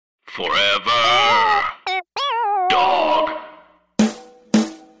Forever. Dog.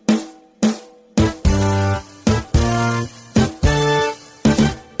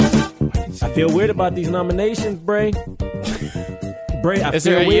 I feel weird about these nominations, Bray. Bray, I Is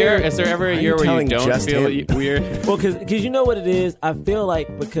feel there a weird. year? Is there ever a year where you telling don't just feel him? weird? Well, because you know what it is? I feel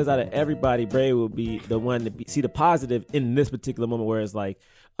like because out of everybody, Bray will be the one to see the positive in this particular moment where it's like,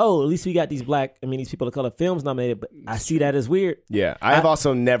 oh, at least we got these these people of color films nominated, but I see that as weird. Yeah, I have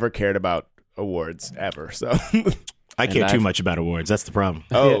also never cared about awards ever. So I care too I've- much about awards. That's the problem.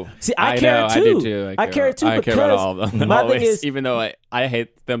 oh, See, I know, care I too. do too. I care too I because care about all of them. my Always, thing is, even though I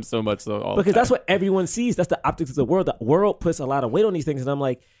hate them so much. So all the because time. that's what everyone sees. That's the optics of the world. The world puts a lot of weight on these things, and I'm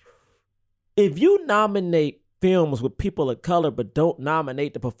like, if you nominate films with people of color but don't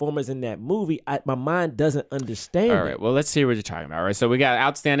nominate the performers in that movie, my mind doesn't understand. All right, well, let's see what you're talking about. All right, so we got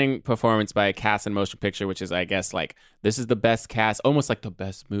outstanding performance by a cast and motion picture, which is, I guess, like this is the best cast, almost like the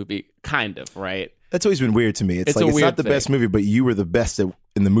best movie, kind of, right? That's always been weird to me. It's It's like a it's weird not the thing. best movie, but you were the best in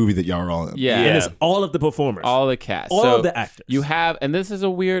the movie that y'all are all in. Yeah, And it's all of the performers, all the cast, all so of the actors. You have, and this is a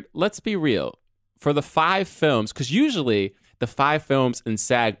weird. Let's be real. For the 5 films, because usually the 5 films in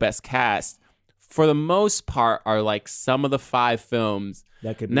SAG Best Cast, for the most part, are like some of the 5 films.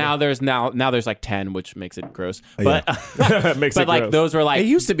 That could be now there's like 10, which makes it gross. Oh, But makes but it like gross. those were like it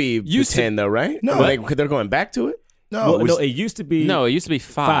used to be Used to- 10 though, right? No. They're going back to it. No, Well, it was no, it used to be no, it used to be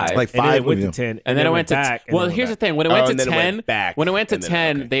 5. like and then 5 it went to movies. 10, And then it went to back. well. Here's the thing: when it went to and then it 10, went back, when it went to and then-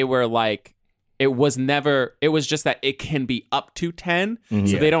 10, okay. they were like, it was never. It was just that it can be up to 10, Mm-hmm.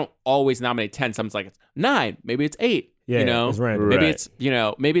 so they don't always nominate 10. Someone's like it's 9, maybe it's 8. Yeah, you know, it's random. maybe Right. it's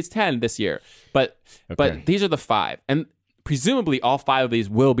maybe it's 10 this year. But these are the 5, and presumably all 5 of these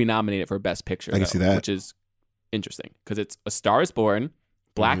will be nominated for Best Picture. I can see that. which is interesting because it's A Star Is Born,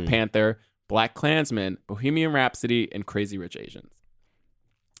 Black Mm-hmm. Panther, Black Klansman, Bohemian Rhapsody, and Crazy Rich Asians.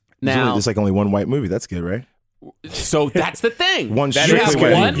 There's like only one white movie. That's good, right? So that's the thing. One you strictly have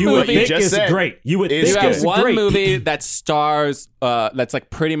white one movie. You would movie. think just it's said great. You would is think You good. have it's one great. movie that stars that's like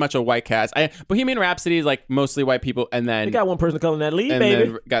pretty much a white cast. Bohemian Rhapsody is like mostly white people, and then We got one person of color in that lead, and baby.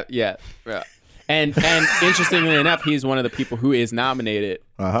 then got yeah. And interestingly enough, he's one of the people who is nominated.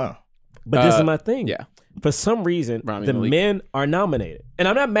 Uh-huh. But this is my thing. Yeah. For some reason, Rami the Malek. men are nominated. And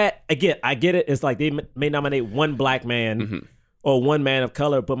I'm not mad. Again, I get it. It's like they may nominate one black man or one man of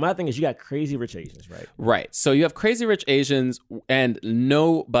color. But my thing is, you got Crazy Rich Asians, right? Right. So you have Crazy Rich Asians, and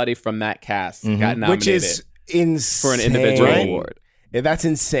nobody from that cast got nominated Which is insane. for an individual Right? award. Yeah, that's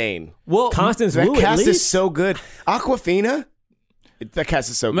insane. Well, Constance That Wu, at cast least. is so good. Aquafina, that cast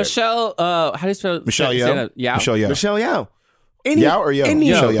is so good. Michelle, how do you spell Michelle say Yeoh. that? Yeah. Michelle Yeoh. Michelle Yao. Yao or Yo? Any,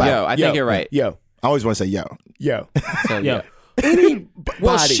 Michelle Yo, Yeoh. I think you're right. Yo. I always want to say yo. Yo. So, Yeah. Any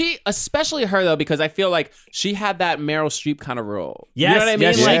Well, body. she, especially her though, because I feel like she had that Meryl Streep kind of role. Yes, you know what I mean?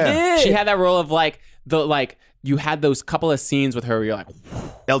 yes, she like did. she had that role of like you had those couple of scenes with her where you're like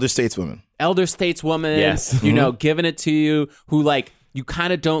Elder stateswoman. elder stateswoman, Yes. you know, giving it to you, who like you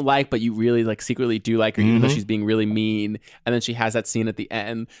kind of don't like, but you really like secretly do like her, even though she's being really mean. And then she has that scene at the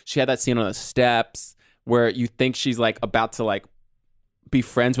end. She had that scene on the steps where you think she's like about to like be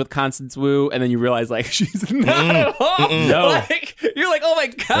friends with Constance Wu, and then you realize like she's not at all. No. Like, you're like, oh my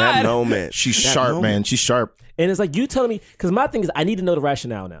that god. moment. She's That sharp, moment. man. She's sharp. And it's like you telling me, because my thing is, I need to know the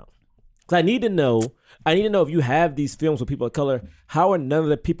rationale now. Because I need to know if you have these films with people of color, how are none of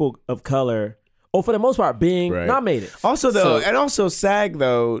the people of color, or for the most part, being Right. nominated? Also, though, So- and also SAG,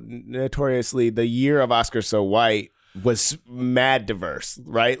 though, notoriously, the year of Oscar So White was mad diverse,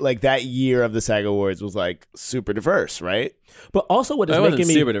 right? Like that year of the SAG Awards was like super diverse, right? But also, what is It wasn't making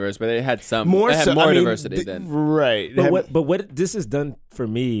me super diverse, but it had some More it had so, more I mean, diversity than right. But what this has done for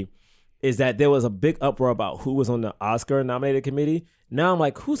me is that there was a big uproar about who was on the Oscar nominated committee. Now I'm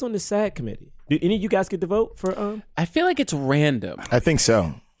like, who's on the SAG committee? Do any of you guys get to vote for? I feel like it's random. I think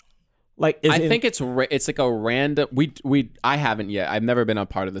so. Like, is I it- think it's like a random. I haven't yet. I've never been a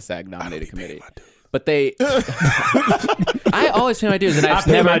part of the SAG nominated committee, but they. I always pay my dues, and I've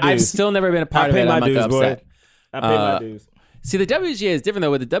pay my I've dues. still never been a part I of pay it. my I'm like dues, boy. upset. I pay my Uh, dues. See, the WGA is different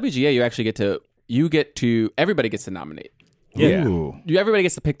though. With the WGA, you actually get to everybody gets to nominate. Yeah. Ooh. Everybody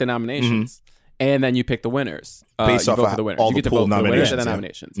gets to pick the nominations, and then you pick the winners. Based you off vote of for the winners. all You the get to pooled vote for the winners and the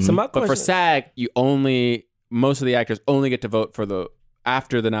nominations, nominations. So my But for question, SAG, most of the actors only get to vote for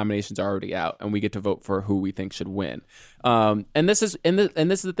after the nominations are already out, and we get to vote for who we think should win. And this is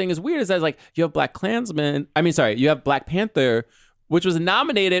the thing is weird is that like you have you have Black Panther, which was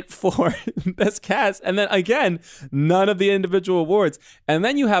nominated for Best Cast, and then again none of the individual awards. And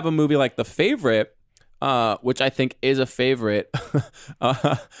then you have a movie like The Favorite, which I think is a favorite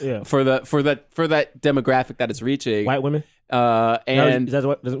Yeah. for that demographic that it's reaching. white women. And Is that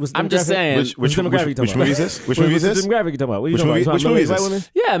what's the I'm just demographic? saying, Which demographic you talking which about? movie is this? Which movie is What's this? the demographic you talking about? What are you Which talking movie- about? which You movie talking is about this?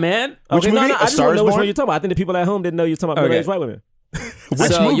 middle-aged white women? yeah, man. Which Okay, movie? no, A I just Star want is to know which Born? one you're talking about. I think the people at home didn't know you're talking about Okay. middle-aged white women. Which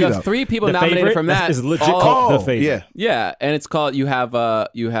So movie, you have though? 3 people The nominated Favorite? from that. Is legit All- called The Favorite. yeah. Yeah, and it's called you have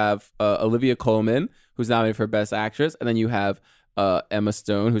Olivia Colman, who's nominated for Best Actress, and then you have Emma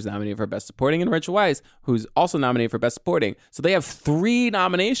Stone, who's nominated for Best Supporting, and Rachel Weisz, who's also nominated for Best Supporting. So they have 3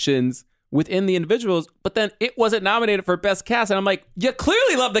 nominations within the individuals, but then it wasn't nominated for Best Cast, and I'm like, you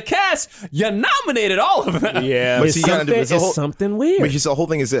clearly love the cast. You nominated all of them. Yeah. But It's see, you gotta something, do- it's a whole- it's something weird. But the whole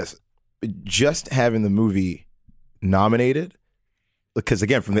thing is this: just having the movie nominated, because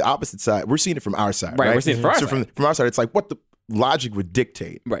again, from the opposite side, we're seeing it from our side, Right, right? we're seeing it from our so side. from our side, it's like what the logic would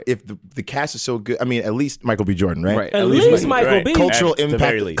dictate, Right. If the cast is so good, I mean, at least Michael B. Jordan, right? Right. At least Michael- Michael right. B. Cultural At the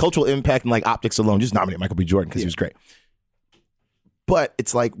very impact, least. cultural impact, and like optics alone, just nominate Michael B. Jordan because he was great. But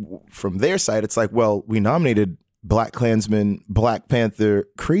it's like from their side, it's like, well, we nominated Black Klansman, Black Panther,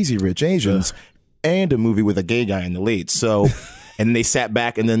 Crazy Rich Asians, and a movie with a gay guy in the lead. So, and they sat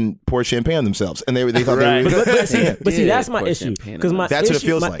back and then poured champagne on themselves, and they thought they were But, good. see, that's my pour issue. champagne Because on my That's what it issue,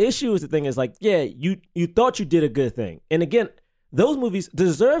 feels my like. issue is the thing is like, yeah, you thought you did a good thing, and again, those movies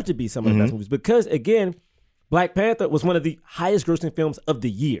deserve to be some of the best movies because again, Black Panther was one of the highest grossing films of the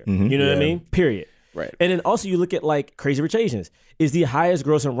year. You know what I mean? Period. Right. And then also you look at like Crazy Rich Asians is the highest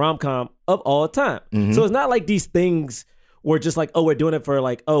grossing rom-com of all time. So it's not like these things were just like, oh, we're doing it for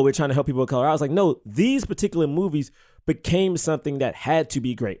like, oh, we're trying to help people of color. I was like, no, these particular movies became something that had to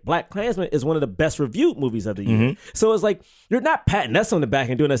be great. Black Klansman is one of the best reviewed movies of the year. So it's like, you're not patting us on the back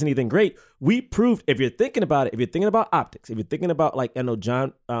and doing us anything great. We proved, if you're thinking about it, if you're thinking about optics, if you're thinking about like, I know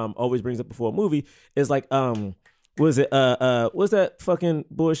John always brings up before a movie, is like, what's that fucking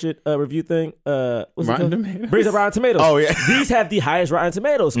bullshit review thing? What's it Rotten called? Tomatoes? Brings up Rotten Tomatoes. Oh, yeah. These have the highest Rotten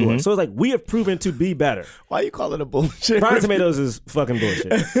Tomatoes score. So it's like, we have proven to be better. Why you call it a bullshit? Rotten Tomatoes is fucking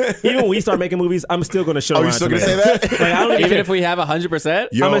bullshit. Even when we start making movies, I'm still going to show Oh, you Rotten still gonna Tomatoes. say that? Like, I don't Even even if we have 100%?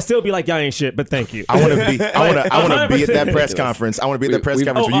 Yo, I'm gonna still be like, y'all ain't shit, but thank you. I want to be. I want to be at that 100%. press conference. I want to be at that press we-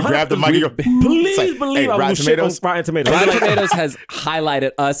 conference where you grab the mic. and you go, Please It's like, believe hey, I will Rotten shit on Tomatoes? Rotten Tomatoes. Rotten Tomatoes has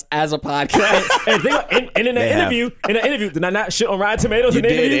highlighted us as a podcast. And in the interview, did I not shit on Rotten Tomatoes You in the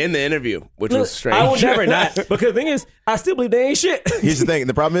did interview? in the interview, which Look, was strange. I will never not. Because the thing is, I still believe they ain't shit. Here's the thing.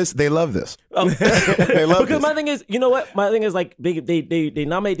 The problem is they love this. They love Because this. my thing is, you know what? My thing is like they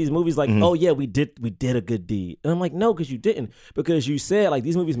nominate these movies like, oh yeah, we did a good deed, and I'm like, no, because you didn't, because you said like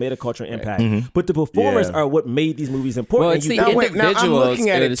these movies made a cultural impact, but the performers Yeah. are what made these movies important. Well, And it's you the don't- Now, I'm individuals, looking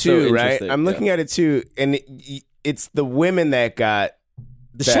at it it is so too, right? interesting, I'm yeah. looking at it too, and it's the women that got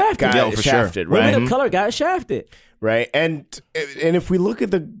shafted. got Yeah, for sure. shafted, women right? of color got shafted. Right, and if we look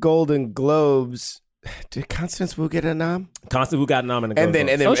at the Golden Globes, did Constance Wu get a nom? Constance Wu got nominated. And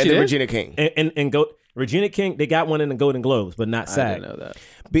then Oh, she did? Regina King. and go Regina King, they got one in the Golden Globes, but not I SAG. didn't know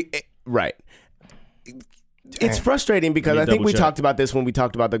that. Right. It's frustrating because Let me I think we double check. talked about this when we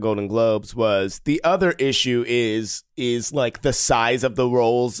talked about the Golden Globes. Was the other issue is like the size of the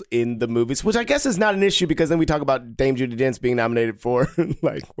roles in the movies, which I guess is not an issue because then we talk about Dame Judi Dench being nominated for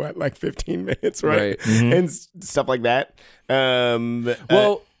like 15 minutes, right? Right. And stuff like that.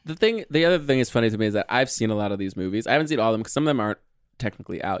 Well, the other thing is funny to me is that I've seen a lot of these movies. I haven't seen all of them because some of them aren't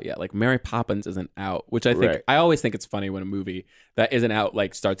technically out yet. Like Mary Poppins isn't out, which I think Right. I always think it's funny when a movie that isn't out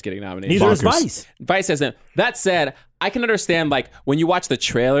like starts getting nominated. Neither is Bonkers. Vice. Vice isn't. That said, I can understand like when you watch the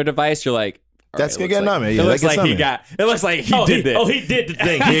trailer to Vice, you're like, all That's right, gonna it looks get nominated. It Yeah, looks that like gets he got. It looks like he did this. He did the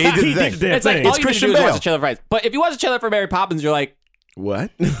thing. he did the thing. damn It's like thing. all It's you Christian need to do is watch Bale. the trailer for Vice. But if you watch the trailer for Mary Poppins, you're like,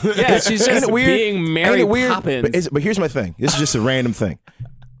 what? yeah, she's Ain't just it weird? being Ain't Mary it weird? Poppins. But here's my thing. This is just a random thing.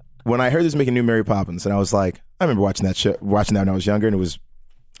 When I heard this making new Mary Poppins, and I was like, I remember watching that when I was younger, and it was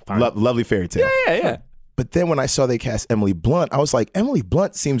lovely fairy tale. yeah. But then when I saw they cast Emily Blunt, I was like, Emily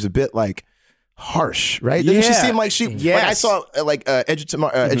Blunt seems a bit like harsh, right? Doesn't she Yeah. seem like she? Yes. Like I saw Edge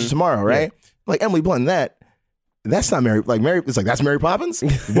of Tomorrow, right? Like Emily Blunt, that's not Mary. Like Mary, it's like that's Mary Poppins.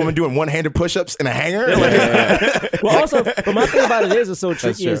 Woman doing one-handed push-ups in a hanger. Like, Well, also, but my thing about it is, it's so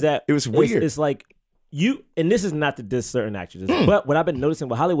tricky true. is that It was weird. It's like you, and this is not to diss certain actors, but what I've been noticing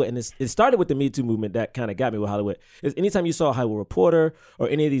with Hollywood, and it started with the Me Too movement that kind of got me with Hollywood, is anytime you saw a Hollywood Reporter or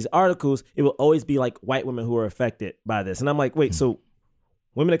any of these articles, it will always be like white women who are affected by this, and I'm like, wait, so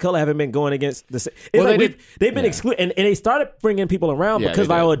women of color haven't been going against the same. It's Well, like they did- they've been excluded, and they started bringing people around Yeah, because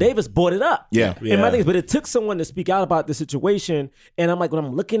they did. Viola Davis brought it up. Yeah. And my thing is, but it took someone to speak out about the situation, and I'm like, when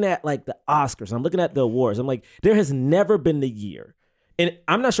I'm looking at like the Oscars, I'm looking at the awards, I'm like, there has never been the year, and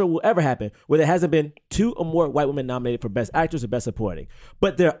I'm not sure it will ever happen, where there hasn't been 2 or more white women nominated for Best Actress or Best Supporting.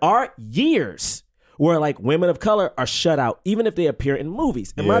 But there are years where like women of color are shut out, even if they appear in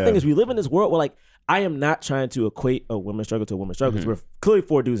movies. And my Yeah. thing is, we live in this world where like, I am not trying to equate a women's struggle to a women's struggle, because we're clearly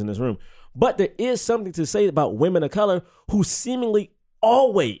 4 dudes in this room. But there is something to say about women of color who seemingly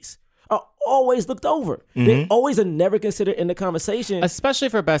always are always looked over. They always are never considered in the conversation. Especially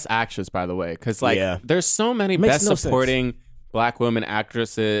for Best Actress, by the way, because there's so many Makes Best no Supporting Black women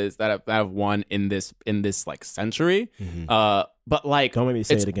actresses that have won in this like century. But like, Don't make me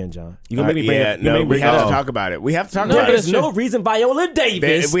say it again, John. You gonna make me bring it? we have to talk about it. We have to talk No, about there's it. no reason Viola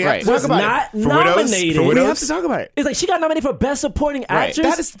Davis We have to talk was about not it. nominated. For widows? We have to talk about it. It's like she got nominated for Best Supporting Actress.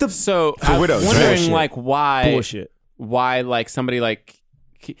 That is the so I'm widows, wondering bullshit. like why bullshit. why like somebody like.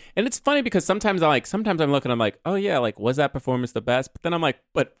 And it's funny because sometimes I'm looking, I'm like, oh yeah, like was that performance the best? But then I'm like,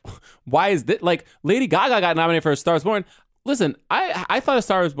 but why is this like Lady Gaga got nominated for A Star Is Born? Listen, I thought A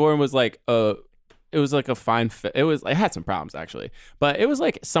Star Is Born was like it was like a fine fit. It had some problems actually, but it was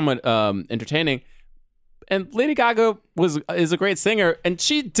like somewhat entertaining. And Lady Gaga is a great singer, and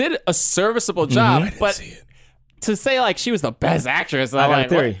she did a serviceable job. But to say like she was the best actress, I got like, a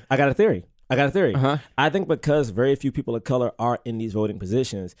theory. I got a theory. Uh-huh. I think because very few people of color are in these voting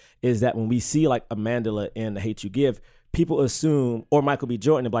positions, is that when we see like Amandla in The Hate U Give, people assume, or Michael B.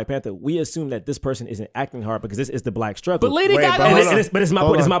 Jordan in Black Panther, we assume that this person isn't acting hard because this is the Black struggle. But Lady Gaga, But it's my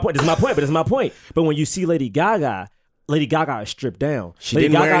point. It's my point. This is my point. But when you see Lady Gaga is stripped down. She Lady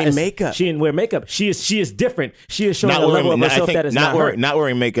didn't wear Gaga any makeup. She didn't wear makeup. She is different. She is showing a level of herself that is not her. not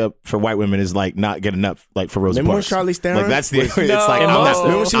wearing makeup for white women is like not good enough. Like for Rosa Remember Parks, Charlize Theron? Like that's the. It's like And I'm Monster.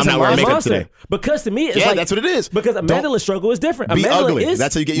 not, I'm not wearing makeup Monster. today. Because to me, it's Yeah, like, that's what it is. Because Amanda's struggle is different. Be Amandla ugly. is,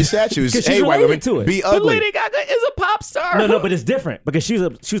 That's how you get your statues. 'cause she's Hey, white related women, to it. be but ugly. Lady Gaga is a pop star. No, but it's different because she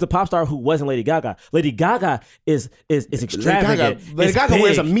was a pop star who wasn't Lady Gaga. Lady Gaga is extravagant. Lady It's Gaga big.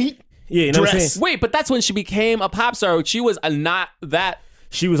 wears a meat Yeah, you know what I'm dress. saying? Wait, but that's when she became a pop star. She was not that.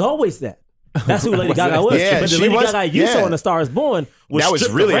 She was always that. That's who Lady Gaga was. Yeah, but the she Lady was- Gaga you saw yeah. in A Star Is Born was That was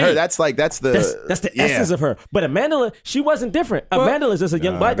stripped really away. her. That's the essence of her. But Amandla, she wasn't different. Amandla is just a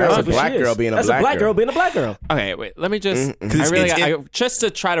young black girl. that's a That's what black she is. girl being a That's black a black girl. girl being a black girl. Okay, wait. Let me just. it's- Just to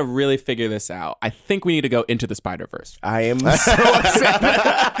try to really figure this out, I think we need to go into the Spider-Verse. I am so upset.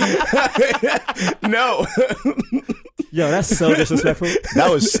 No. Yo, that's so disrespectful.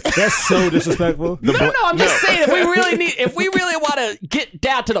 That's so disrespectful. No, I'm just saying if we really want to get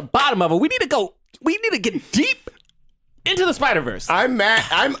down to the bottom of it, we need to get deep into the Spider-Verse. I'm mad.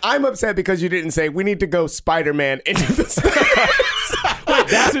 I'm upset because you didn't say we need to go Spider-Man into the Spider-Verse.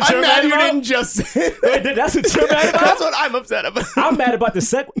 That's what I'm you're mad mad you about? didn't just say that. Wait, that's what you're mad about? That's what I'm upset about. I'm mad about the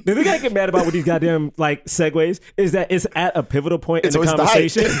seg. The thing I get mad about with these goddamn like segues is that it's at a pivotal point in the always the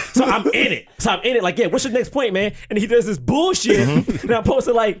conversation. hype. So I'm in it. Like, yeah, what's your next point, man? And he does this bullshit, and I'm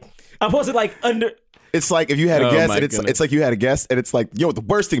posted like under. It's like if you had a Oh, guest, my and goodness. it's like you had a guest, and it's like, yo, the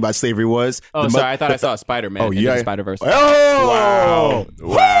worst thing about slavery was. Oh, sorry, I thought I saw Spider-Man into the Spider-Verse. Oh,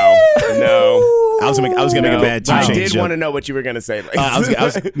 Wow. No. I was gonna make a bad I change did joke. want to know what you were gonna say. Like, I was No,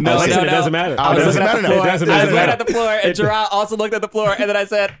 Listen, it doesn't matter. I was It looking doesn't at the matter now. floor. It doesn't I was matter. looking at the floor, and Gerard also looked at the floor, and then I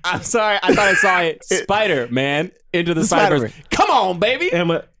said, "I'm sorry, I thought I saw it. Spider-Man into the Spider-Verse. Come on, baby,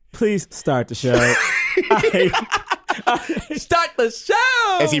 Emma, please start the show. start the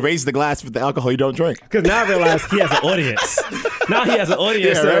show." As he raised the glass with the alcohol you don't drink. Because now I realize he has an audience. Now he has an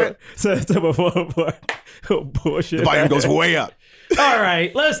audience Yeah, to perform for bullshit. The volume goes way up. All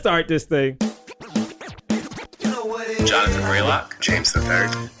right, let's start this thing. Jonathan Braylock, James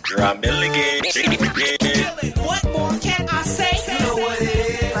III, Gerard Milligan. What more can I say? You know what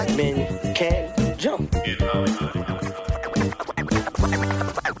it is. Black men can't jump. In Hollywood.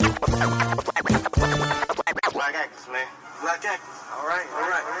 Black actors, man. Black actors. All right.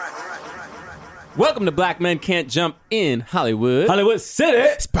 Welcome to Black Men Can't Jump in Hollywood. Hollywood City.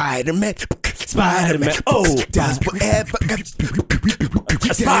 Spider-Man. Spider-Man. Oh, does whatever.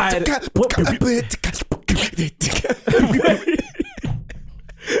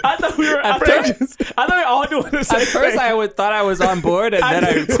 I thought we were. I thought we were all doing the same At first, thing. I thought I was on board, and then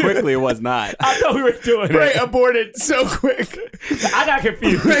I quickly was not. I thought we were doing Ray it. aborted so quick. I got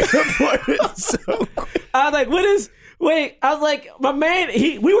confused. Ray aborted so quick. I was like, "What is?" Wait, I was like, "My man,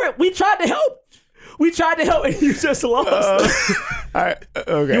 we tried to help. We tried to help, and you just lost."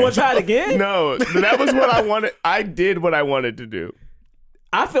 Okay. You want to try it again? No, that was what I wanted. I did what I wanted to do.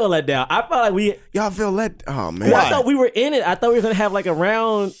 I feel let down. I felt like we. Y'all feel let? Oh man! I thought we were in it. I thought we were gonna have like a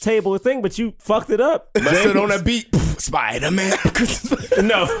round table thing, but you fucked it up. Let's sit on a beat. Spider-Man.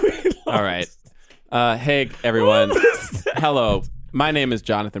 No. All right. Hey, everyone. Hello. My name is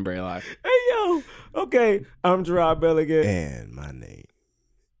Jonathan Braylock. Hey yo. Okay, I'm Gerard Milligan. And my name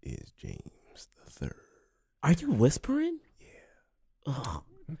is James III. Are you whispering?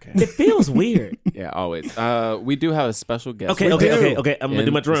 Okay. It feels weird. Yeah, always. We do have a special guest. Okay. I'm gonna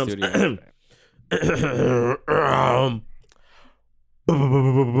do my drums.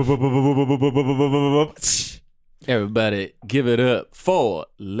 Everybody, give it up for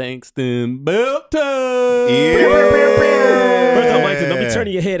Langston Belton. First off, Langston, don't be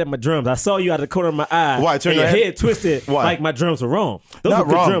turning your head at my drums. I saw you out of the corner of my eye. Why, turn and your your head? head twisted Why? like my drums were wrong. Those Not were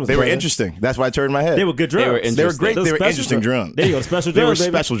good wrong. drums. They were brother. interesting. That's why I turned my head. They were good drums. They were They were interesting. great. Those They were special interesting drums. There you go, special They were drums,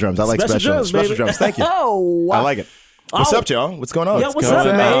 baby. special drums. I like special drums. Special baby. drums. Thank you. Oh, wow. I like it. What's Oh. up, y'all? What's going on? Yo, what's up,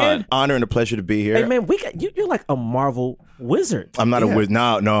 going man? on? Honor and a pleasure to be here. Hey, man, we got you're like a Marvel wizard. I'm not a wizard.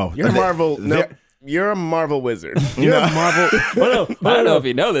 No. You're a Marvel. No, They're- you're a Marvel wizard. You're a Marvel. I don't know if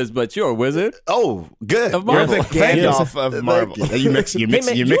you know this, but you're a wizard Oh, good. of You're Marvel. the Gandalf of Marvel. Yeah, you mix. You're Hey,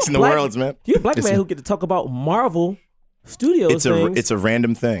 man, mixing the black- worlds, man. You're a black It's man a- who get to talk about Marvel Studios things. It's a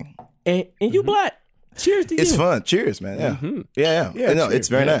random thing. and you black. Cheers to you. It's fun. Cheers, man. Yeah. Yeah. No, it's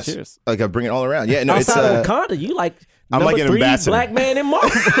very Yeah, nice. cheers. Like I bring it all around. Yeah. No, it's Outside of Wakanda, you like I'm number like an 3 ambassador. black man in Marvel.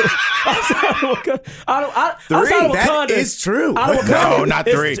 outside of Wakanda, outside of That Wakanda, is true. Out of Wakanda, No, not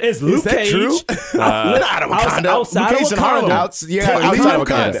it's- 3. It's Luke that Cage. true? Not of Wakanda. Outside Luke of Cage in Wakanda. Harlem. Outside of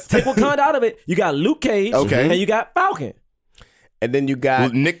Wakanda. Take Wakanda out of it. You got Luke Cage. Okay. And you got Falcon. And then you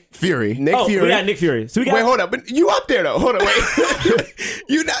got Nick Fury. Nick Fury. We got Nick Fury. So we got Wait, hold up. But you up there though? Hold on, wait.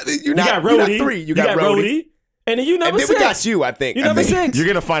 you not you got Rhodey. 3. You got Rhodey. And then you number And then 6. we got you. I think. You I number think. 6. You're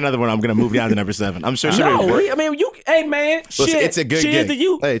gonna find another one. I'm gonna move down to number 7. I'm sure. No, I mean you. Hey man, Listen, shit. it's a good cheers gig. to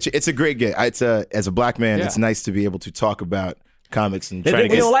you. Hey, it's a great gig. It's as a black man, Yeah. it's nice to be able to talk about comics and They try to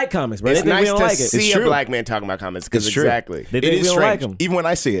think we get. don't like comics, bro. It's They think we nice don't to like it. see It's a true. black man talking about comics because It's true. exactly. They It think is we don't strange. like them. Even when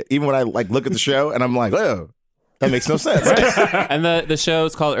I see it, even when I like look at the show and I'm like, oh, that makes no sense. And the show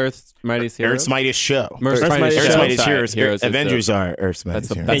is called Earth's Mightiest Heroes. Earth's Mightiest Show. Earth's Mightiest Show. Earth's Show. Mightiest Sorry, Heroes. Heroes is Avengers the- are Earth's That's Mightiest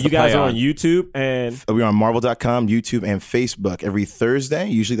the Heroes. that's And you the guys play are on YouTube and We're on Marvel.com, YouTube, and Facebook every Thursday.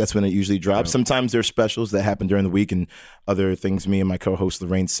 Usually that's when it usually drops. Sometimes there's specials that happen during the week and other things. Me and my co-host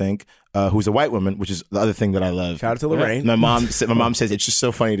Lorraine Sink, who's a white woman, which is the other thing that I love. Shout out to Lorraine. My mom says it's just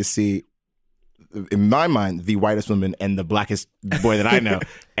so funny to see, in my mind, the whitest woman and the blackest boy that I know,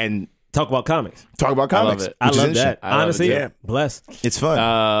 and talk about comics. talk about love comics. it. I which is love interesting. that. I love it, Honestly, yeah. blessed. It's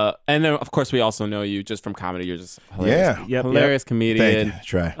fun. And then, of course, we also know you just from comedy. You're just hilarious. Yeah. Yep, hilarious Thank comedian. you.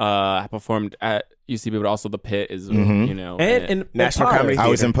 Try. I performed at UCB, but also the Pit is, you know, And National Potter. Comedy I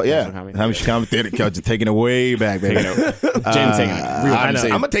was in, National Comedy I'm just comedy theater coach, taking it way back, baby. Jim taking it. Real I'm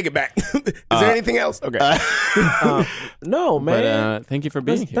saying- I'm gonna take it back. Is there anything else? Okay. No, But man. thank you for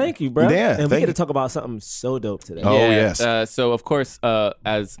being here. Thank you, bro. Yeah, and we thank get to you. talk about something so dope today. Oh, yes. So of course,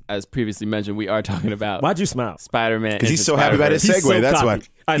 as previously mentioned, we are talking about Why'd you smile? Spider-Man. Because he's Into so happy about his segue. He's so That's cocky.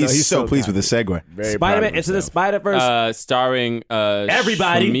 why. I know, he's so pleased with the segue. Very proud Spider-Man of Into the himself. Spider-Verse. Starring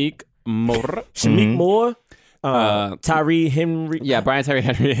Everybody. Shamik Moore. Shamik Moore. Tyree Henry. Yeah, Brian Tyree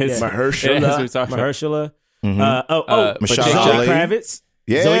Henry is Mahershala. is who we're talking about. Mahershala. but Michelle Jake Zoe Ali. Kravitz.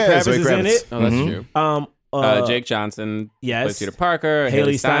 Yeah, Zoe Kravitz Zoe is in Kravitz. it. Oh, that's true. Jake Johnson yes. plays Peter Parker.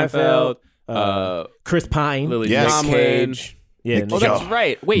 Haley Haley Steinfeld. Chris Pine. Lily Yes. Tomlin. Cage. Yeah, Nick Oh, Cage. that's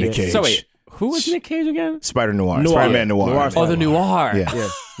right. Wait. Nick Cage. So wait, who was Nick Cage again? Spider Noir. Noir. Spider-Man Noir. Noir. Oh, the Noir. Yeah.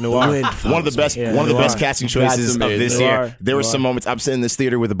 Noir. One of the best, Yeah, one of the Noir. best casting That's choices of amazing. this Noir. year. There were some moments. I'm sitting in this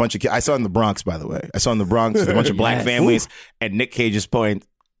theater with a bunch of kids. I saw it in the Bronx, by the way. I saw it in the Bronx with a bunch of black Yes. families, and Nick Cage's point.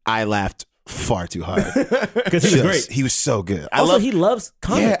 I laughed far too hard Because he was great. He was so good. I Also, love. he loves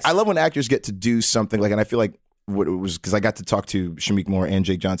comics. Yeah, I love when actors get to do something like, and I feel like what it was because I got to talk to Shamik Moore and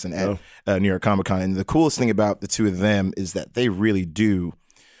Jake Johnson at New York Comic Con, and the coolest thing about the two of them is that they really do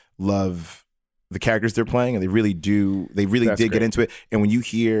love the characters they're playing, and they really did get into it. And when you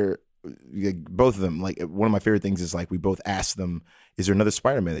hear both of them, like one of my favorite things is like we both asked them, "Is there another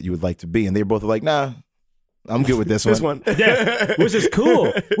Spider-Man that you would like to be?" And they're both like, "Nah, I'm good with this This one." one. Yeah, which is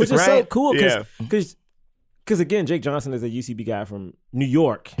cool. Which is so Right? cool Yeah. because again, Jake Johnson is a UCB guy from New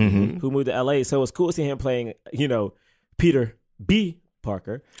York Mm-hmm. who moved to LA. So it's cool to see him playing, Peter B.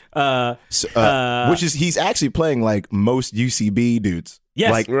 Parker. Which is he's actually playing like most UCB dudes.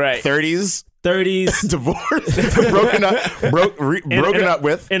 Yes. like Right. 30s, 30s divorced, broken up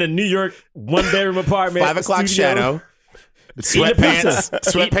with. in a New York one bedroom apartment. 5 o'clock studio. shadow. Eating a Sweatpants, pizza.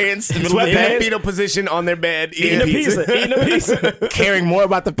 sweatpants, in the middle of the In bed, the fetal position on their bed. Eating a pizza. caring more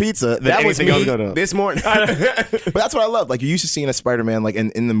about the pizza than That was anything me else going on. this morning. But that's what I love. Like you're used to seeing a Spider-Man, like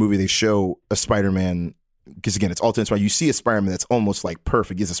in the movie they show a Spider-Man, because again, it's alternate Spider. You see a Spider-Man that's almost like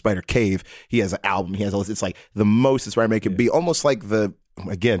perfect. He has a Spider Cave. He has an album. He has all this. It's like the most that Spider-Man could be. Almost like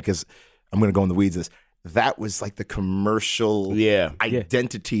again, because I'm going to go in the weeds of this. That was like the commercial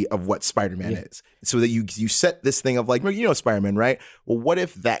identity of what Spider-Man is. So that you set this thing of like, Spider-Man, right? Well, what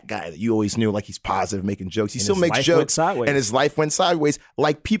if that guy that you always knew, like he's positive, making jokes, he still his makes life went jokes, sideways. and his life went sideways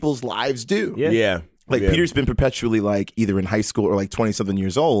like people's lives do. Yeah. Yeah. Like Peter's been perpetually like either in high school or like 20-something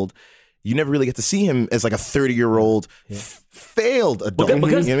years old. you never really get to see him as like a 30-year-old failed adult.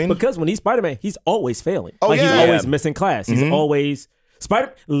 Because, you know what I mean? because when he's Spider-Man, he's always failing. Oh, He's yeah. always missing class. He's always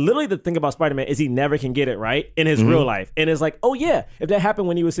literally the thing about Spider-Man is he never can get it right in his real life. And it's like, oh yeah, if that happened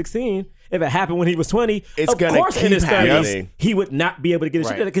when he was 16, if it happened when he was 20, It's of gonna course in keep his 30s, happening. he would not be able to get his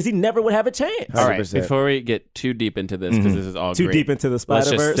shit Right. together because he never would have a chance. All right, 100%. before we get too deep into this, because this is all Too great. deep into the Let's just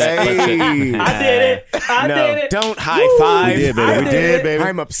Spider-Verse. set- let's just- Hey. I did it. I No, did it. don't high five. We did, baby. I We did did, it. baby.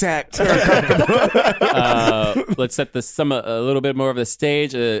 I'm upset. Let's set a little bit more of the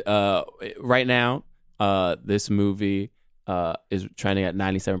stage. Right now, this movie is trending at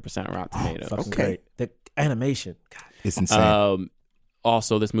 97% Rotten Tomatoes. Fucking great. The animation. God. It's insane.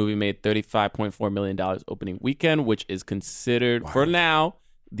 Also, this movie made $35.4 million opening weekend, which is considered for now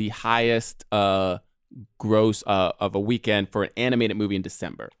the highest gross of a weekend for an animated movie in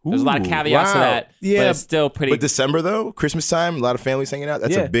December. There's a lot of Ooh, caveats to wow. that, but Yeah, it's still pretty. But December though, Christmas time, a lot of families hanging out.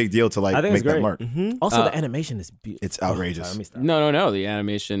 That's Yeah. a big deal to like I think make it's great. that mark. Also, the animation is beautiful. It's outrageous. Let me stop. No. The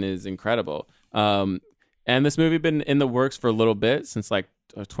animation is incredible. And this movie been in the works for a little bit since like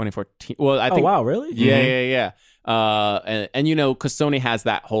 2014. Well, I Oh think. wow, really? Yeah. And you know, because Sony has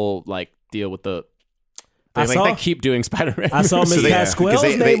that whole like deal with the. They keep doing Spider-Man. I saw movies. Miss they- Pasquale's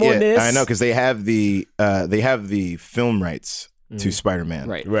because name on this. I know because they have the film rights to Spider-Man.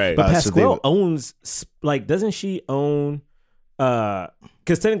 Right. Right. But so Pasquale they- owns, like, doesn't she own?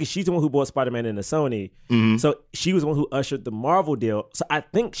 Because technically she's the one who bought Spider-Man into Sony, so she was the one who ushered the Marvel deal. So I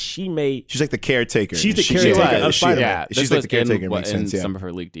think she made. She's like the caretaker. She's the She- caretaker of she- Spider-Man. Yeah, She's this like was the caretaker. in, Makes in sense. Yeah. some of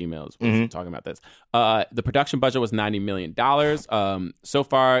her leaked emails talking about this. The production budget was $90 million. So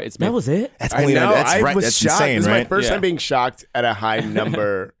far, it's made That was it. That's I only know. that's I right. was That's shocked. insane, This is right? my first Yeah. time being shocked at a high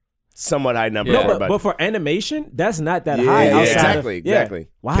number, somewhat high number. Yeah. for No, a budget. but for animation, that's not that Yeah, high. yeah, outside exactly, of, yeah. exactly.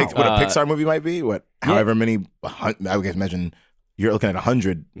 Wow. What a Pixar movie might be? What? However many? I would imagine you're looking at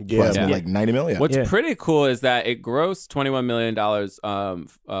 100 plus, Yeah. like 90 million. What's Yeah. pretty cool is that it grossed $21 million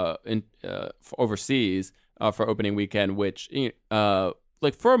overseas for opening weekend, which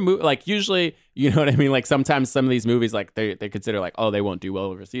like for a movie, like usually, you know what I mean? Like sometimes some of these movies, like they consider like, oh, they won't do well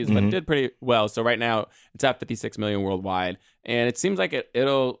overseas, but it did pretty well. So right now it's at 56 million worldwide, and it seems like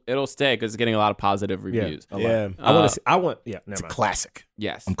it'll stay because it's getting a lot of positive reviews. yeah. I want to. I want. Yeah. Never It's a mind. classic.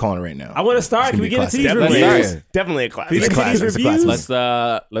 Yes. I'm calling it right now. I want to start. It's Can gonna we be get into these classic. reviews? Yeah. Definitely a classic. These It's a classic. classic. It's a reviews?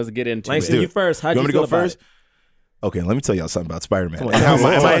 classic. Let's get into Langston, it. you first. How You do want you me to feel go about first? Okay, let me tell y'all something about Spider-Man. on, And tell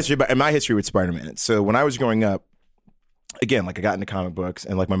us, tell us. my history with Spider-Man. So when I was growing up, again, like I got into comic books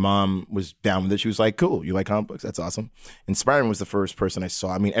and like my mom was down with it. She was like, cool, you like comic books? That's awesome. And Spider-Man was the first person I saw.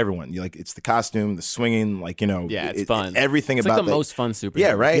 I mean, everyone. You like it's the costume, the swinging, like, you know. Yeah, it's fun. Everything It's about like the that. most fun superhero.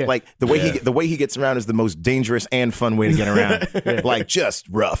 Yeah, right. Yeah. Like the way he gets around is the most dangerous and fun way to get around. Like just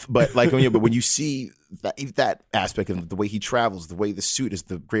rough, but like when you see that aspect of it, the way he travels, the way the suit is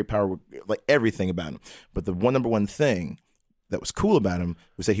the great power, like everything about him. But the number one thing that was cool about him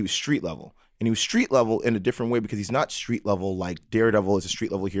was that he was street level. And he was street level in a different way because he's not street level like Daredevil is a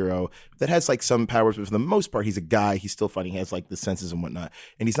street level hero that has like some powers, but for the most part, he's a guy. He's still funny. He has like the senses and whatnot.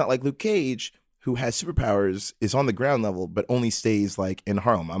 And he's not like Luke Cage, who has superpowers, is on the ground level, but only stays like in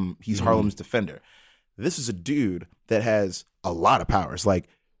Harlem. He's Harlem's defender. This is a dude that has a lot of powers. Like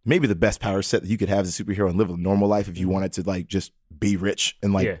maybe the best power set that you could have as a superhero and live a normal life if you wanted to like just be rich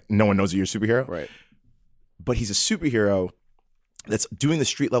and like no one knows that you're a superhero. Right. But he's a superhero that's doing the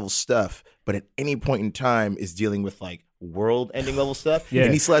street level stuff, but at any point in time is dealing with like world ending level stuff. Yeah.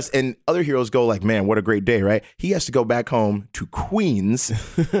 And he still has, and other heroes go like, man, what a great day, right? He has to go back home to Queens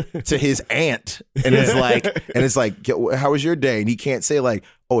to his aunt. And it's like, how was your day? And he can't say like,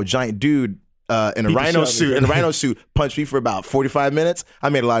 oh, a giant dude in a rhino suit punched me for about 45 minutes. I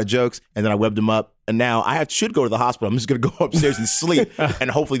made a lot of jokes and then I webbed him up. And now I should go to the hospital. I'm just going to go upstairs and sleep.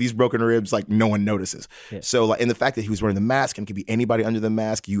 And hopefully these broken ribs, like no one notices. So like, and the fact that he was wearing the mask and could be anybody under the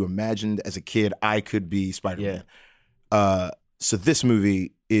mask, you imagined as a kid, I could be Spider-Man. So this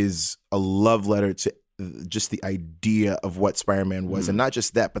movie is a love letter to just the idea of what Spider-Man was. And not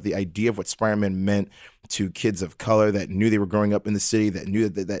just that, but the idea of what Spider-Man meant to kids of color that knew they were growing up in the city, that knew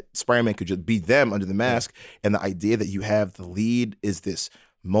that Spider-Man could just be them under the mask. And the idea that you have the lead is this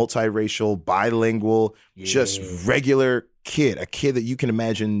multiracial, bilingual, just regular kid, a kid that you can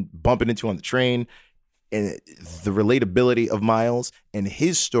imagine bumping into on the train, and the relatability of Miles and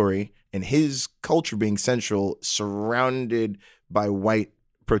his story and his culture being central, surrounded by white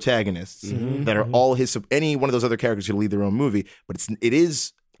protagonists that are all his. Any one of those other characters could lead their own movie, but it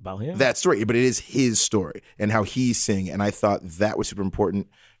is About him. that story, but it is his story and how he's seeing it. And I thought that was super important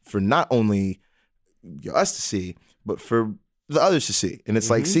for not only us to see, but for the others to see. And it's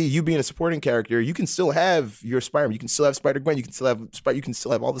like, see, you being a supporting character, you can still have your Spider-Man, you can still have Spider-Gwen, you can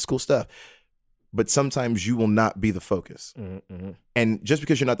still have all this cool stuff. But sometimes you will not be the focus. And just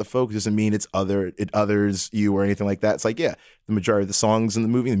because you're not the focus doesn't mean it others you or anything like that. It's like, yeah, the majority of the songs in the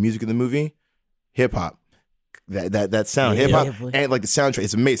movie, the music in the movie, hip hop. That sound, hip hop, and like the soundtrack,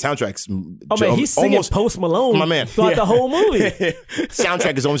 it's amazing. Soundtracks. Oh man, he's singing almost Post Malone, my man, throughout the whole movie.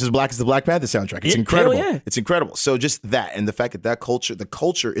 Soundtrack is almost as black as the Black Panther soundtrack. It's incredible. Hell yeah. It's incredible. So just that, and the fact that culture, the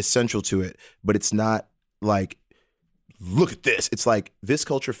culture is central to it, but it's not like, look at this. It's like this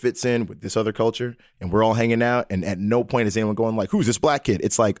culture fits in with this other culture, and we're all hanging out. And at no point is anyone going like, "Who's this black kid?"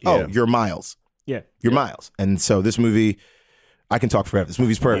 It's like, oh, you're Miles. Yeah, you're Miles. And so this movie. I can talk forever. This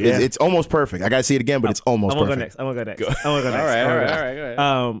movie's perfect. Yeah. It's almost perfect. I gotta see it again, but it's almost perfect. I'm gonna go next. All right,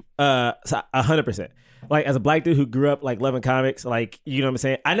 Go ahead. So 100%. Like as a black dude who grew up like loving comics, like you know what I'm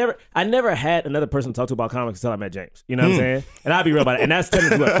saying. I never had another person to talk to about comics until I met James. You know what I'm saying? And I'll be real about it. And that's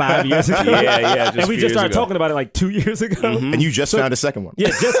technically what 5 years ago. Yeah. And we just started talking about it like 2 years ago. And you just found a second one.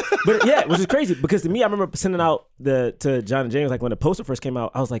 Yeah, which is crazy because to me, I remember sending out to John and James like when the poster first came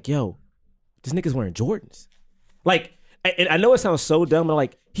out. I was like, yo, this nigga's wearing Jordans. Like. And I know it sounds so dumb, but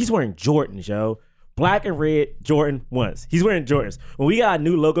like, he's wearing Jordans, yo. Black and red Jordan 1s. He's wearing Jordans. When we got a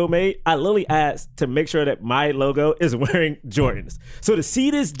new logo made, I literally asked to make sure that my logo is wearing Jordans. So to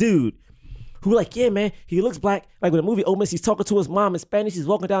see this dude who like, yeah, man, he looks black. Like when the movie opens, he's talking to his mom in Spanish. He's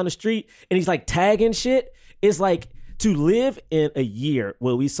walking down the street and he's like tagging shit. It's like to live in a year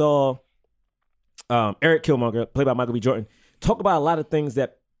where we saw Eric Killmonger, played by Michael B. Jordan, talk about a lot of things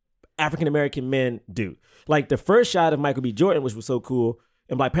that African-American men do. Like the first shot of Michael B. Jordan, which was so cool,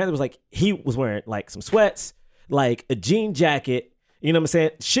 and Black Panther was like, he was wearing like some sweats, like a jean jacket, you know what I'm saying?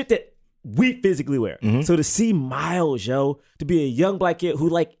 Shit that we physically wear. So to see Miles, yo, to be a young black kid who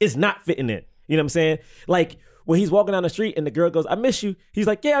like is not fitting in, you know what I'm saying? Like when he's walking down the street and the girl goes, I miss you. He's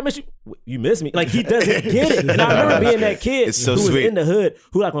like, yeah, I miss you. You miss me? Like he doesn't get it. And I remember being that kid so who was sweet. in the hood,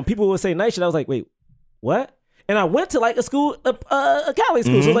 who like when people would say nice shit, I was like, wait, what? And I went to like a school, a Catholic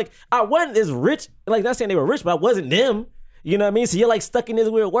school. So like I wasn't as rich, like not saying they were rich, but I wasn't them. You know what I mean? So you're like stuck in this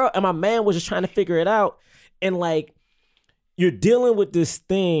weird world. And my man was just trying to figure it out. And like you're dealing with this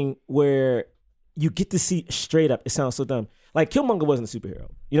thing where you get to see straight up. It sounds so dumb. Like Killmonger wasn't a superhero.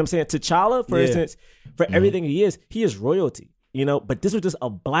 You know what I'm saying? T'Challa, for instance, for everything he is royalty. You know, but this was just a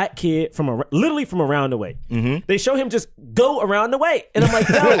black kid literally from around the way. They show him just go around the way. And I'm like,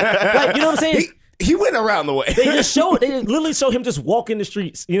 yo, like, you know what I'm saying? He went around the way. They literally show him just walking the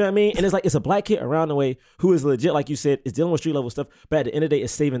streets. You know what I mean? And it's like, it's a black kid around the way who is legit, like you said, is dealing with street level stuff, but at the end of the day,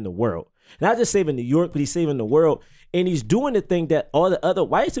 is saving the world. Not just saving New York, but he's saving the world. And he's doing the thing that all the other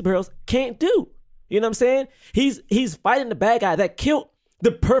white superheroes can't do. You know what I'm saying? He's fighting the bad guy that killed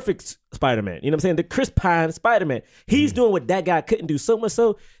the perfect Spider-Man. You know what I'm saying? The Chris Pine Spider-Man. He's doing what that guy couldn't do, so much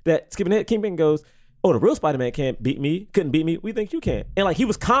so that Skipping Ahead, Kingpin goes, oh, the real Spider-Man couldn't beat me. We think you can. And like, he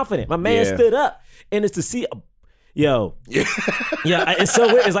was confident. My man stood up. And it's to see, it's so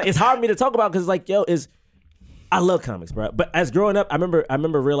weird. It's like, it's hard for me to talk about because it's like, I love comics, bro. But as growing up, I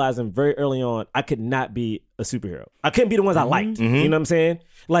remember realizing very early on, I could not be a superhero. I couldn't be the ones I liked. You know what I'm saying?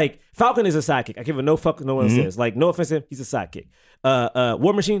 Like, Falcon is a sidekick. I give a no fuck no one says. Like, no offense to him, he's a sidekick.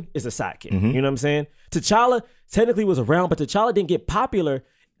 War Machine is a sidekick. You know what I'm saying? T'Challa technically was around, but T'Challa didn't get popular.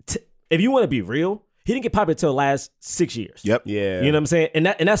 If you want to be real, he didn't get popular until the last 6 years. Yep. Yeah. You know what I'm saying? And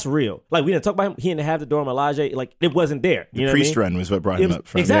that's real. Like, we didn't talk about him. He didn't have the Dora Milaje. Like, it wasn't there. You know what I mean? Priest run was what brought him up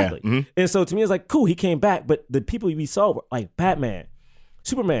from. Exactly. Yeah. And so to me, it's like, cool, he came back. But the people we saw were like Batman,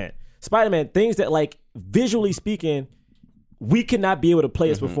 Superman, Spider-Man, things that like visually speaking, we could not be able to play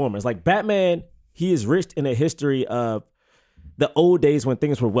as performers. Like Batman, he is rich in a history of the old days when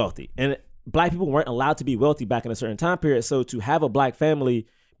things were wealthy. And black people weren't allowed to be wealthy back in a certain time period. So to have a black family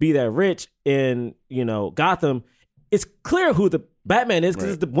be that rich in, Gotham, it's clear who the Batman is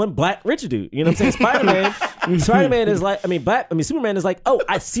because it's the one black rich dude. You know what I'm saying? Spider-Man is like, Superman is like, oh,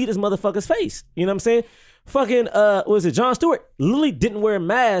 I see this motherfucker's face. You know what I'm saying? Fucking, Jon Stewart literally didn't wear a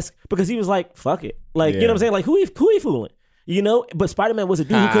mask because he was like, fuck it. Like, you know what I'm saying? Like, who he fooling? You know? But Spider-Man was a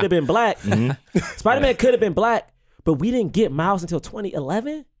dude who could have been black. Spider-Man could have been black, but we didn't get Miles until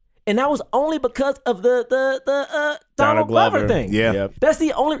 2011. And that was only because of the Donald Glover thing. Yeah. Yep. That's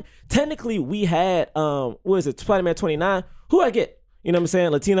the only, technically we had, Spider-Man 29. Who I get? You know what I'm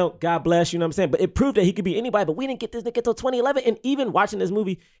saying? Latino, God bless, you know what I'm saying? But it proved that he could be anybody, but we didn't get this nigga until 2011. And even watching this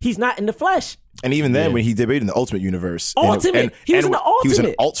movie, he's not in the flesh. And even then, when he debuted in the Ultimate Universe. He was in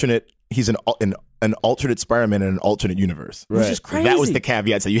the Ultimate. He's an alternate Spider-Man in an alternate universe. Which is crazy. That was the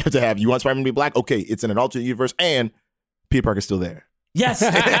caveat that you have to have. You want Spider-Man to be black? Okay, it's in an alternate universe and Peter Parker's still there. Yes,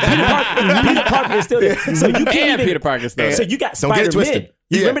 Peter Parker is still there. So you can't And even, Peter Parker's still there. So you got Don't get it Spider-Man. twisted.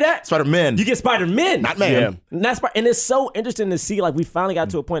 You Yeah. remember that? Spider-Man. You get Spider-Man, Not man. and it's so interesting to see. Like we finally got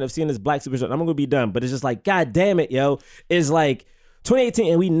to a point of seeing this black superhero. I'm gonna be done, but it's just like, God damn it, yo! It's like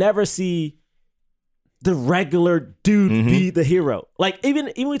 2018, and we never see the regular dude be the hero. Like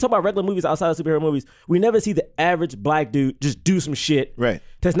even when we talk about regular movies outside of superhero movies, we never see the average black dude just do some shit. Right.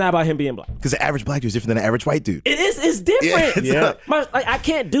 That's not about him being black. Because the average black dude is different than the average white dude. It is. It's different. Yeah, it's not- Like I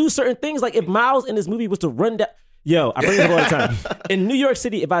can't do certain things. Like if Miles in this movie was to run down. Yo, I bring it up all the time. In New York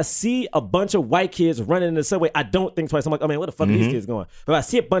City, if I see a bunch of white kids running in the subway, I don't think twice. I'm like, oh man, where the fuck are these kids going? But if I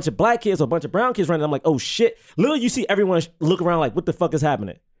see a bunch of black kids or a bunch of brown kids running, I'm like, oh shit. Literally, you see everyone look around like, what the fuck is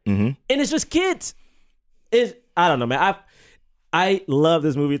happening? And it's just kids. I don't know, man. I love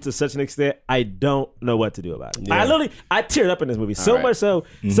this movie to such an extent. I don't know what to do about it. I teared up in this movie so much so,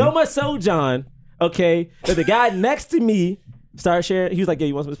 John. Okay, that the guy next to me started sharing. He was like, "Yeah,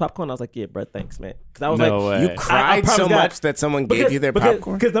 you want some of this popcorn?" I was like, "Yeah, bro, thanks, man." Because I was No like, way. You cried so much that someone gave you their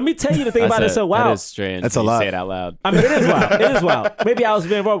popcorn? Because let me tell you the thing about it. So That wow, is strange. That's a when you lot. Say it out loud. I mean, it is wild. It is wild. Maybe I was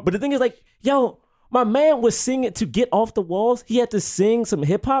being wrong, but the thing is, like, yo, my man was singing to get off the walls. He had to sing some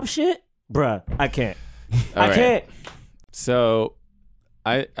hip hop shit, bruh. I can't. I right. can't. So,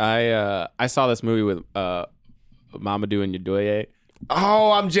 I saw this movie with Mamadou and Yadoye,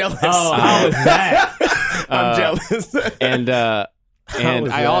 Oh, I'm jealous. Oh, how was that? I'm jealous. and was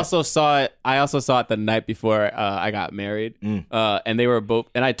I that? also saw it. I also saw it the night before I got married, and they were both.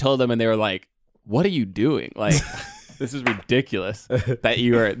 And I told them, and they were like, "What are you doing? Like, this is ridiculous. That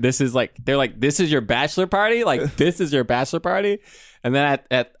you are. This is like. They're like, this is your bachelor party. Like, this is your bachelor party." And then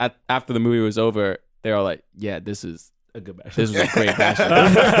at after the movie was over, they were like, "Yeah, this is A good bachelor. this was a great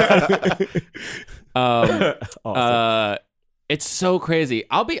bachelor." Awesome. It's so crazy.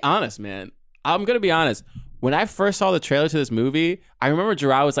 I'll be honest, man. I'm gonna be honest. When I first saw the trailer to this movie, I remember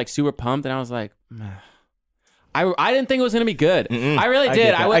Gerard was like super pumped, and I was like, I didn't think it was gonna be good. I really I did.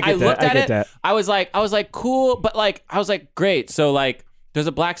 get that. I I get looked that. at I it. get that. I was like, cool, but like, I was like, great. So like, there's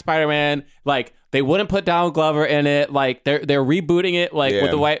a black Spider-Man. Like, they wouldn't put Donald Glover in it. Like, they're rebooting it. Like Yeah.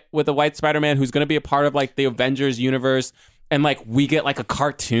 with the white Spider-Man who's gonna be a part of like the Avengers universe, and like we get like a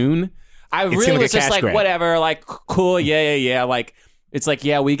cartoon. I really seemed like was a just cash like, grab. whatever. Like, cool, yeah. Like, it's like,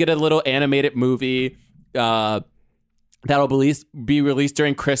 yeah, we get a little animated movie. That'll be released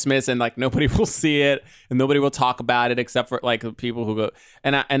during Christmas, and like nobody will see it, and nobody will talk about it except for like the people who go.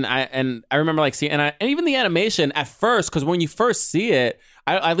 And I remember like seeing, and even the animation at first, because when you first see it,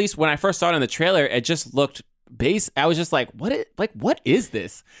 at least when I first saw it in the trailer, it just looked base. I was just like, what is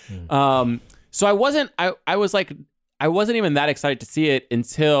this? So I wasn't even that excited to see it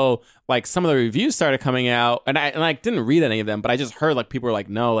until like some of the reviews started coming out, and I didn't read any of them, but I just heard like people were like,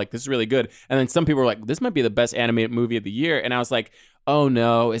 no, like this is really good, and then some people were like, this might be the best animated movie of the year, and I was like, oh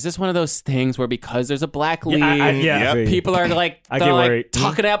no, is this one of those things where because there's a black lead, I feel you. people are like, I they're get like worried.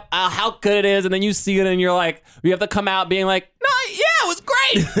 talking up how good it is, and then you see it and you're like, you have to come out being like, no, yeah, it was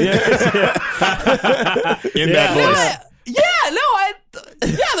great. In that voice.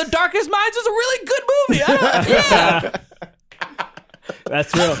 The Darkest Minds is a really good movie. Yeah.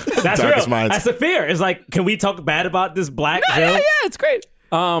 That's real. That's Darkest real. Minds. That's the fear. It's like, can we talk bad about this black film? Yeah, it's great.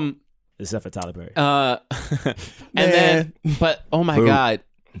 Except for Tyler Perry. And then, but oh my God,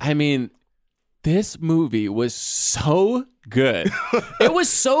 I mean, this movie was so good. It was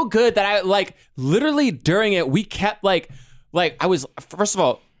so good that I like literally during it, we kept like I was, first of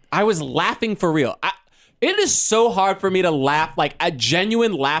all, I was laughing for real. It is so hard for me to laugh, like a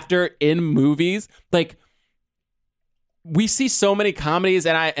genuine laughter in movies. Like, we see so many comedies,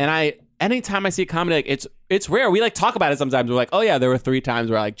 and I anytime I see a comedy, like it's rare. We like talk about it sometimes. We're like, oh yeah, there were 3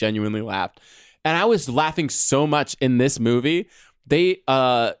 times where I like genuinely laughed, and I was laughing so much in this movie.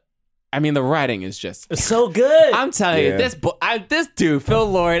 I mean, the writing is just It's so good. I'm telling you, this dude, Phil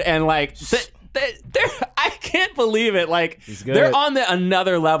Lord, and like I can't believe it. Like good. they're on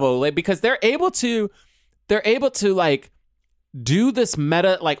another level, like because they're able to like do this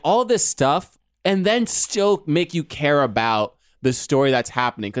meta, like all this stuff, and then still make you care about the story that's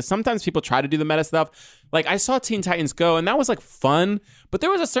happening. Because sometimes people try to do the meta stuff. Like I saw Teen Titans Go, and that was like fun. But there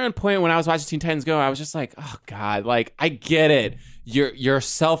was a certain point when I was watching Teen Titans Go, I was just like, oh God, like I get it. You're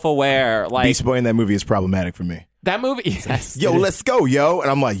self-aware. Like Beast Boy in that movie is problematic for me. that movie. Yes. Yo, let's go, yo. And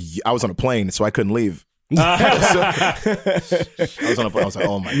I'm like, I was on a plane, so I couldn't leave. I was on a plane. I was like,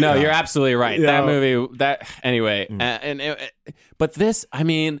 oh my No, God. you're absolutely right. That movie. Anyway, but this, I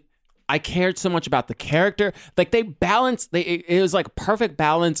mean, I cared so much about the character. Like they balanced. It was like perfect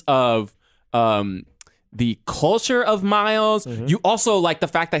balance of the culture of Miles. You also like the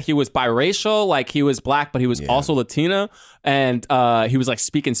fact that he was biracial, like he was black, but he was also Latino, and he was like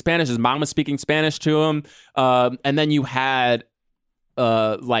speaking Spanish. His mom was speaking Spanish to him, and then you had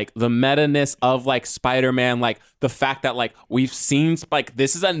like the meta-ness of like Spider-Man, like the fact that like we've seen like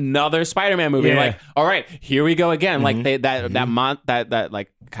this is another Spider-Man movie. Yeah. Like, all right, here we go again. Like that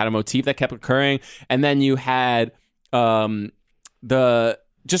like kind of motif that kept occurring, and then you had the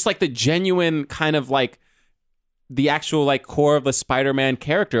just like the genuine kind of like the actual like core of the Spider-Man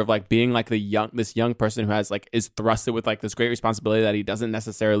character of like being like this young person who has like is thrusted with like this great responsibility that he doesn't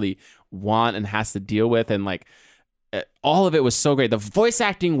necessarily want and has to deal with, and like all of it was so great. The voice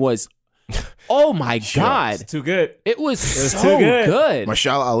acting was, oh my god, Too good. it was so too good. good.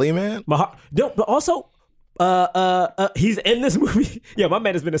 Mahershala Ali, man. No, but also, he's in this movie. Yo, my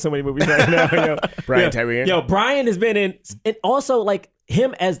man has been in so many movies right now. Yo. Brian Tyree Henry. Yo, Brian has been in, and also like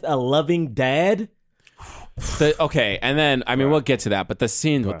him as a loving dad. Okay, and then I mean we'll get to that, but the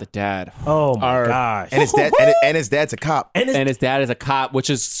scenes with the dad. Oh my gosh. And his dad, and his dad's a cop. And And his dad is a cop, which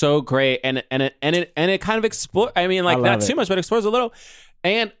is so great, and it kind of explores. I mean, like I not love too it. much, but explores a little.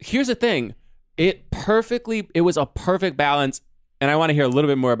 And here's the thing: it was a perfect balance. And I want to hear a little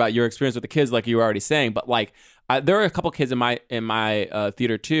bit more about your experience with the kids, like you were already saying. But like, there were a couple kids in my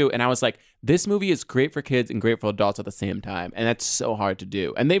theater too, and I was like, this movie is great for kids and great for adults at the same time, and that's so hard to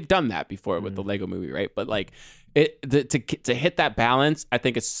do. And they've done that before with the Lego Movie, right? But like, to hit that balance, I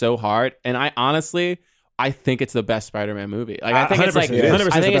think it's so hard. And I think it's the best Spider-Man movie. Like I think it's like 100% I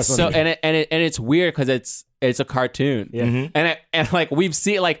think the it's best so one. and it's weird because it's a cartoon. Yeah. And like we've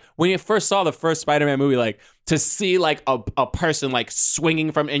seen like when you first saw the first Spider-Man movie, like to see like a person like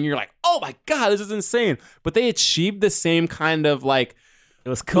swinging from, and you're like, oh my god, this is insane. But they achieved the same kind of like, it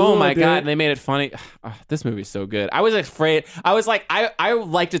was cool. oh my dude. god, and they made it funny. This movie's so good. I was afraid. I was like, I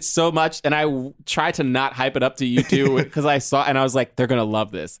liked it so much, and I tried to not hype it up to you too because I saw, and I was like, they're gonna love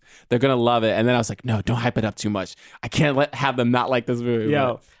this. They're gonna love it. And then I was like, no, don't hype it up too much. I can't have them not like this movie.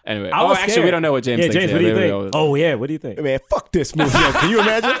 Yo, But anyway, I was actually, scared. we don't know what James Yeah, thinks. James, yet. what do you Maybe think? we'll- Oh yeah, what do you think? Man, fuck this movie. Yo, can you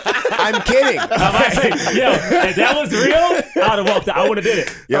imagine? I'm kidding. Yo, if that was real, I'd have walked out. I would have did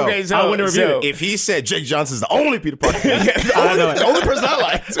it. Yo, Okay, so- I wouldn't review so- it. If he said Jake Johnson's the only Peter Parker, I know it. the only person I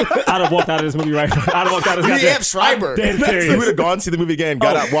liked, I'd have walked out of this movie right now. I'd have walked out of this we goddamn- have Schreiber. Dead He serious. would have gone see the movie again,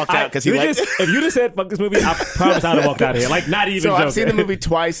 got out, walked out because he liked it. If you just said fuck this movie, I promise I'd have walked out of here. Like not even So joking. I've seen the movie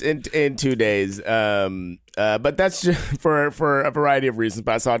twice in 2 days, but that's just for a variety of reasons.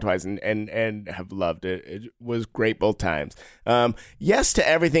 But I saw it twice and have loved it. It was great both times. Yes to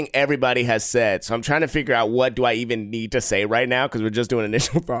everything everybody has said. So I'm trying to figure out what do I even need to say right now because we're just doing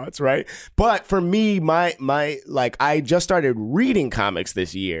initial thoughts, right? But for me, my like I just started reading comics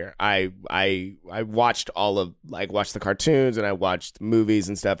this year. I watched watched the cartoons and I watched movies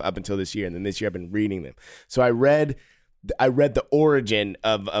and stuff up until this year, and then this year I've been reading them. So I read the origin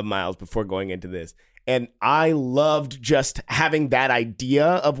of Miles before going into this. And I loved just having that idea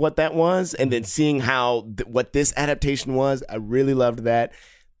of what that was, and then seeing how what this adaptation was. I really loved that.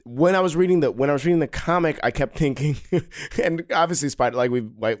 When I was reading the comic, I kept thinking, and obviously, like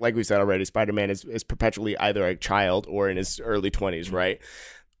we said already, Spider-Man is perpetually either a child or in his early 20s, right?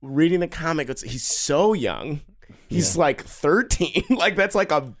 Reading the comic, he's so young. He's like 13. Like that's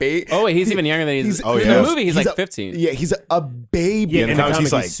like a baby. Oh wait, he's even younger than he's. Oh, in yeah. the movie, he's like 15. Yeah, he's a baby. Yeah, in the comics, comic,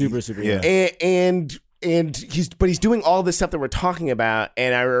 he's like- he's super yeah. young. And he's doing all this stuff that we're talking about,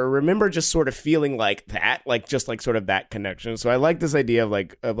 and I remember just sort of feeling like that, like just like sort of that connection. So I like this idea of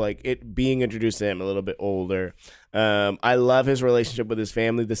like it being introduced to him a little bit older. I love his relationship with his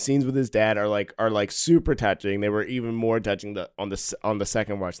family. The scenes with his dad are like super touching. They were even more touching on the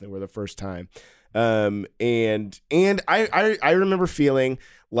second watch than they were the first time. And I remember feeling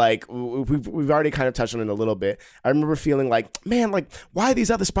like we've already kind of touched on it a little bit. I remember feeling like, man, like why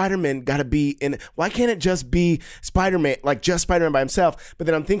these other Spider-Men gotta be in? Why can't it just be Spider-Man, like just Spider-Man by himself? But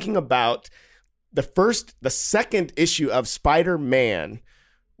then I'm thinking about the second issue of Spider-Man.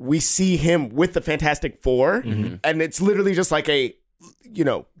 We see him with the Fantastic Four, and it's literally just like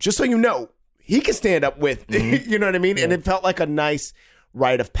just so you know, he can stand up with, you know what I mean? Yeah. And it felt like a nice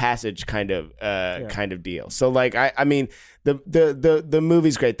rite of passage kind of deal. So like I mean the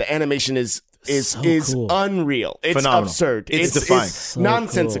movie's great. The animation is cool. unreal. It's Phenomenal. absurd. It's defying. It's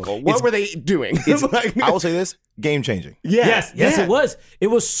nonsensical. Cool. What were they doing? I will say this: game changing. Yes, it was. It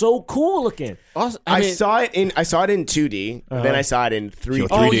was so cool looking. Also, I saw it in 2D, then I saw it in 3D. Yo, 3D.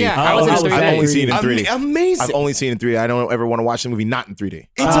 Oh, yeah. How was it in 3D? I've only seen it in 3D. Amazing. I've only seen it in 3D. I don't ever want to watch the movie not in 3D.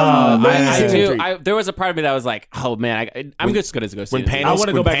 It's I amazing. do. There was a part of me that was like, oh man, I'm just going to go see When it. panels,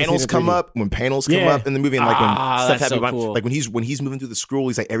 wanna go back and see panels it in come 3D. up, in the movie, and like when stuff that's happens, so cool. like when he's moving through the scroll,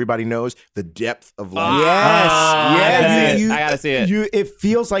 he's like everybody knows the depth of like Yes. I gotta see it. It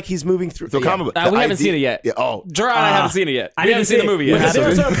feels like he's moving through the comic book. we The haven't idea- seen it yet. Yeah. Oh, Gerard, I haven't seen it yet. I We haven't seen the movie yet. Because there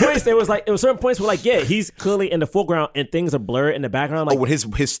were certain points. There was certain points where like, yeah, he's clearly in the foreground and things are blurred in the background. Like, when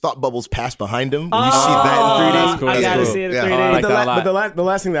his thought bubbles pass behind him, when you see that in 3D, that's cool. I That's gotta cool. see it in Yeah. 3D. I like that a lot. But the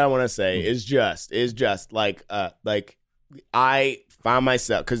last thing that I want to say is just like I found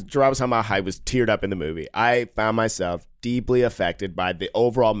myself, because Gerard was talking about how I was teared up in the movie. I found myself deeply affected by the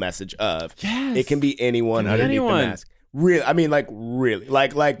overall message of it can be anyone Can be underneath anyone. the mask. Really, I mean, really,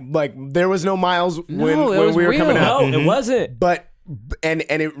 like there was no Miles when it was we were real. coming out. no, it wasn't. But and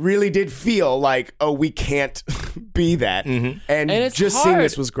it really did feel like, oh, we can't be that. And it's just seeing hard.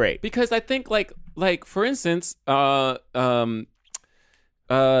 this was great. Because I think like for instance, the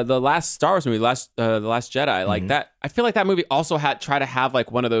last Star Wars movie, the Last Jedi, like that. I feel like that movie also tried to have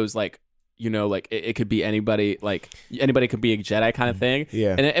like one of those like, you know, like it could be anybody, like anybody could be a Jedi kind of thing.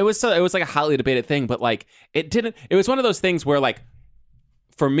 Yeah. And it was like a highly debated thing, but like it was one of those things where like,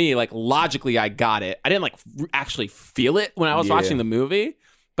 for me, like logically I got it. I didn't like actually feel it when I was watching the movie,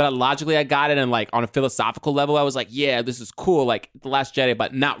 but logically I got it. And like on a philosophical level, I was like, yeah, this is cool. Like The Last Jedi,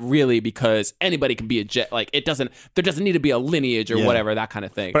 but not really, because anybody can be a Jedi. Like there doesn't need to be a lineage or whatever, that kind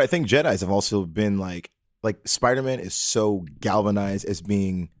of thing. But I think Jedis have also been like Spider-Man is so galvanized as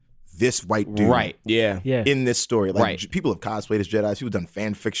being this white dude, Right. Yeah. Yeah. in this story. Like Right. people have cosplayed as Jedis. People have done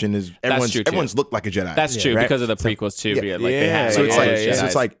fan fiction. true, too. Everyone's looked like a Jedi. That's true, right? because of the prequels too. Yeah. Yeah, like they Yeah. had, So like, it's all like those so Jedis.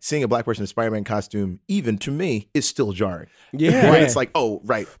 it's like seeing a black person in a Spider-Man costume, even to me, is still jarring. Yeah. Right? It's like, oh,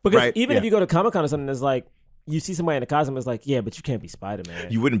 right, Because right. even if yeah. you go to Comic-Con or something, it's like you see somebody in a costume, it's like, yeah, but you can't be Spider-Man.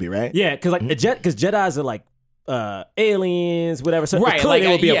 you wouldn't be right. Yeah, because like because Jedis are like aliens, whatever. So right, clearly like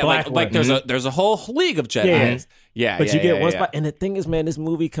it would be yeah, a black like one. there's a whole league of Jedi. Yeah. Yeah, But yeah, you get yeah, one yeah. spot. And the thing is, man, this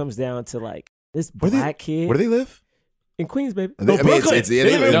movie comes down to like this Where black kid Where do they live? in Queens, baby. They- I mean, it's- Brooklyn. yeah, They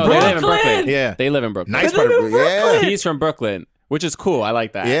they live live in in No, they live in Brooklyn. Brooklyn. Yeah. They live in Brooklyn. Nice They part live of in Brooklyn. He's from Brooklyn, which is cool. I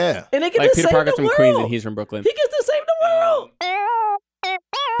like that. Yeah. And they get Like to Peter save Parker's the from world. Queens and he's from Brooklyn. He gets to save the world.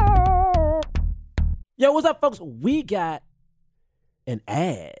 Yo, what's up, folks? We got an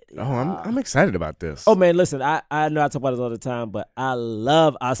ad. Oh, I'm excited about this. Oh man, listen, I know I talk about this all the time, but I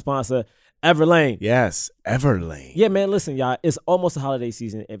love our sponsor, Everlane. Yes, Everlane. Yeah, man, listen, y'all, it's almost the holiday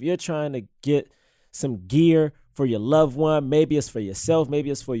season. If you're trying to get some gear for your loved one, maybe it's for yourself,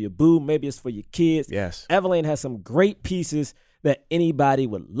 maybe it's for your boo, maybe it's for your kids. Yes. Everlane has some great pieces that anybody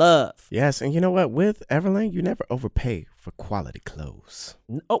would love. Yes, and you know what? With Everlane, you never overpay for quality clothes.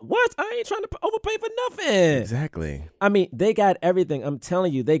 Oh, what? I ain't trying to overpay for nothing. Exactly. I mean, they got everything. I'm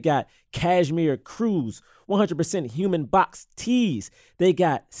telling you, they got cashmere crews, 100% human box tees. They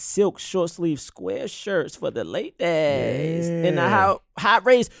got silk short sleeve square shirts for the ladies, and the high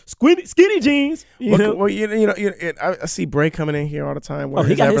raised skinny jeans. You know? Well, I see Bray coming in here all the time. Oh,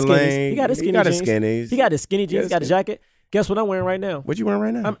 he wearing got his Everlane. skinnies. He got his skinny jeans. skinnies. He got his skinny jeans. He got a jacket. Guess what I'm wearing right now? What you wearing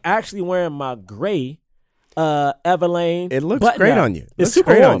right now? I'm actually wearing my gray Everlane. It looks button great up. on you. It It's looks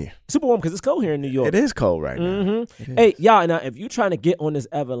super great warm. on you. Super warm because it's cold here in New York. It is cold right now. Hey, y'all, now if you're trying to get on this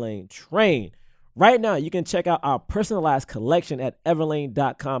Everlane train, right now you can check out our personalized collection at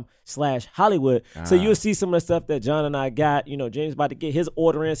everlane.com/Hollywood. So you'll see some of the stuff that John and I got. You know, James about to get his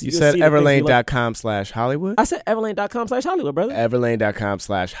order in. So You you'll said see the things we like. Everlane.com/Hollywood? I said everlane.com/Hollywood, brother.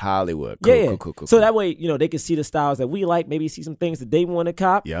 Everlane.com/Hollywood. Cool, Yeah. cool. So that way, you know, they can see the styles that we like, maybe see some things that they want to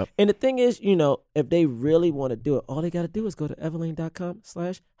cop. Yep. And the thing is, you know, if they really want to do it, all they got to do is go to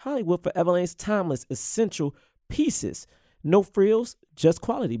everlane.com/Hollywood for Everlane's timeless essential pieces. No frills, just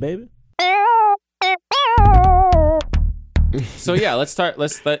quality, baby. So yeah, let's start.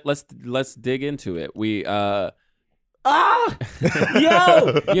 Let's dig into it. We Yo,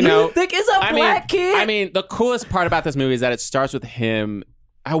 You know, think it's a black kid? I mean, the coolest part about this movie is that it starts with him.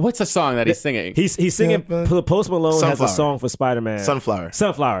 What's the song that he's singing? he's singing. Post Malone has a Sunflower. song for Spider-Man. Sunflower.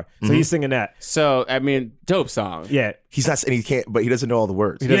 So he's singing that. So I mean, dope song. Yeah. He's not, and he can't, but he doesn't know all the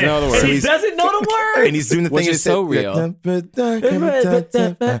words. He doesn't know the And words. he doesn't know the words. And he's doing the Which thing is so real. The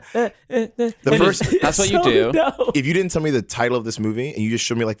first, That's what you do. dope. if you didn't tell me the title of this movie and you just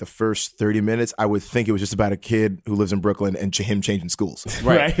showed me like the first 30 minutes, I would think it was just about a kid who lives in Brooklyn and him changing schools.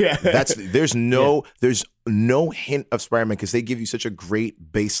 Right. Yeah. There's no hint of Spider-Man because they give you such a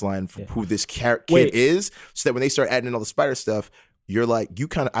great baseline for who this kid Wait. is, so that when they start adding in all the spider stuff, you're like,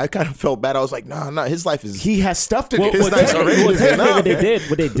 I kind of felt bad. I was like, nah, his life is. He has stuff to do. Well, His life's already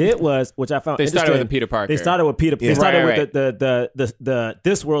what they did was, which I found They started interesting, with Peter Parker. They started with Peter. They Yeah. started Right, with the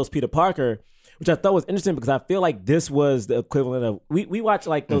this world's Peter Parker, which I thought was interesting because I feel like this was the equivalent of we watch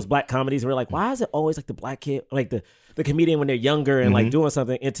like those black comedies and we're like, why is it always like the black kid, like the comedian when they're younger and like doing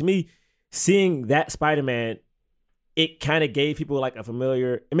something? And to me, seeing that Spider-Man, it kind of gave people like it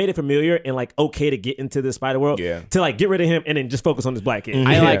made it familiar and like okay to get into the Spider world. Yeah. To like get rid of him and then just focus on this black kid.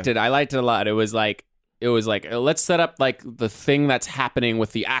 I liked it. I liked it a lot. It was like let's set up like the thing that's happening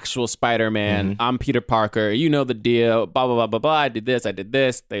with the actual Spider-Man. I'm Peter Parker. You know the deal. Blah blah blah blah blah. I did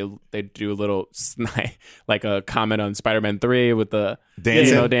this. They do a little like a comment on Spider-Man 3 with the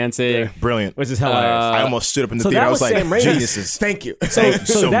Dancing. dancing. Brilliant. Which is hilarious. I almost stood up in the So theater. that I was was like, Sam Raimi's. geniuses. Thank you.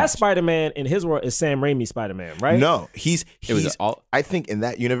 So that much. Spider-Man in his world is Sam Raimi's Spider-Man, right? No, he's was all- I think in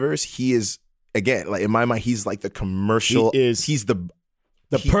that universe, he is, again, like in my mind, he's like the commercial. He is. He's the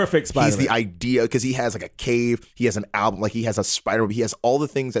perfect Spider-Man. He's the idea because he has like a cave. He has an album. Like he has a Spider. He has all the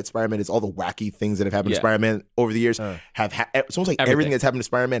things that Spider-Man is. All the wacky things that have happened to Yeah. Spider-Man over the years it's almost like everything that's happened to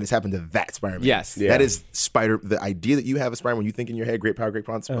Spider-Man has happened to that Spider-Man. Yes. Yeah. That is the idea that you have of Spider-Man when you think in your head, great power, great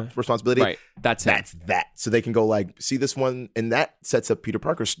responsibility. Right. That's it. That's that. So they can go like, see this one, and that sets up Peter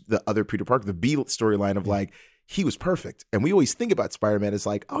Parker, the other Peter Parker, the B storyline of like, he was perfect. And we always think about Spider-Man as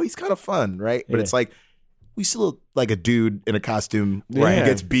like, oh, he's kind of fun, right? But it's like, we still look like a dude in a costume where he Yeah.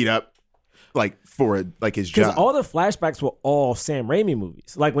 gets beat up like for like his Because job. all the flashbacks were all Sam Raimi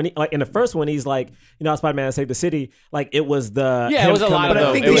movies. Like when in the first one, he's like, how Spider-Man saved the city. Like it was the Yeah, it was a lot But of I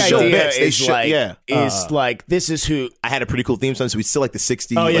those. think It the was so idea bits. They is show- like, yeah. is like, this is who. I had a pretty cool theme song, so we still like the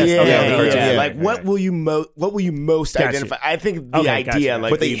 60s. Oh, like, yes. Yeah, Okay, yeah, okay, yeah. yeah. Like, what will you most Gotcha. identify? I think the Okay, idea, gotcha. like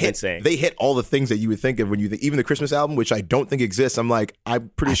but that they you've been saying. they hit all the things that you would think of when you think, even the Christmas album, which I don't think exists. I'm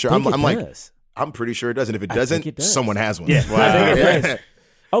pretty sure. I'm like, I'm pretty sure it does. And if it doesn't, it does. someone has one. Yeah, Wow. I think it does.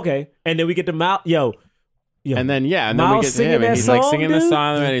 Okay, and then we get to Miles. Yo, And then and then we Miles get to singing him, and that he's like song, singing the dude?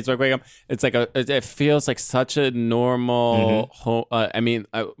 song, and he's like, "Wake up!" It's like it feels like such a normal,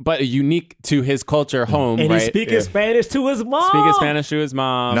 but unique to his culture home, and right? he's speaking Spanish to his mom. Speaking Spanish to his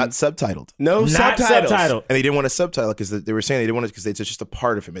mom. Not subtitled. No Not subtitles. subtitled. And they didn't want to subtitle because they were saying they didn't want it because it's just a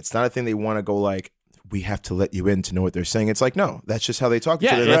part of him. It's not a thing they want to go like, we have to let you in to know what they're saying. It's like, no, that's just how they talk to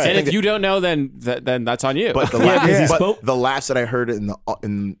Yeah, each other. That's the and thing if you don't know, then that's on you. But the Yeah, 'cause he spoke. the laughs that I heard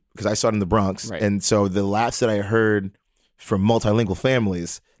because I saw it in the Bronx, Right. and so the laughs that I heard from multilingual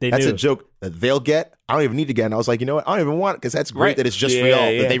families, that's knew. a joke that they'll get. I don't even need to get. And I was like, you know what? I don't even want it because that's great Right. that it's just for Yeah,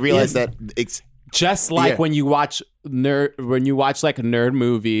 y'all. yeah. That they realize that it's just like Yeah. when you watch like nerd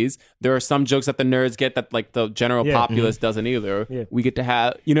movies, there are some jokes that the nerds get that like the general Yeah. populace doesn't either. Yeah. We get to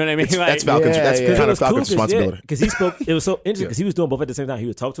have, you know what I mean? that's Falcon's. yeah, That's yeah. kind of Falcon's responsibility. Because he spoke. It was so interesting because he was doing both at the same time. He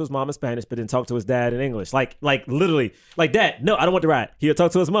would talk to his mom in Spanish, but then talk to his dad in English. Like literally, like, Dad, no, I don't want to ride. He would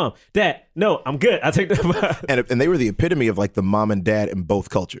talk to his mom. Dad, no, I'm good. I take the. And they were the epitome of like the mom and dad in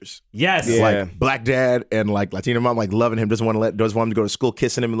both cultures. Yes. Yeah. Like black dad and like Latino mom, like loving him, doesn't want him to go to school,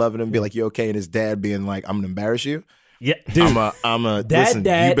 kissing him, loving him, be like, you okay? And his dad being like, I'm gonna embarrass you. Yeah, dude. I'm a That listen,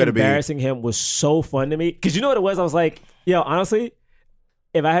 dad you better embarrassing him was so fun to me because you know what it was. I was like, yo, honestly,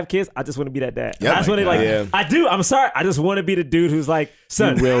 if I have kids, I just want to be that dad. Yeah, I just want to my like, God. I do. I'm sorry. I just want to be the dude who's like,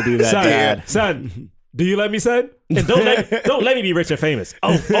 son, You will be that son, dad. Son, do you let me, son? And don't let me be rich and famous.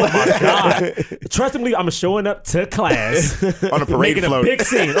 Oh my God! Trustingly, I'm showing up to class on a parade making float. a big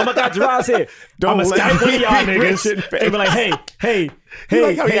scene. Oh my God, Gerard's here. Don't I'm gonna let Skype me one of y'all be niggas rich and and be like, hey,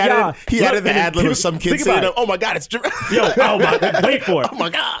 Like how y'all. he Look, added the ad lib of some kid think saying, about it. "Oh my God, it's Gerard." Yo, oh my, wait for it. Oh my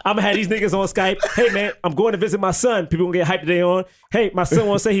God. I'm gonna have these niggas on Skype. Hey man, I'm going to visit my son. People gonna get hyped today on. Hey, my son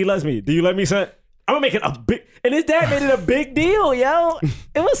wants to say he loves me. Do you let me, son? I'm gonna make it a big, and his dad made it a big deal, yo.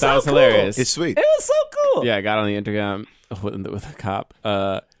 It was so That was cool. hilarious. It's sweet. It was so cool. Yeah, I got on the intercom with a cop.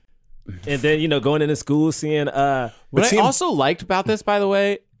 And then going into school, seeing What I seeing- also liked about this, by the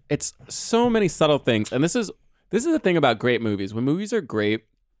way, it's so many subtle things, and this is the thing about great movies. When movies are great,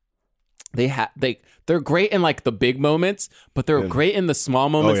 they're great in like the big moments, but they're great in the small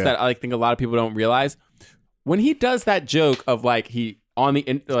moments yeah. that I think a lot of people don't realize. When he does that joke of like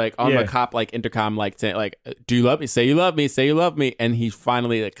the cop like intercom like saying like, do you love me? Say you love me. Say you love me. And he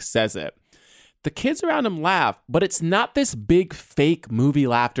finally like says it. The kids around him laugh, but it's not this big fake movie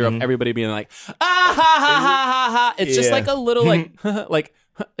laughter of everybody being like, ah ha ha ha ha ha. It's just Yeah. like a little like like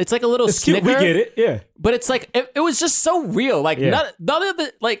it's like a little it's cute. snicker. We get it. Yeah. But it's like it was just so real. Like Yeah. none of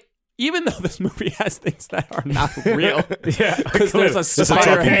the like. Even though this movie has things that are not real, Yeah. because there's a This is a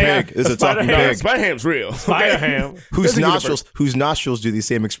spider talking ham. pig. This is a talking Spider-Ham. pig. Spider-Ham's real. Spider Ham. Whose nostrils do the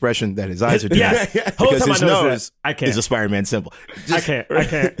same expression that his eyes are doing. Yes. Whole Because time I his noticed nose that. I can't. is a Spider-Man symbol. I can't.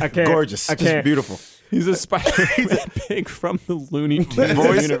 Gorgeous. I Just can't. beautiful. He's a Spider-Man pig from the Looney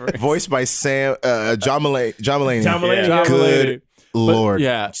Tunes universe. Voiced by John Mulaney. John Mulaney. John Good But, Lord.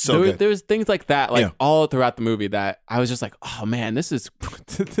 yeah, So good. there was things like that, like Yeah. all throughout the movie that I was just like, oh man, this is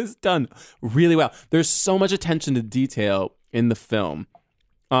done really well. There's so much attention to detail in the film.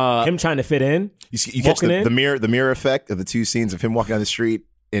 Him trying to fit in. You catch Walking in? the mirror effect of the two scenes of him walking down the street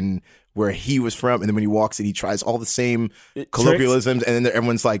in where he was from, and then when he walks in, he tries all the same colloquialisms, and then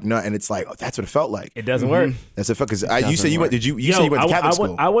everyone's like, "No," and it's like, "Oh, that's what it felt like." It doesn't work. That's what it felt because you said you went. Did you? You said you went to Catholic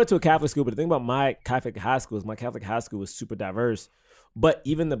school. I went to a Catholic school, but the thing about my Catholic high school is my Catholic high school was super diverse. But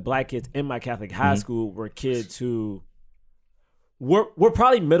even the black kids in my Catholic high school were kids who were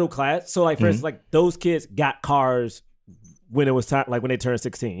probably middle class. So like for instance, like those kids got cars when it was time, like when they turned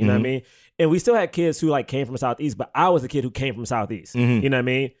 16. You know what I mean? And we still had kids who like came from Southeast, but I was a kid who came from Southeast. You know what I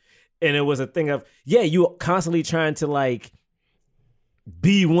mean? And it was a thing of, yeah, you constantly trying to like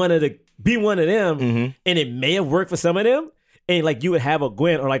be one of them, and it may have worked for some of them. And like you would have a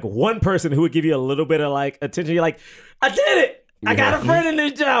Gwen or like one person who would give you a little bit of like attention. You're like, I did it. I got a friend in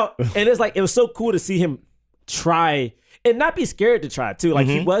this job. And it's like, it was so cool to see him try and not be scared to try too. Like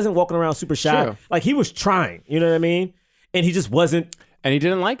he wasn't walking around super shy. Sure. Like he was trying, you know what I mean? And he just wasn't. And he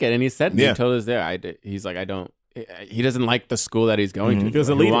didn't like it, and he said, Yeah. he told us there, he's like, I don't. He doesn't like the school that he's going to. He feels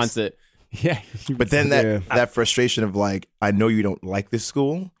He elitist. wants it. Yeah, But then that frustration of like, I know you don't like this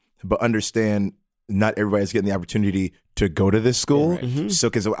school, but understand not everybody's getting the opportunity to go to this school. So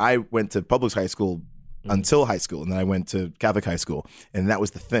because I went to public high school until high school, and then I went to Catholic high school, and that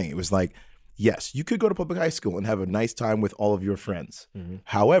was the thing. It was like, yes, you could go to public high school and have a nice time with all of your friends.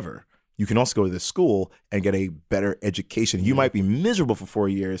 However, you can also go to this school and get a better education. You might be miserable for 4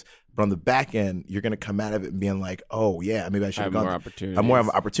 years, but on the back end, you're going to come out of it and being like, oh, yeah, maybe I should have more gone. opportunities. I'm more of an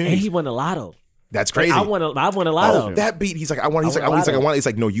And opportunity. he won a lotto. That's crazy. I won a lotto. Oh, that beat. He's like, I want. He's like, He's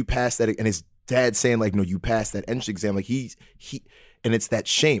like, no, you passed that. And his dad saying like, no, you passed that entrance exam. Like he, and it's that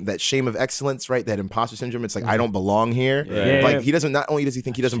shame of excellence, right? That imposter syndrome. It's like I don't belong here. Yeah. Like he doesn't. Not only does he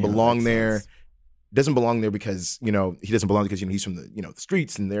think he doesn't belong there, doesn't belong there because he doesn't belong because he's from the the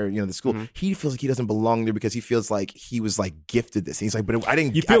streets and they're the school. He feels like he doesn't belong there because he feels like he was like gifted this. And he's like, but I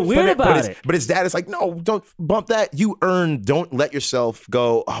didn't. You feel weird about it. But his dad is like, no, don't bump that. You earned. Don't let yourself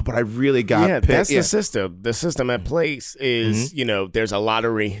go. Oh, but I really got. Yeah, picked. that's the system. The system at place is, there's a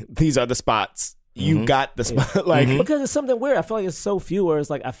lottery. These are the spots. You got the spot. Like, Because it's something weird. I feel like it's so few where it's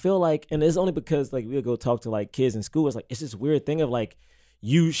like, I feel like, and it's only because like we'll go talk to like kids in school. It's like, it's this weird thing of like,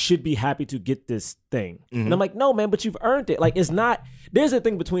 you should be happy to get this thing. And I'm like, no, man, but you've earned it. Like, it's not, there's a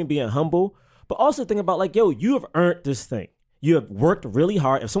thing between being humble, but also think about like, yo, you have earned this thing. You have worked really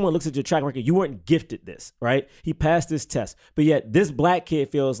hard. If someone looks at your track record, you weren't gifted this, right? He passed this test. But yet this black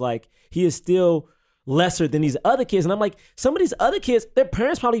kid feels like he is still lesser than these other kids. And I'm like, some of these other kids, their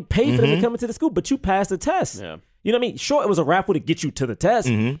parents probably paid for them to come into the school, but you passed the test. Yeah. You know what I mean? Sure, it was a raffle to get you to the test,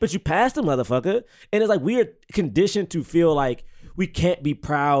 but you passed the motherfucker. And it's like we're conditioned to feel like we can't be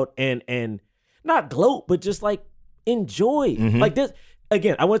proud and not gloat, but just like enjoy. Like this,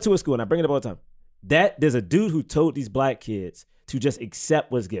 again, I went to a school and I bring it up all the time. There's a dude who told these black kids to just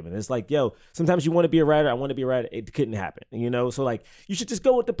accept what's given. It's like, yo, sometimes you want to be a writer. I want to be a writer. It couldn't happen, So like, you should just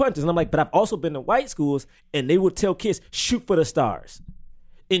go with the punches. And I'm like, but I've also been to white schools and they would tell kids, shoot for the stars.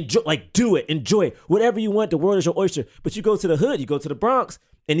 Enjoy, like do it, enjoy it. Whatever you want, the world is your oyster. But you go to the hood, you go to the Bronx,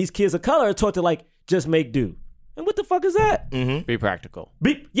 and these kids of color are taught to like, just make do. And what the fuck is that? Be practical.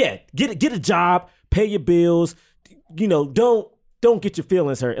 Get a job, pay your bills. Don't get your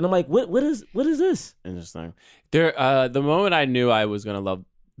feelings hurt. And I'm like, what is this? Interesting. The moment I knew I was gonna love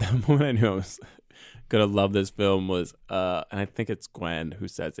this film was, and I think it's Gwen who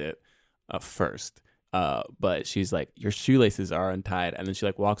says it first. But she's like, your shoelaces are untied, and then she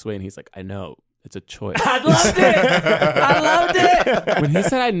like walks away, and he's like, I know. It's a choice. I loved it. When he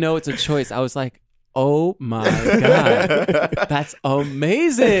said, I know it's a choice, I was like, oh my God. That's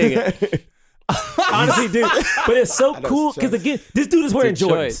amazing. Honestly, dude. But it's so cool because again, this dude is wearing It's a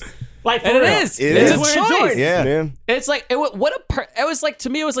Jordans. choice. Like, for And it real. is. It It's is. a Wearing choice. Jordans. Yeah. man. It's like, it was like, to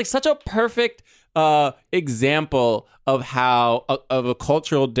me, it was like such a perfect example of how, of a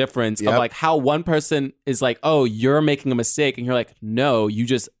cultural difference of Yep. like how one person is like, oh, you're making a mistake. And you're like, no, you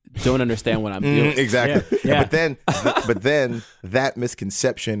just don't understand what I'm doing. Exactly. Yeah. But then that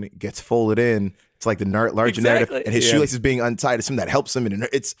misconception gets folded in. It's like the larger narrative, Exactly. and his shoelaces being untied is something that helps him. And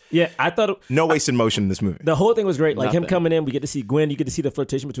it's Yeah, I thought no wasted motion in this movie. the whole thing was great. Like him Nothing. coming in, we get to see Gwen. You get to see the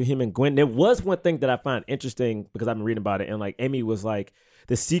flirtation between him and Gwen. There was one thing that I find interesting because I've been reading about it, and like Amy was like,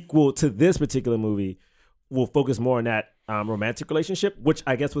 the sequel to this particular movie will focus more on that romantic relationship, which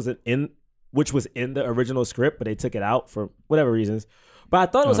I guess was in the original script, but they took it out for whatever reasons. But I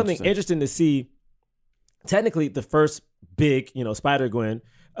thought it was something interesting to see technically the first big, Spider-Gwen,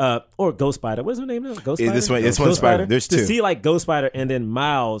 or Ghost Spider. What's her name now? Ghost Spider? This one, it's one Spider. There's to two. see like Ghost Spider and then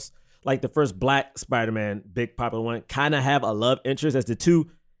Miles, like the first Black Spider-Man, big popular one, kind of have a love interest as the two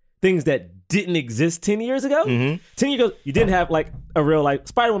things that didn't exist 10 years ago. 10 years ago, you didn't have like a real like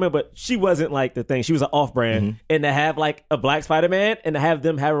Spider-Woman, but she wasn't like the thing. She was an off-brand. And to have like a Black Spider-Man and to have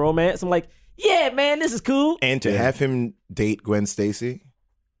them have a romance, I'm like, yeah, man, this is cool. And to have him date Gwen Stacy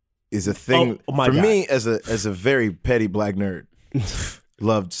is a thing Oh, my for God. me as a very petty black nerd.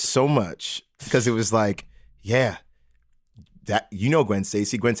 Loved so much because it was like, yeah, that Gwen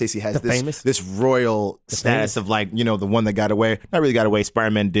Stacy. Gwen Stacy has this royal status of like, the one that got away. Not really got away.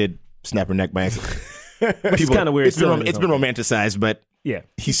 Spider-Man did snap her neck by accident. Which is kind of weird. It's been romanticized, but Yeah.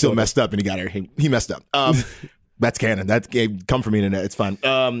 he still messed up and he got her. He messed up. That's canon. That's come from me internet. It's fine.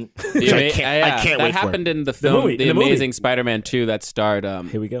 I can't that wait for happened it. in the film, movie, The in the movie. Amazing Spider-Man 2 that starred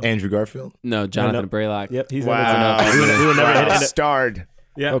Here we go. Andrew Garfield. Jonathan Braylock. Yep, he's Wow. we would never hit it. Starred.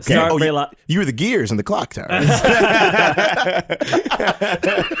 Yeah, Okay. Star Oh, Braylock. you were the gears in the clock tower.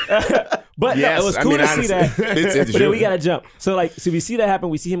 But Yes, no, it was I cool mean, to see honestly. that. It's But then we true. gotta jump. So we see that happen.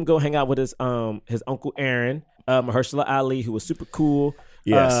 We see him go hang out with his Uncle Aaron, Mahershala Ali, who was super cool.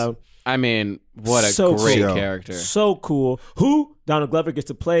 Yes. I mean, what a So great cool. character. So cool. Who Donald Glover gets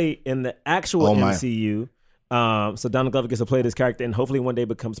to play in the actual Oh, my. MCU. So Donald Glover gets to play this character and hopefully one day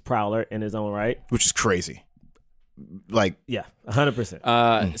becomes Prowler in his own right. Which is crazy. Like, Yeah,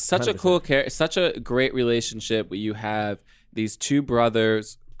 100%. Such a cool character, such a great relationship where you have these two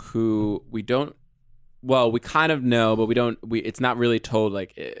brothers who we kind of know, but it's not really told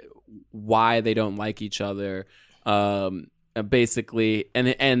like why they don't like each other. Basically,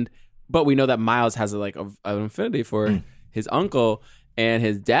 but we know that Miles has an affinity for his uncle, and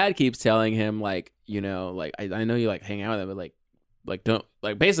his dad keeps telling him like, I know you like hang out with him, but like don't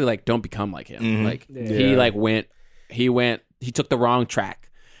like basically like don't become like him. Like he took the wrong track,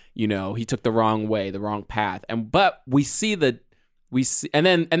 he took the wrong way, the wrong path. But we see and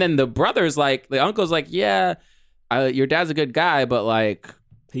then the brother's like, the uncle's like, yeah, your dad's a good guy, but like,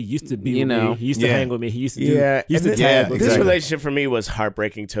 he used to be with me. He used to hang with me. He used to do. Yeah, He used to and tag with this me. relationship for me was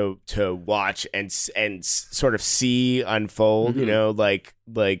heartbreaking to watch and sort of see unfold. Like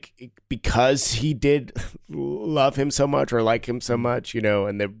because he did love him so much or like him so much.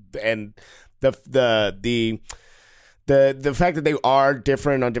 And the fact that they are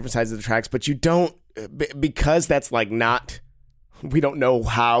different on different sides of the tracks, but you don't because that's like not. We don't know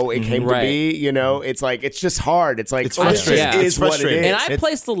how it came to be, It's like it's just hard. It's like It's frustrating. Yeah. It's what it frustrating. is. And I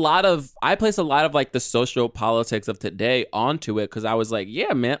placed a lot of like the social politics of today onto it because I was like,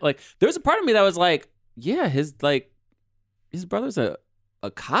 yeah, man. Like, there's a part of me that was like, yeah, his brother's a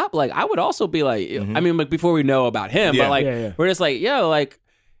cop. Like, I would also be like, I mean, like before we know about him, but like we're just like, yeah, like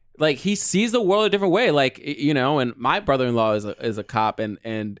he sees the world a different way. Like, and my brother-in-law is a cop,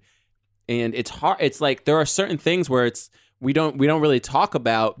 and it's hard. It's like there are certain things where we don't really talk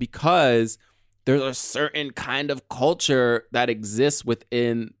about because there's a certain kind of culture that exists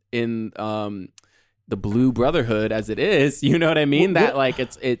within the Blue Brotherhood as it is. You know what I mean? That like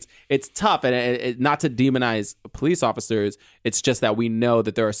it's tough, and it, not to demonize police officers. It's just that we know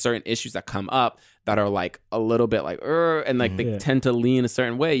that there are certain issues that come up that are like a little bit like and like they tend to lean a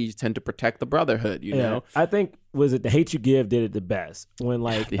certain way. You tend to protect the Brotherhood. You know? I think was it The Hate You Give did it the best when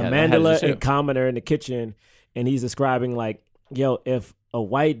like Yeah, Amandla that had and Common are in the kitchen. And he's describing like, yo, if a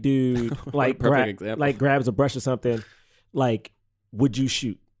white dude like perfect example. grabs a brush or something, like, would you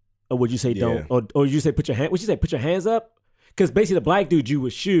shoot or would you say don't or would you say put your hand? Would you say put your hands up? Because basically the black dude you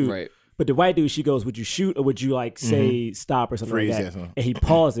would shoot, Right. But the white dude she goes, would you shoot or would you like say stop or something Freeze, like yeah, that? something. And he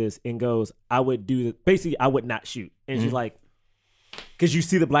pauses and goes, I would do basically I would not shoot. And she's like, because you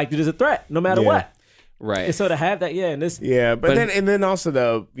see the black dude as a threat no matter what. Right. And so to have that, and this, but then also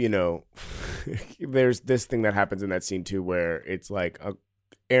though, there's this thing that happens in that scene too, where it's like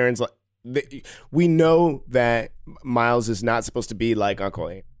Aaron's like, we know that Miles is not supposed to be like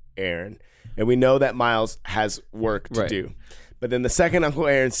Uncle Aaron, and we know that Miles has work to do. But then the second Uncle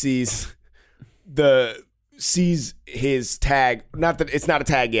Aaron sees his tag, not that it's not a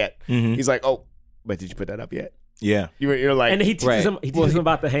tag yet, he's like, oh, but did you put that up yet? yeah. You're like, and he teaches him him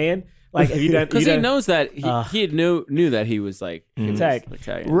about the hand. Like, have you done? Because he knows that he knew that he was like Tag.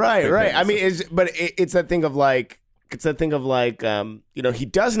 Right. I mean, it's that thing of like, he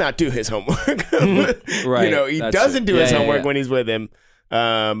does not do his homework. Right. He That's doesn't true. do his Yeah, homework yeah. when he's with him.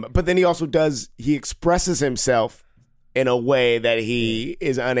 But then he expresses himself in a way that he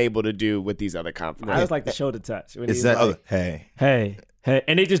is unable to do with these other confidants. I just like the shoulder touch. When Is he's that like, hey? hey, Hey,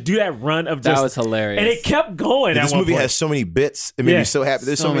 and they just do that run of just That was hilarious. and it kept going. at This one movie point. has so many bits. It made Yeah. me so happy.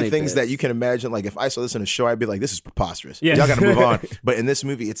 There's so, many things bits. that you can imagine. Like if I saw this in a show, I'd be like, "This is preposterous. Yeah. Y'all got to move on." But in this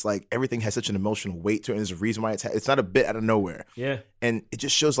movie, it's like everything has such an emotional weight to it. And there's a reason why it's not a bit out of nowhere. Yeah. And it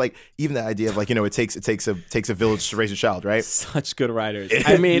just shows like even the idea of like it takes a village to raise a child, right? Such good writers.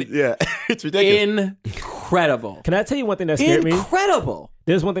 I mean, yeah, it's ridiculous. incredible. Can I tell you one thing that scared me? Incredible.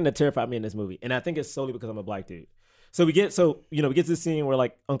 There's one thing that terrified me in this movie, and I think it's solely because I'm a black dude. So we get to this scene where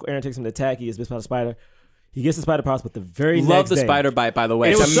like Uncle Aaron takes him to attack. He gets bit by a spider. He gets the spider powers, but the very Love next the day, spider bite, by the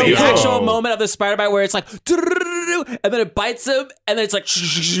way. It was so the cool. actual moment of the spider bite where it's like, and then it bites him, and then it's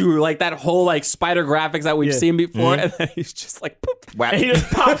like that whole like spider graphics that we've Yeah. seen before, and then he's just like, poop. and he just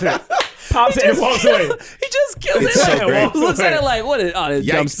pops it, and walks away. He just kills It's it. so Like, great. looks at it like, what is this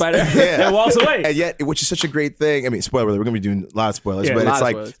dumb Yikes. spider? Yeah. And walks away. And yet, which is such a great thing. I mean, spoiler alert, we're going to be doing a lot of spoilers, Yeah, but a lot it's of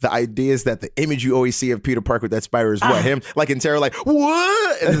like spoilers. the idea is that the image you always see of Peter Parker with that spider is what? Him, like in terror, like,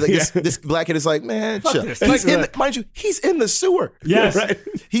 what? And then, like, this black kid is like, man, chill. this. He's mind you, he's in the sewer. Yes. Right?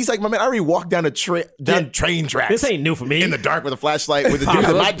 He's like, my man, I already walked down train tracks. This ain't new for me. In the dark with a flashlight with the dude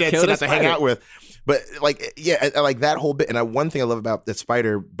that my dad Kill said the not to hang spider. out with. But like, yeah, I like that whole bit. And one thing I love about that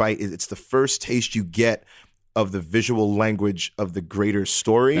spider bite is it's the first taste you get of the visual language of the greater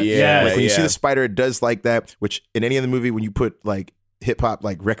story. Yeah, like when you see yeah. the spider, it does like that. Which in any other movie, when you put like hip hop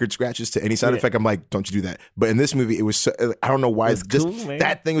like record scratches to any sound effect, I'm like, don't you do that. But in this movie, it was so, I don't know why. It's Just cool, man.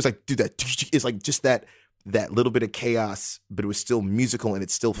 that thing was like, dude, that is like just that little bit of chaos, but it was still musical and it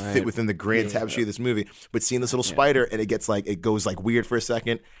still fit within the grand tapestry of this movie. But seeing this little spider and it goes like weird for a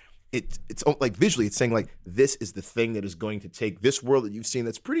second. It's like visually, it's saying like this is the thing that is going to take this world that you've seen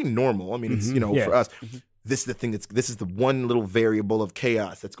that's pretty normal. I mean, it's Yeah. for us. This is the thing this is the one little variable of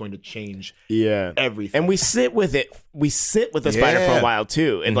chaos that's going to change Yeah. everything. And we sit with it. We sit with the spider for Yeah. a while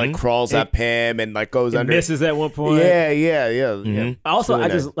too. It like crawls up him and like goes It under. misses at one point. Yeah. Also, Really I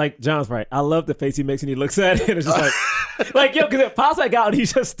nice. just like John's right. I love the face he makes when he looks at it. And it's just like yo, because it pops back out and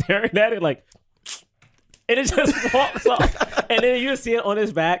he's just staring at it like, and it just walks off. And then you just see it on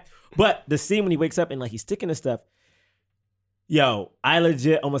his back. But the scene when he wakes up and like he's sticking to stuff, yo, I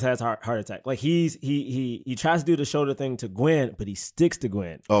legit almost had a heart attack. Like he tries to do the shoulder thing to Gwen, but he sticks to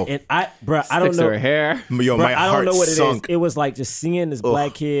Gwen. Oh. And I don't Sticks to know her hair. Yo, Bruh, my I don't heart know what it is. sunk. It was like just seeing this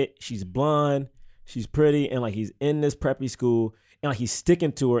black kid. She's blonde, she's pretty, and like he's in this preppy school, and like he's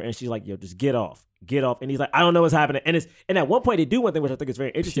sticking to her, and she's like, "Yo, just get off." And he's like, "I don't know what's happening." And at one point they do one thing which I think is very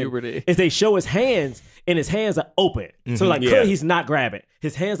interesting. Puberty. Is they show his hands, and his hands are open. So like clearly he's not grabbing.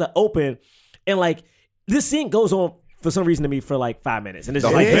 His hands are open, and like this scene goes on for some reason to me for like 5 minutes, and it's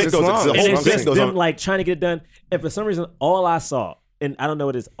just like is. It goes- long. it's and long. it's just Goes them on. like trying to get it done. And for some reason, all I saw, and I don't know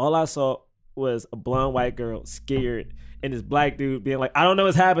what it is, all I saw was a blonde white girl scared and this black dude being like, I don't know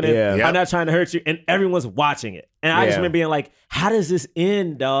what's happening. Yeah. Yep. I'm not trying to hurt you. And everyone's watching it. And I just Yeah. remember being like, how does this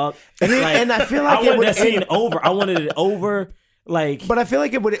end, dog? And I feel like I it wanted would that scene end- over. I wanted it over. Like, But I feel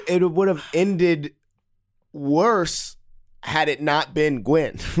like it would have ended worse had it not been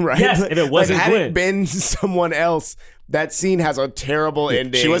Gwen, right? Yes, if it wasn't had Gwen. it been someone else, that scene has a terrible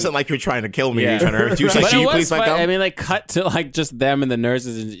ending. She wasn't like, you're trying to kill me, you're trying to hurt you. She's like, But can it you was please let fun. go? I mean, like, cut to like just them and the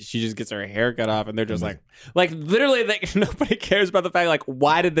nurses, and she just gets her hair cut off, and they're just like literally, like nobody cares about the fact, like,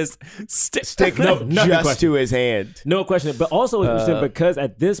 why did this stick? no, nothing just question. to his hand. No question. But also it's interesting because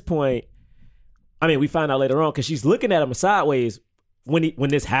at this point, I mean, we find out later on because she's looking at him sideways when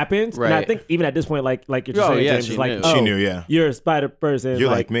this happens. And I Right. think even at this point, like you're just Oh, saying, yeah, James, she is like, knew. oh, She knew, yeah. you're a spider person.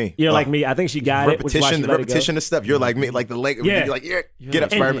 You're like me. You're Oh. like me. I think she got it. Which is why she let it go. repetition of stuff. You're like me, like the leg. Yeah. You're like, get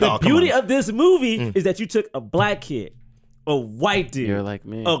up, And Spider-Man. the Oh, come beauty on. of this movie is that you took a black kid, a white dude, You're like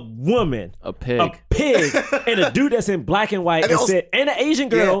me. a woman, A pig. and a dude that's in black and white, And and, also- said, and an Asian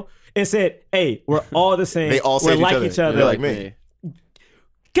girl, and said, "Hey, we're all the same. They all we're saved like each each other. other." You're like me.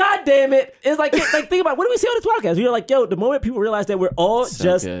 God damn it! It's like think about what do we say on this podcast? We're like, yo, the moment people realize that we're all So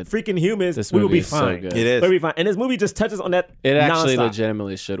just good. freaking humans, This we will movie be is so fine. good. It is. We'll be fine. And this movie just touches on that. It actually nonstop.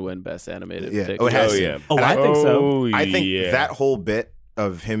 legitimately should win Best Animated. Yeah. Picture. Oh, it has to. yeah. Oh, And I think so. I think that whole bit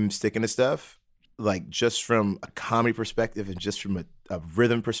of him sticking to stuff, like just from a comedy perspective and just from a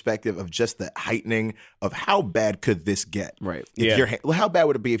rhythm perspective of just the heightening of how bad could this get? Right. If Yeah. your well, how bad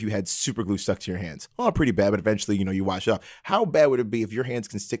would it be if you had super glue stuck to your hands? Oh, pretty bad, but eventually, you wash it off. How bad would it be if your hands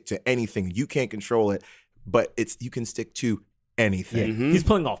can stick to anything? You can't control it, but you can stick to anything. He's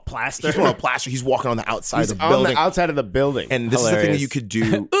pulling off plaster. He's on plaster. He's walking on the outside He's of the on building. the outside of the building. And this is the thing that you could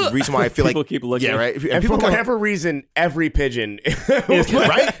do. The reason why I feel People like keep looking. yeah, right. and people for come- whatever reason, every pigeon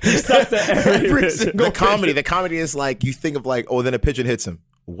right? He stuck to every single The comedy is like you think of like, oh, then a pigeon hits him.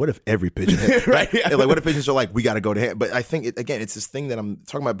 What if every pigeon hit? Right? And like, what if pigeons are like, we got to go to him? But I think it's this thing that I'm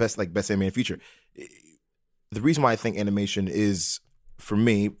talking about best animated feature. The reason why I think animation is for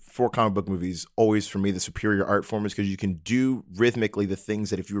me, for comic book movies, always for me, the superior art form is because you can do rhythmically the things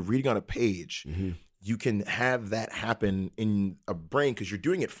that if you were reading on a page, you can have that happen in a brain because you're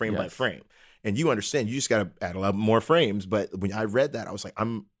doing it frame by frame. And you understand, you just got to add a lot more frames. But when I read that, I was like,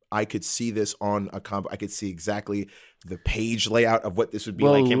 I could see this on a comic. I could see exactly the page layout of what this would be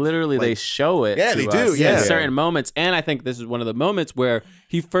well, like. Literally, they show it. Yeah, to they do. us Yeah, in certain moments, and I think this is one of the moments where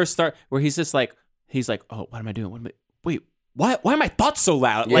he first where he's just like, oh, what am I doing? Wait. Why are my thoughts so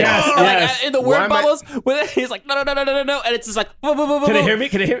loud? Like, in the word bubbles, he's like, no, and it's just like, Can they hear me?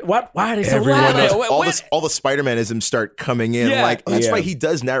 Can they hear me? Why are they so Everyone loud? knows, all the Spider-Manisms start coming in. Yeah. Like, that's Yeah. right. He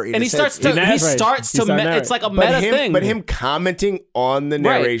does narrate. and he starts to it's like a meta thing. But him commenting on the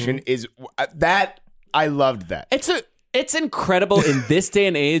narration is that I loved that. It's incredible in this day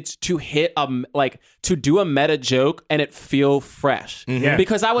and age to hit to do a meta joke and it feel fresh. Yeah.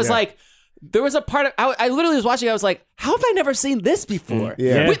 Because I was like, there was a part of I literally was watching. I was like, how have I never seen this before?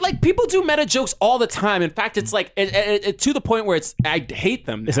 Yeah. Like people do meta jokes all the time. In fact, it's like it to the point where I hate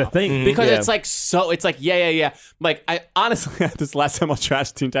them. Now. It's a thing. Because it's like it's like yeah. Like I honestly, this last time I'll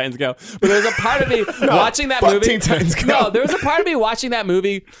trash Teen Titans Go, but there's a part of me watching that movie. Teen Titans Go. No, there was a part of me watching that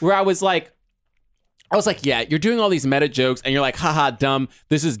movie where I was like, yeah, you're doing all these meta jokes and you're like, haha, dumb.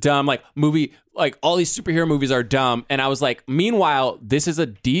 This is dumb. Like movie, like all these superhero movies are dumb. And I was like, meanwhile, this is a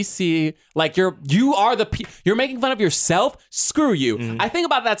DC. Like you're making fun of yourself. Screw you. I think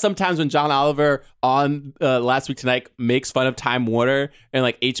about that sometimes when John Oliver on Last Week Tonight makes fun of Time Warner and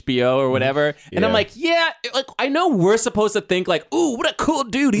like HBO or whatever. And I'm like, like I know we're supposed to think like, ooh, what a cool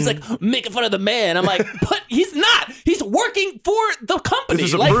dude. He's like making fun of the man. I'm like, but he's not. He's working for the company.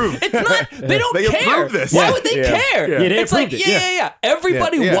 This is like approved. it's not. They don't They care. approved this. Why Yeah. would they care? Yeah, they It's like approved it. yeah.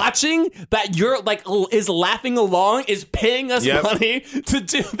 Everybody Yeah. watching that you're like is laughing along is paying us money to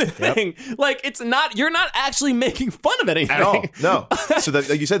do the thing. Like it's not. You're not actually making fun of anything at all. No. So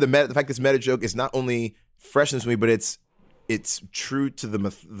like you said, the fact this meta joke is not only fresh in this movie, but it's true to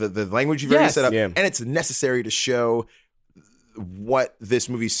the language you've already Yes. set up, Yeah. and it's necessary to show what this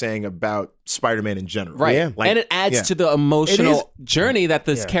movie's saying about Spider-Man in general. Right. Yeah. And it adds to the emotional journey that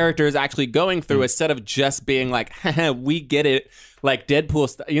this Yeah. character is actually going through instead of just being like, we get it, like Deadpool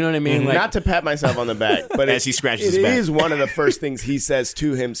stuff. You know what I mean? Like, Not to pat myself on the back, but As he scratches his it back. is one of the first things he says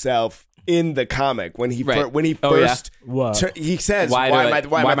to himself in the comic when he Right. when he Oh, yeah. first What? he says Why why do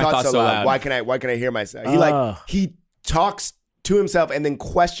am I- my thoughts so loud? Why can I hear myself? He talks to himself and then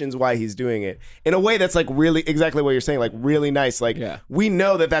questions why he's doing it in a way that's like really exactly what you're saying, like really nice. Like we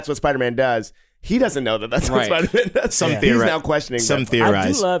know that that's what Spider-Man does. He doesn't know that that's Right. what Spider-Man does. He's now questioning Some that. I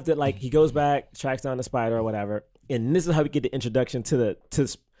theorize. do love that, like, he goes back, tracks down the spider or whatever, and this is how we get the introduction to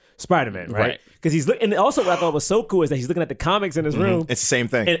Spider-Man, right? Right. Because he's and also what I thought was so cool is that he's looking at the comics in his room, It's the same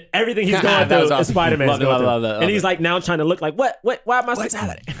thing. and everything he's going That was through is awesome. Spider-Man's Love it, going love it, through. love it, love And it. he's like now trying to look like, why am I still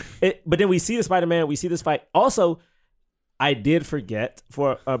happening? But then we see the Spider-Man, we see this fight. Also, I did forget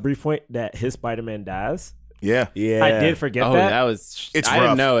for a brief point that his Spider-Man dies. yeah. Yeah, I did forget oh, that. that was. It's I didn't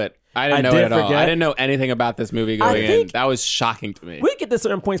rough. know it. I didn't I know did it at all. forget. I didn't know anything about this movie going in. think- That was shocking to me. We get to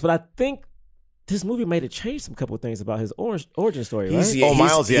certain points, but I think this movie might have changed some couple of things about his origin story, right?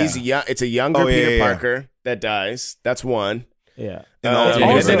 Miles, yeah. He's young. It's a younger Oh, yeah, Peter yeah, yeah. Parker that dies. That's one. yeah. And also-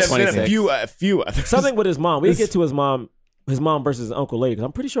 and then also- a few others. Something with his mom. We get to his mom versus his uncle later. Because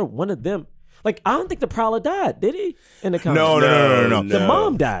I'm pretty sure one of them, like, I don't think the Prowler died, did he? In the comics, No. The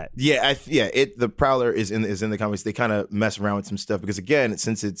mom died. Yeah, the Prowler is in the comics. They kind of mess around with some stuff because again,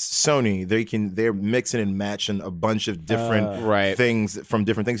 since it's Sony, they're mixing and matching a bunch of different Right. things from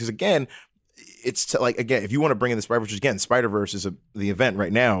different things. Because again, it's like again, if you want to bring in the Spider-Verse, again, Spider-Verse is the event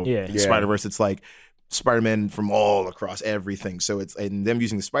right now. Yeah. In Yeah. Spider-Verse, it's like Spider-Man from all across everything. So it's and them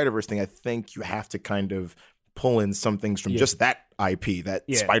using the Spider-Verse thing. I think you have to kind of pull in some things from just that IP, that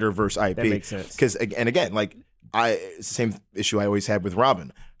Yeah. Spider-Verse IP. That makes sense. Because and again, like it's the same issue I always had with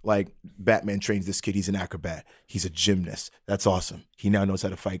Robin. Like Batman trains this kid, he's an acrobat, he's a gymnast. That's awesome. He now knows how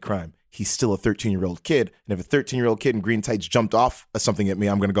to fight crime. He's still a 13-year-old kid, and if a 13-year-old kid in green tights jumped off something at me,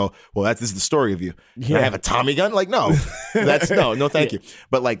 I'm gonna go, well, this is the story of you. Can I have a Tommy gun? Like, no, that's no, thank you.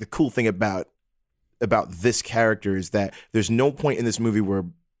 But like the cool thing about this character is that there's no point in this movie where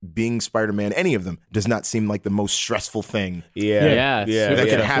being Spider-Man, any of them, does not seem like the most stressful thing Yeah. that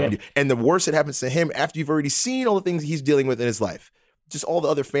can Yeah. happen to you. And the worse it happens to him after you've already seen all the things he's dealing with in his life. Just all the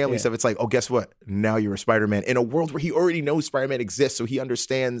other family stuff. It's like, oh, guess what? Now you're a Spider-Man in a world where he already knows Spider-Man exists, so he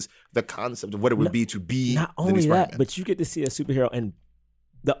understands the concept of what it would be to be Not the new only Spider-Man. that, but you get to see a superhero and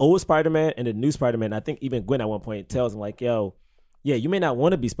the old Spider-Man and the new Spider-Man. I think even Gwen at one point tells him like, "Yo, yeah, you may not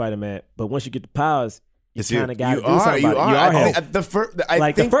want to be Spider-Man, but once you get the powers, you It's you. kind of got to You do something are. about You it. are. You are. I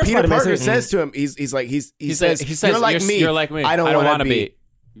Like, the think first Peter Spider-Man Parker says- says to him, he says, you're like me. You're like me. I don't want to be.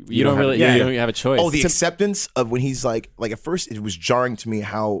 You don't really. yeah. You don't have a choice. Oh, the acceptance of when he's like at first it was jarring to me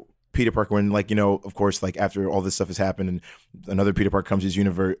how Peter Parker, when of course, like after all this stuff has happened and another Peter Parker comes to his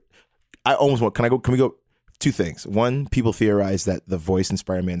universe, I almost want, can we go? Two things. One, people theorize that the voice in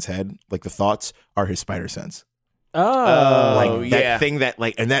Spider-Man's head, like the thoughts, are his spider sense. Oh, That thing that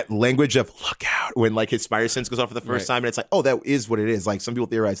and that language of look out when like his spider sense goes off for the first time and it's like, oh, that is what it is. Like some people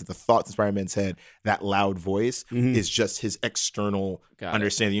theorize that the thoughts in Spider-Man's head, that loud voice is just his external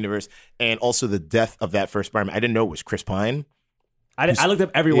understanding of the universe. And also the death of that first Spider-Man. I didn't know it was Chris Pine. I looked up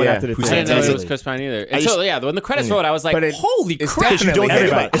everyone yeah, after the who's I didn't know it was fantastic. Chris Pine either. Until when the credits rolled, I was like, But "Holy it's crap!" definitely don't think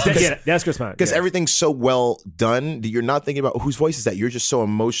Everybody. about it. Yeah, that's Chris Pine. Because everything's so well done that you're not thinking about whose voice is that. You're just so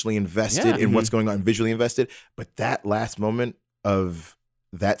emotionally invested in what's going on, visually invested. But that last moment of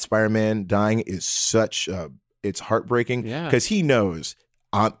that Spider-Man dying is such it's heartbreaking because he knows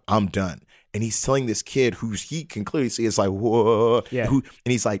I'm done. And he's telling this kid he can clearly see is like, whoa. Yeah. And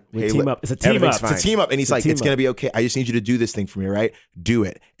he's like, We hey, team up. It's a team everything's up. fine. It's a team up. And he's It's a like, team it's going to up. be okay. I just need you to do this thing for me, right? Do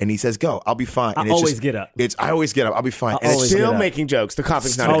it. And he says, go. I'll be fine. I And it's always just- get up. I always get up. I'll be fine. I And it's always still get Still up. making jokes. The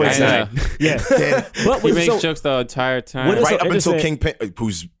comic's not a Always good I sign. know. Yeah. But He what's makes so, jokes the entire time. What is right so up until interesting- Kingpin,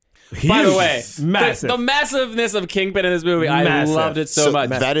 who's By the huge, way, massive. the massiveness of Kingpin in this movie, I Massive. loved it so much.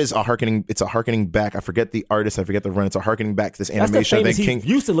 that is a harkening. It's a harkening back. I forget the artist. I forget the run. It's a harkening back to this That's the animation. famous, that he King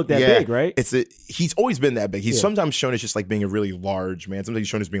used to look that big, right? He's always been that big. He's sometimes shown as just like being a really large man. Sometimes he's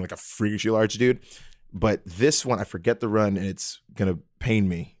shown as being like a freakishly large dude. But this one, I forget the run, and it's gonna pain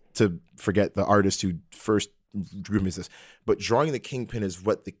me to forget the artist who first drew me this. But drawing the Kingpin is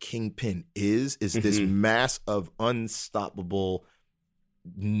what the Kingpin is this mass of unstoppable.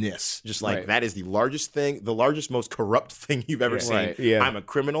 Just like that is the largest thing, the largest, most corrupt thing you've ever seen. Right. Yeah. I'm a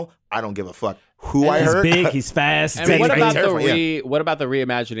criminal. I don't give a fuck who And I he's hurt. big, he's fast. And what about terrifying, what about the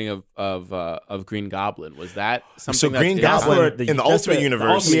reimagining of Green Goblin? Was that something? So Green that's Goblin where in the that's Ultimate the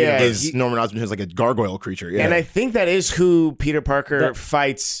Universe Ultimate Yeah. is Norman Osborn, who's like a gargoyle creature. Yeah. And I think that is who Peter Parker That-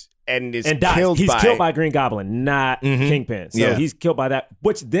 fights and is and dies. killed He's by. killed by Green Goblin, not Kingpin. So Yeah. he's killed by that,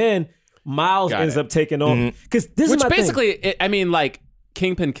 which then Miles Got ends it. up taking on. Because this Which is my basically, I mean, like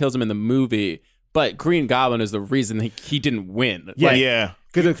Kingpin kills him in the movie, but Green Goblin is the reason he didn't win. Yeah. Like, yeah.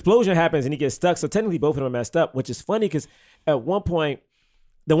 Because the explosion happens and he gets stuck. So technically, both of them are messed up, which is funny because at one point,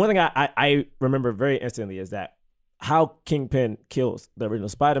 the one thing I remember very instantly is that how Kingpin kills the original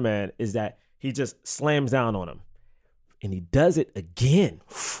Spider-Man is that he just slams down on him. And he does it again.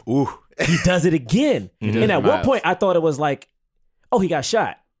 Ooh. He does it again. does And it at one Miles. point, I thought it was like, oh, he got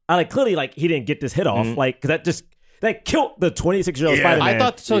shot. I like clearly like he didn't get this hit off. Like, because that killed the 26-year-old Spider-Man. I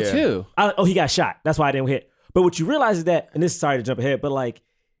thought so Yeah. too. He got shot. That's why I didn't hit. But what you realize is that, and this is sorry to jump ahead, but like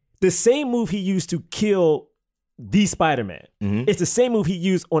the same move he used to kill the Spider-Man, it's the same move he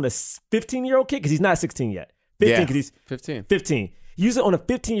used on a 15-year-old kid because he's not 16 yet. 15 Yeah. because he's 15. 15. Use it on a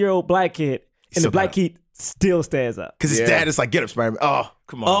 15-year-old black kid, and still the black got kid still stands up. Because his dad is like, get up, Spider-Man. Oh,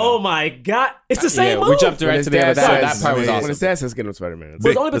 come on. Oh my God. It's the same Yeah, move. we jumped When right his to the other dad side. says- That part was When awesome. his dad says get him Spider-Man. But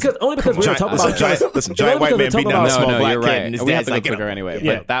it's only because we were talking about giant white man beating down a small No, black you're kid, right. and his We have dad's to go like, get quicker up. anyway.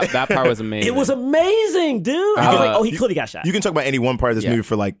 Yeah. But that part was amazing. It was amazing, dude. I was like, oh, he clearly got shot. You can talk about any one part of this Yeah. movie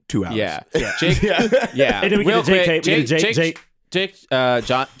for like 2 hours. Yeah. Jake. Yeah. And then we get Real to JK, quick, we get to Jake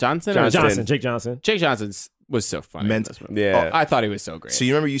Johnson. Jake Johnson. Jake Johnson was so funny. Meant- in this movie. Yeah. Oh, I thought he was so great. So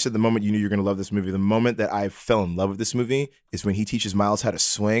you remember you said the moment you knew you were going to love this movie, the moment that I fell in love with this movie is when he teaches Miles how to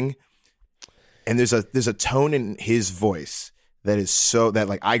swing. And there's a tone in his voice that is so that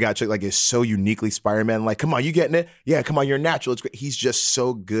like I got you like is so uniquely Spider-Man. Like, come on, you getting it? Yeah, come on, you're natural. It's great. He's just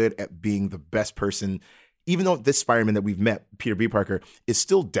so good at being the best person. Even though this Spider-Man that we've met, Peter B. Parker, is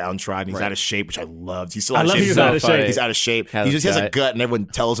still downtrodden, he's out of shape, which I loved. He's still out of love shape. he's out of shape. He's out of shape. Has He just has a gut. gut, and everyone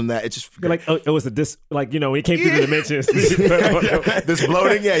tells him that. It's just You're like, oh, it was like, you know, when he came through the dimensions. this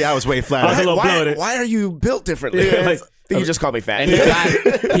bloating. Yeah, I was way flat. I was a little bloated. Why are you built differently? Yeah, like- I think you just called me fat.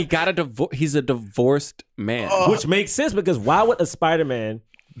 And he got a divorce. He's a divorced man. Which makes sense because why would a Spider-Man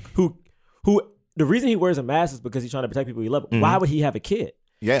who the reason he wears a mask is because he's trying to protect people he loves. Why would he have a kid?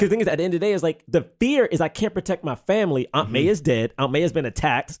 Yeah. Because the thing is, at the end of the day, is like the fear is I can't protect my family. Aunt May is dead. Aunt May has been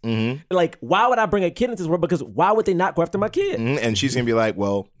attacked. Like, why would I bring a kid into this world? Because why would they not go after my kid? And she's gonna be like,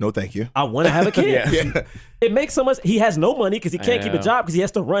 "Well, no, thank you." I want to have a kid. It makes so much. He has no money because he can't keep a know. job because he has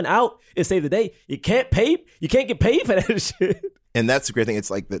to run out and save the day. You can't get paid for that shit. And that's the great thing.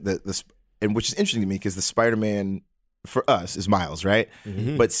 It's like the and which is interesting to me because the Spider-Man for us is Miles, right?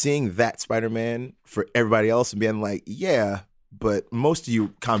 But seeing that Spider-Man for everybody else and being like, yeah, but most of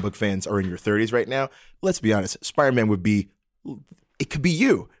you comic book fans are in your 30s right now. Let's be honest, Spider-Man would be, it could be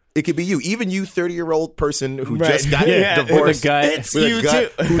you. It could be you. Even you, 30-year-old person who Right. just got Yeah. divorced. With a gut. It's you too.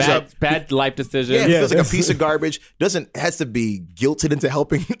 Who's bad life decision. yeah, feels like a piece of garbage. Has to be guilted into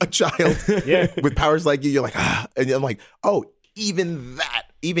helping a child with powers like you. You're like, and I'm like, oh,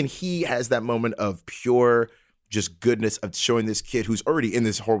 even he has that moment of pure just goodness of showing this kid who's already in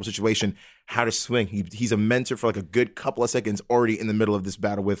this horrible situation how to swing. He's a mentor for like a good couple of seconds, already in the middle of this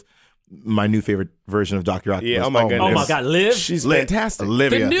battle with my new favorite version of Dr. Octopus. Yeah, oh my goodness. Oh my God, Liv. She's fantastic.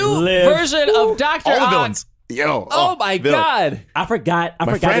 Olivia. The new Liv. version of Dr. all the Ock. villains. Yo. Oh my villain. God. I forgot My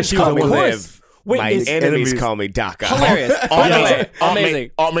that friends she was call a me woman. Liv. Wait, My is- enemies call me Doc Ock. Hilarious. By the way,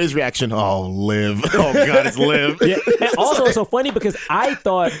 amazing. Aunt May's reaction. Oh, Liv. Oh, God, it's Liv. Yeah. And also, it's so funny because I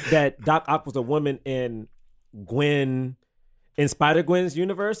thought that Doc Ock was a woman in Spider-Gwen's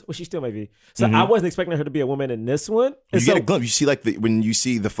universe. Well, she still may be. So I wasn't expecting her to be a woman in this one. You And get so, a glimpse. You see, like, when you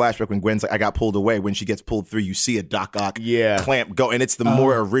see the flashback when Gwen's like, I got pulled away. When she gets pulled through, you see a Doc Ock clamp go. And it's the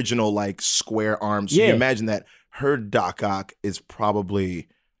more original, like, square arms. So you imagine that her Doc Ock is probably,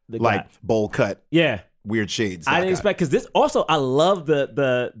 The like, guy. bowl cut, yeah. weird shades. I Doc didn't Ock. expect because this also I love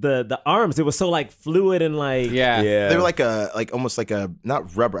the arms. It was so like fluid and like Yeah. They were like almost like a,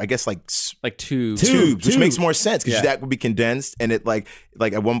 not rubber, I guess like Like two. tubes, which Tube. makes more sense because Yeah. that would be condensed and it like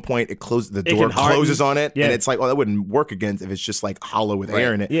at one point it closes, the can door harden. closes on it Yeah. and it's like, oh, that wouldn't work against if it's just like hollow with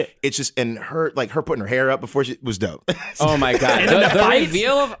air in it. Yeah. It's just, and her putting her hair up before she was dope. Oh my God. And then the fights?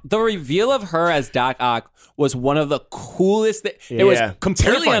 the reveal of her as Doc Ock was one of the coolest things. It was Yeah.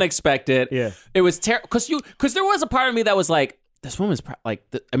 completely Terrifying. unexpected. Yeah. It was terrible because there was a part of me that was like, this woman's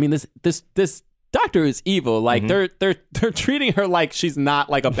this doctor is evil. Like they're treating her like she's not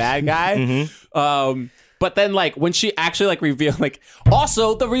like a bad guy. But then like when she actually like revealed, like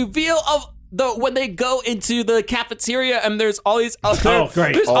also the reveal of when they go into the cafeteria and there's all these other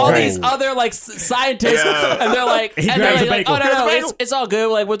great. there's Oh, all great. these other like scientists and they're like He and they're grabs a like, bagel. oh no it's all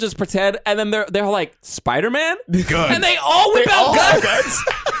good, like we'll just pretend, and then they're like Spider-Man Guns. and they all whip out guns.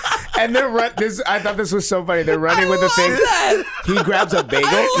 And they're I thought this was so funny. They're running with the thing. That. He grabs a bagel.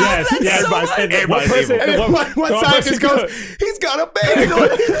 yes, so but much. and one person, And then one scientist goes, he's got a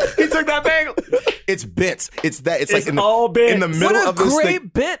bagel. He took that bagel. It's bits. It's like It's in the, all bits. in the middle What a of this great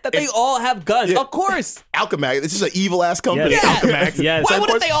thing. bit that they all have guns. Yeah. Of course. Alchemax. It's just an evil ass company. Yes. Alchemax. Yes. Why So, of wouldn't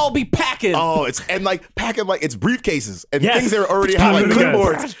course- they all be packing? Oh, it's and like packing like it's briefcases and Yes. things that already have like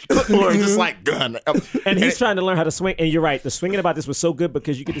Guns. clipboards, just like gun. and he's trying to learn how to swing. And you're right, the swinging about this was so good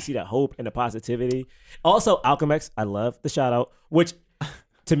because you get to see that hope and the positivity. Also, Alchemax, I love the shout out, which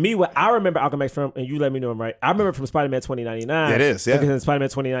to me, what I remember Alchemax from, and you let me know I'm right, I remember from Spider-Man 2099. Yeah, it is, yeah. Because in Spider-Man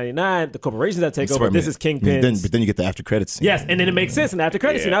 2099, the corporations that take over, this is Kingpin's. But then you get the after credits. scene. Yes, and then it makes sense in the after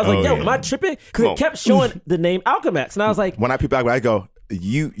credits scene. I was Oh, like, yo, yeah. am I tripping? Because it kept showing the name Alchemax. And I was like, When I peep out, I go,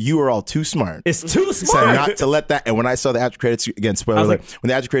 you are all too smart. it's too So smart. not to let that. And when I saw the after credits again, spoiler I was alert, like- when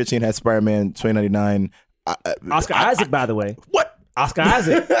the after credits scene had Spider-Man 2099, Oscar Isaac, by the way. what? Oscar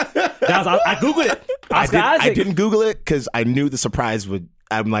Isaac. I Googled it. Oscar I Isaac. didn't Google it because I knew the surprise would.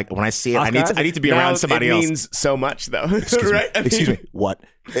 I'm like, when I see it, I need to be Now around somebody it else. means so much, though. Excuse me. Excuse me. What?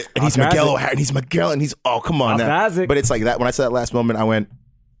 And he's Oscar Miguel Isaac. O'Hara, and he's Miguel, and he's come on Oscar now. Isaac. But it's like that. When I saw that last moment, I went,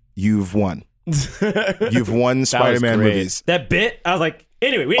 "You've won. You've won Spider-Man great. movies." That bit, I was like,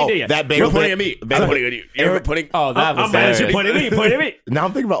 anyway, we ain't there yet. that bagel You're pointing bit- at me. that- I'm pointing at you. You're pointing. Oh, that was I'm mad at you. hilarious. Point at me. Point at me. Now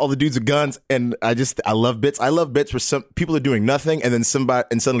I'm thinking about all the dudes with guns, and I love bits. I love bits where some people are doing nothing, and then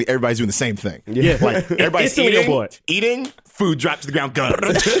suddenly everybody's doing the same thing. Yeah. Like everybody's Instantly on board. eating, food drops to the ground, gun.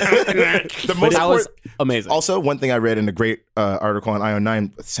 The most That was important- amazing. Also, one thing I read in a great article on Ion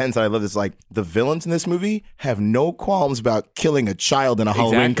 9, a sentence that I love is like, the villains in this movie have no qualms about killing a child in a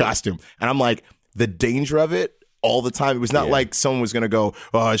Halloween Exactly. costume. And I'm like, the danger of it all the time. It was not like someone was going to go,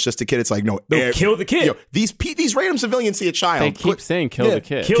 oh, it's just a kid. It's like, no. kill the kid. Yo, these random civilians see a child. They keep saying kill the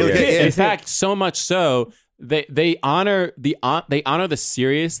kid. Kill the kid. In Yeah. fact, so much so they honor the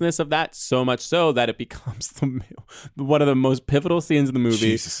seriousness of that so much so that it becomes one of the most pivotal scenes in the movie,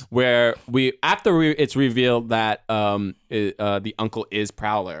 Jesus. where it's revealed that the uncle is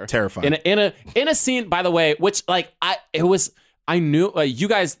Prowler. Terrifying. In a scene, by the way, which like I knew, you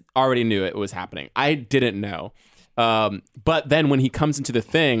guys already knew it was happening. I didn't know. But then when he comes into the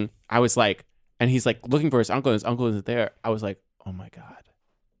thing, I was like, and he's like looking for his uncle, and his uncle isn't there. I was like, oh my God,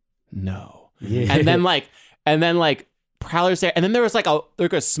 no. Yeah. And then like Prowler's there. And then there was like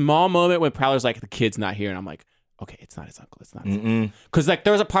a small moment when Prowler's like, the kid's not here. And I'm like, okay, it's not his uncle. It's not his uncle. Because like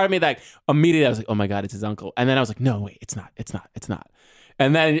there was a part of me that immediately I was like, oh my God, it's his uncle. And then I was like, no, wait, it's not.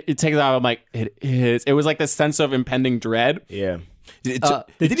 And then it takes out, I'm like, it is. It was like this sense of impending dread. Yeah. That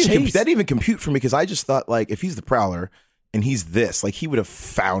didn't even compute for me because I just thought like if he's the Prowler and he's this, like he would have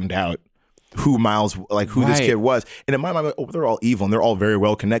found out who Miles, like who this Right. kid was. And in my mind, oh, they're all evil and they're all very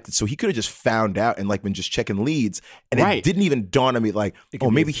well connected. So he could have just found out and like been just checking leads. And Right. it didn't even dawn on me like,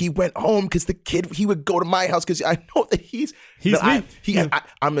 oh, maybe he went home because the kid, he would go to my house because I know that he's that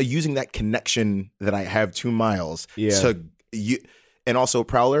I'm using that connection that I have to Miles. Yeah. So you, and also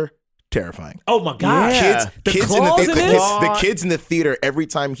Prowler, terrifying. Oh my god! Yeah. Kids claws in the in theater, this? the kids in the theater. Every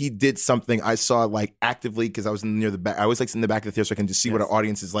time he did something, I saw like actively because I was near the back. I was like in the back of the theater, so I can just see what our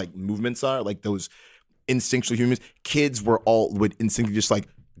audience's like movements are, like those instinctual humans. Kids would instinctively just like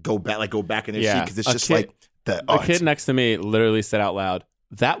go back in their seat because it's A just kid- like the The kid next to me literally said out loud,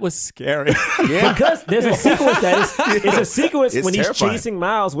 "That was scary." Because there's a sequence that is it's a sequence It's when terrifying. he's chasing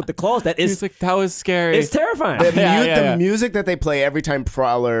Miles with the claws that He's is like, "That was scary." it's terrifying. The music that they play every time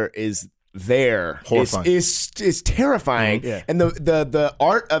Prowler is there Horrifying. is terrifying. Yeah. And the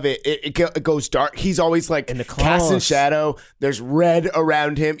art of it goes dark. He's always like And the casting claws. shadow. There's red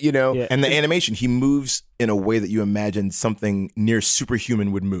around him, you know. Yeah. and the animation, he moves in a way that you imagine something near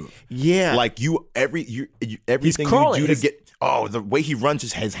superhuman would move. Yeah. Like everything you crawling. do to His- get. Oh, the way he runs,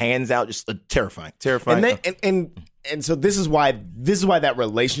 just his hands out, just terrifying. And so this is why that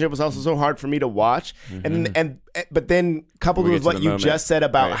relationship was also so hard for me to watch. But then coupled We get with to what the you moment. just said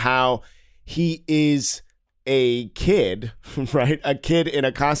about Right. how he is a kid, right? A kid in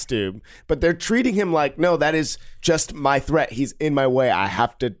a costume, but they're treating him like, no, that is just my threat. He's in my way. I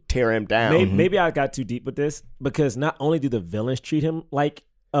have to tear him down. Maybe I got too deep with this because not only do the villains treat him like,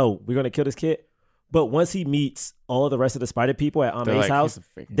 oh, we're gonna kill this kid, but once he meets all of the rest of the spider people at Aunt They're May's like, house, he's a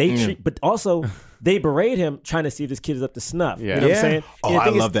fake- they treat, but also they berate him trying to see if this kid is up to snuff. Yeah. You know what Yeah. I'm saying? Oh, And the I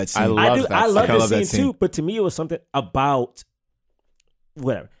thing is, love that scene. I I love do. that I scene. love I this love that scene scene. too. But to me, it was something about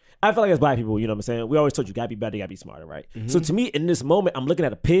whatever. I feel like as black people, you know what I'm saying? We always told you gotta be better, you gotta be smarter, right? So to me, in this moment, I'm looking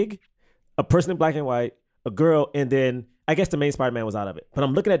at a pig, a person in black and white, a girl, and then I guess the main Spider-Man was out of it. But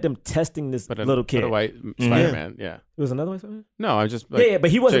I'm looking at them testing this But a little kid. but a white Spider-Man. Yeah. It was another white Spider-Man? No, I just like, Yeah, but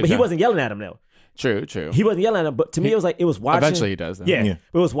he wasn't. But he Jake, wasn't yelling at him though. True. He wasn't yelling at him. But to me, it was like it was watching. Eventually he does, though. Yeah, Yeah.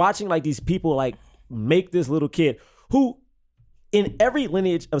 but it was watching like these people like make this little kid who, in every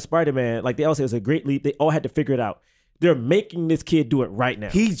lineage of Spider-Man, like they all say, it was a great leap. They all had to figure it out. They're making this kid do it right now.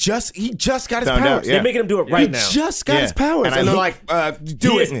 He just got his Found out, powers. yeah. They're making him do it right He now. just got Yeah. his powers. And And, I they're look- like,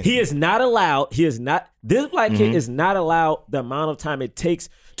 do it. He is not allowed. He is not. This black kid is not allowed the amount of time it takes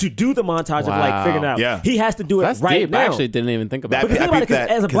to do the montage of like Wow. figuring it out. Yeah. He has to do it That's right deep. now. I actually didn't even think about That- But think that. I about it, peeped 'cause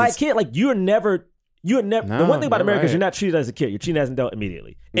that, as a 'cause black it's- kid, like the one thing about you're America is right. you're not treated as a kid. You're treated as an adult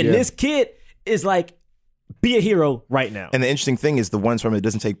immediately. And Yeah. this kid is like, be a hero right now. And the interesting thing is the ones from it that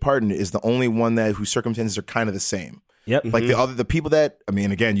doesn't take part in it is the only one that whose circumstances are kind of the same. Yep. Like the people that, I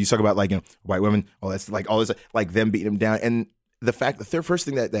mean, again, you talk about like, you know, white women, that's like all this, like them beating him down. And the fact, the third first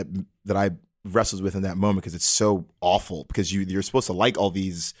thing that I wrestled with in that moment, because it's so awful, because you're supposed to like all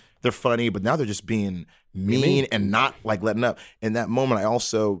these, they're funny, but now they're just being mean and not like letting up. In that moment, I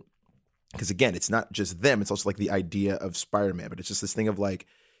also, because again, it's not just them, it's also like the idea of Spider-Man, but it's just this thing of like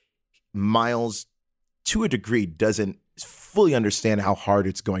Miles, to a degree, doesn't fully understand how hard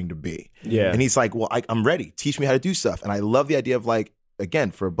it's going to be. Yeah. And he's like, well, I'm ready. Teach me how to do stuff. And I love the idea of like,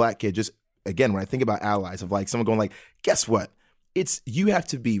 again, for a black kid, just again, when I think about allies, of like someone going like, guess what? It's, you have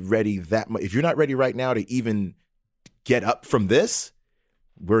to be ready that much. If you're not ready right now to even get up from this,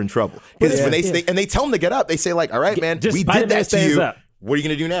 we're in trouble. Because when they tell him to get up, they say like, all right, man, just we Spider-Man did that to stays you. up. What are you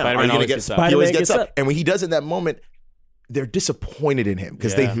going to do now? Spider-Man Are you gonna always get gets up. He always Spider-Man gets gets up. up. And when he does in that moment, they're disappointed in him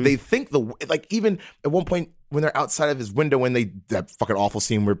because Yeah. they think like even at one point when they're outside of his window, when that fucking awful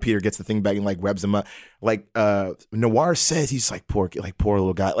scene where Peter gets the thing back and like webs him up, like Noir says, he's like poor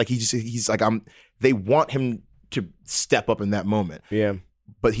little guy, like he's like they want him to step up in that moment, Yeah.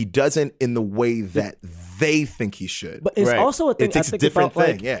 but he doesn't in the way that they think he should. But it's Right. also a thing It's I think different about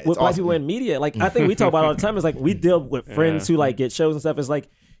thing. like Yeah, it's with black awesome. people in media. Like I think we talk about it all the time. It's like we deal with friends who like get shows and stuff. It's like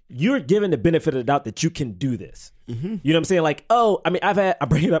you're given the benefit of the doubt that you can do this. You know what I'm saying? Like, oh, I mean, I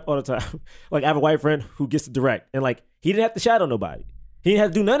bring it up all the time. Like I have a white friend who gets to direct, and like he didn't have to shadow nobody. He didn't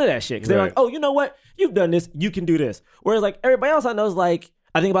have to do none of that shit because they're Right. like, oh, you know what? You've done this. You can do this. Whereas like everybody else I know is like,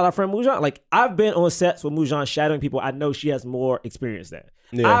 I think about our friend Mujan. Like I've been on sets with Mujan shadowing people. I know she has more experience than.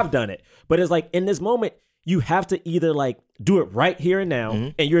 Yeah. I've done it, but it's like in this moment, you have to either like do it right here and now,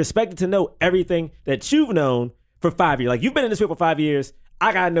 and you're expected to know everything that you've known for 5 years. Like you've been in this field for 5 years.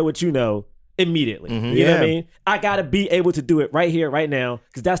 I gotta know what you know immediately. You know what I Yeah. mean? I gotta be able to do it right here, right now,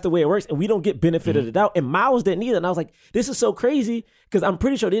 because that's the way it works. And we don't get benefit of the doubt. And Miles didn't either. And I was like, this is so crazy because I'm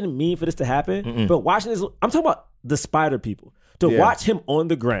pretty sure they didn't mean for this to happen. But watching this, I'm talking about the spider people. To watch him on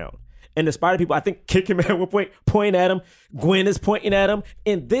the ground. And the spider people, I think, kick him at one point, point at him. Gwen is pointing at him.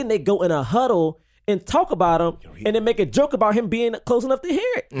 And then they go in a huddle and talk about him, and then make a joke about him being close enough to hear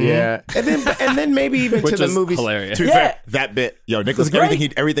it. Yeah, and then maybe even Which to the was movies. hilarious. To be fair, that bit, Nicolas,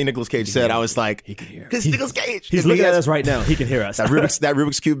 great. everything Nicolas Cage said, I was like, he could hear. Because Nicolas Cage, He's looking at us right now. He can hear us. That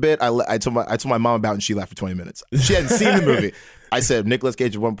Rubik's Cube bit, I told my mom about, and she laughed for 20 minutes. She hadn't seen the movie. I said Nicolas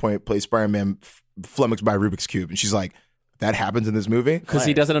Cage at one point plays Spider-Man flummoxed by a Rubik's Cube, and she's like, that happens in this movie? Because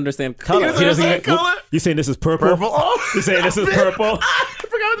he doesn't understand color. He doesn't get color. You saying this is purple? Purple? Oh, You saying this is purple? I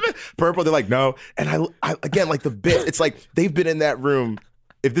forgot the bit. Purple. They're like, no. And I again, like the bit. It's like they've been in that room.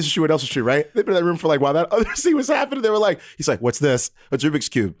 If this is true, what else is true, right? They've been in that room for like while that other scene was happening. They were like, he's like, what's this? What's Rubik's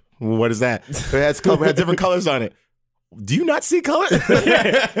Cube? What is that? It had different colors on it. Do you not see color?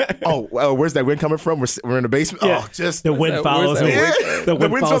 Oh, where's that wind coming from? We're in the basement. Yeah. Oh, just The wind follows that me. Yeah. The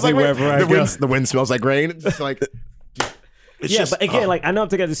wind follows me rain. wherever I go. The wind smells like rain. It's just like. It's Yeah, just, but again, like I know I'm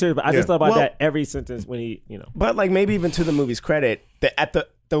taking it serious, but I just thought about Well- that every sentence when he, But like maybe even to the movie's credit, at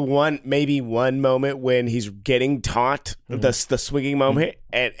the one moment when he's getting taught the swinging moment,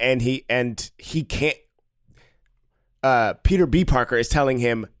 and he can't. Peter B. Parker is telling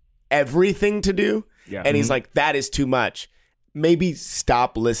him everything to do, and he's like, "That is too much. Maybe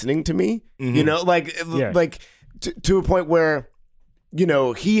stop listening to me." You know, like to a point where.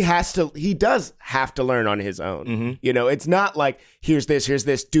 He does have to learn on his own. It's not like here's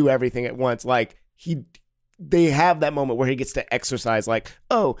this, do everything at once. Like they have that moment where he gets to exercise, like,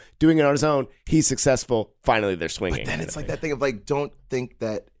 oh, doing it on his own, he's successful. Finally, they're swinging. But then it's like that thing of like, don't think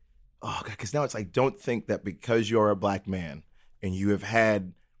that, because now it's like, don't think that because you're a black man and you have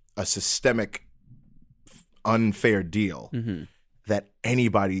had a systemic unfair deal that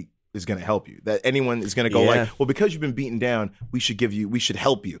anybody is going to help you, that anyone is going to go like, well, because you've been beaten down, we should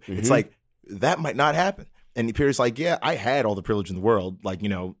help you. It's like, that might not happen. And Peter's like, yeah, I had all the privilege in the world, like,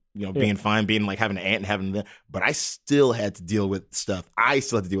 being fine, being like having an aunt and having the, but I still had to deal with stuff.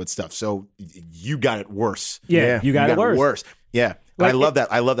 So you got it worse. Yeah, you got it worse. Yeah. Like I love that.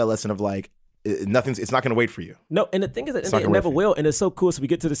 I love that lesson of like, it's not going to wait for you. No, and the thing is that not it gonna never wait for will, and it's so cool. So we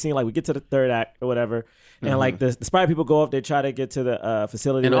get to the scene, like we get to the third act or whatever, and like the spider people go off, they try to get to the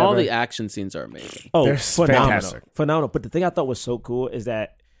facility, And or all whatever. the action scenes are amazing. Oh, They're phenomenal. fantastic. But the thing I thought was so cool is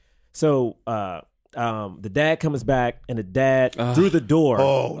that the dad comes back and the dad through the door.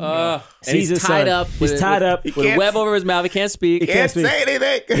 And sees he's his tied son. up. He's tied up. with a web over his mouth. He can't speak. He can't Can't say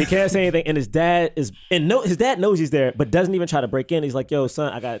anything. He can't say anything, and his dad his dad knows he's there, but doesn't even try to break in. He's like, "Yo,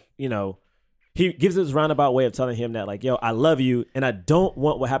 son, I got He gives this roundabout way of telling him that, like, yo, I love you, and I don't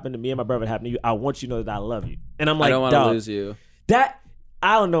want what happened to me and my brother to happen to you. I want you to know that I love you. And I'm like, I don't want to dog, lose you. that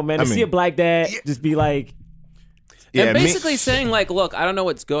I don't know, man. To see a black dad just be like, And basically saying like, look, I don't know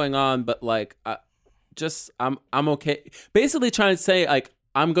what's going on, but like, I'm okay. Basically trying to say like,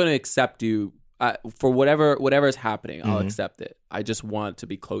 I'm going to accept you for whatever is happening. I'll accept it. I just want to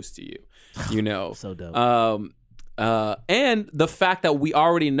be close to you. So dope. And the fact that we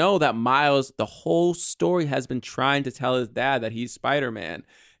already know that Miles, the whole story has been trying to tell his dad that he's Spider-Man.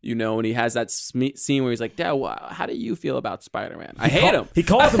 And he has that scene where he's like, Dad, how do you feel about Spider-Man? I hate him. He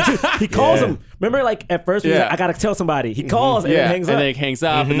calls him too. He calls him. Remember, like at first, he's like, I gotta tell somebody. He calls and then hangs up. And then he hangs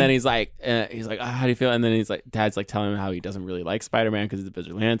up, and then he's like, how do you feel? And then he's like, Dad's like telling him how he doesn't really like Spider-Man because he's a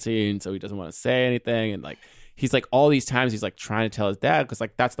vigilante, and so he doesn't want to say anything. And like, he's like, all these times he's like trying to tell his dad because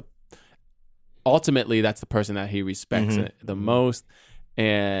like ultimately that's the person that he respects the most,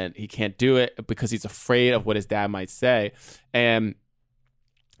 and he can't do it because he's afraid of what his dad might say. And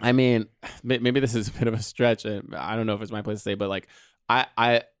I mean, maybe this is a bit of a stretch, and I don't know if it's my place to say, but like,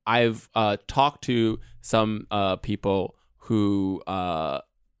 I've talked to some people who are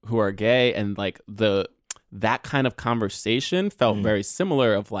gay, and like that kind of conversation felt very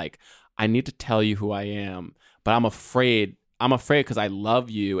similar. Of like, I need to tell you who I am, but I'm afraid because I love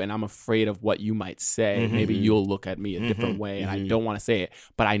you, and I'm afraid of what you might say. Maybe you'll look at me a different way, and I don't want to say it,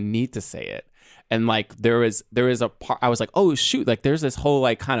 but I need to say it. And like there is a part I was like, oh shoot, like there's this whole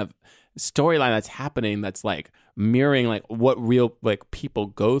like kind of storyline that's happening that's like mirroring like what real like people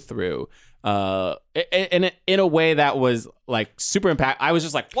go through. In a way that was like super impact. I was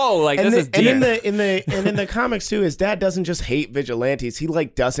just like, whoa, like this is deep. And in the comics too, his dad doesn't just hate vigilantes. He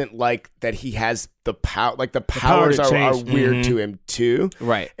like doesn't like that he has the power. Like the powers to are change. weird to him too,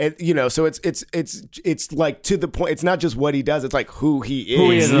 Right. And so it's like to the point. It's not just what he does. It's like who he is. Who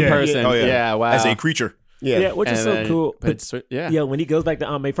he is as a person. Oh, yeah. Yeah, wow. As a creature. Yeah, which is And so then- cool. but it's- yeah. when he goes back to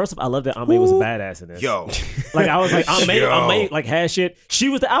Aunt May. First of all, I love that Aunt May was a badass in this. Yo. Like I was like, Aunt May like had shit. She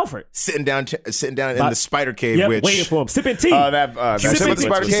was the Alfred. Sitting down in the spider cave, Yep, which waiting for him, sipping tea. That Sipping sequence tea.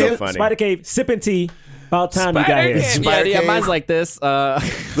 was so funny. Spider cave, sipping tea. About time you got here. Yeah, yeah, mine's like this.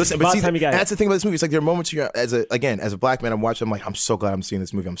 Listen, but About see, time you got that's the thing about this movie. It's like there are moments you as a black man, I'm watching. I'm like, I'm so glad I'm seeing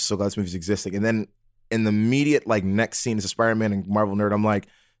this movie. I'm so glad this movie's existing. And then in the immediate like next scene as a Spider-Man and Marvel nerd, I'm like,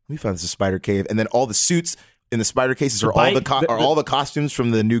 let me find this Spider Cave, and then all the suits in the Spider cases are all the costumes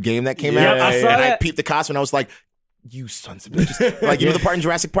from the new game that came out. I saw and I that. peeped the costume, and I was like, you sons of bitches. Like, you know the part in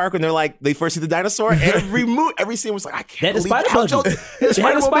Jurassic Park when they're like, they first see the dinosaur? Every scene was like, I can't That is believe how Spider-Buggy. the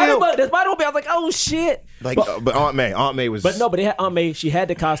Spider-Mobile. The Spider-Mobile. I was like, oh shit. Like, but Aunt May was. But no, but they had Aunt May. She had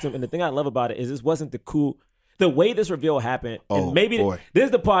the costume, and the thing I love about it is this wasn't the way this reveal happened. Oh, and maybe boy. this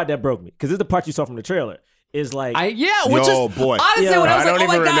is the part that broke me because this is the part you saw from the trailer. Is like which Yo, is boy. honestly Yo. when I was I like, don't oh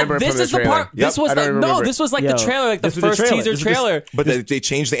my even remember god, it this from the is the trailer. part. This Yep, was I don't like remember it. this was like Yo, the trailer, like the this was the first trailer. teaser This was trailer. But they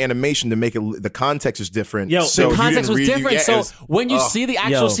changed the animation to make it the context was different. Yo, so The context was different. it So was- when you see the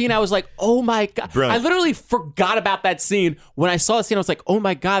actual Yo. scene, I was like, oh my god. Brilliant. I literally forgot about that scene. When I saw the scene, I was like, oh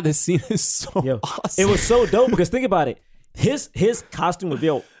my god, this scene is so awesome. it was so dope because think about it. His costume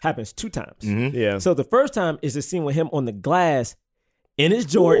reveal happens 2 times. Yeah. So the first time is the scene with him on the glass in his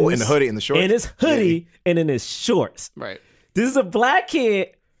Jordans, in the hoodie, in the shorts. in his hoodie, and in his shorts. right. This is a black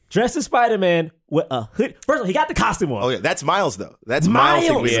kid dressed as Spider-Man with a hood. First of all, he got the costume on. Oh yeah, that's Miles though. That's Miles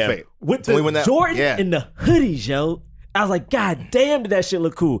taking Leap of Faith. With It's only the when that- Jordan yeah. and the hoodies, yo. I was like, God damn, did that shit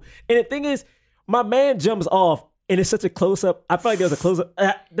look cool? And the thing is, my man jumps off, and it's such a close up. I felt like there was a close up.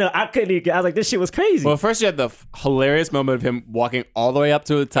 No, I couldn't even. I was like, this shit was crazy. Well, first you had the hilarious moment of him walking all the way up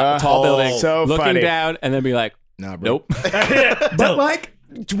to a tall building, so looking funny. down, and then be like, Nah, bro. nope. But like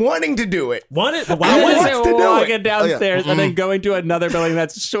wanting to do it. Why I was was it? to do walking it. downstairs and then going to another building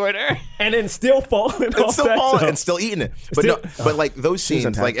that's shorter. And then still falling It's off still that falling jump. and still eating it. But Still- but like those scenes,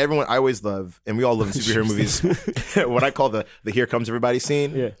 on top. like everyone, I always love, and we all love in superhero movies. What I call the "Here Comes Everybody"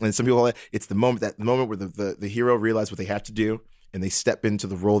 scene. Yeah. And some people call it. It's the moment where the hero realizes what they have to do, and they step into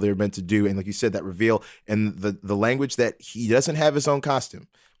the role they're meant to do. And like you said, that reveal and the language that he doesn't have his own costume.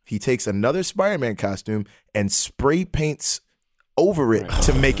 He takes another Spider-Man costume and spray paints over it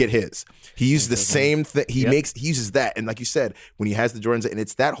to make it his. He uses the same thing. He uses that, and like you said, when he has the Jordans, and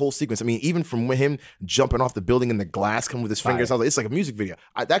it's that whole sequence. I mean, even from him jumping off the building and the glass coming with his fingers, I was like, it's like a music video.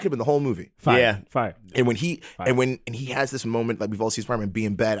 That could have been the whole movie. Fire. Yeah. Fire. And when he he has this moment, like we've all seen Spider-Man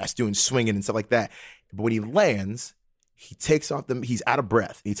being badass, doing swinging and stuff like that. But when he lands, he takes off he's out of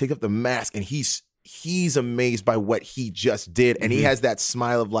breath. He takes off the mask, and he's amazed by what he just did, and he has that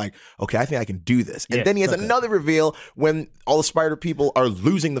smile of like, okay, I think I can do this. And Yeah, then he has okay. another reveal when all the Spider people are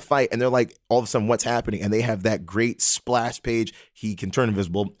losing the fight, and they're like, all of a sudden, what's happening? And they have that great splash page. He can turn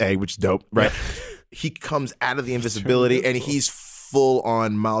invisible, which is dope, right? He comes out of the invisibility, and he's full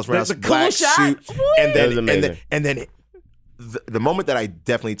on Miles Morales a cool black shot. suit, and That was then amazing. and then the moment that I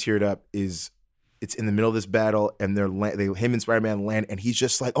definitely teared up is. It's in the middle of this battle, and him and Spider-Man land, and he's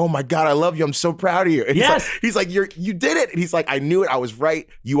just like, "Oh my god, I love you! I'm so proud of you!" And Yes. he's like, you did it!" And he's like, "I knew it! I was right!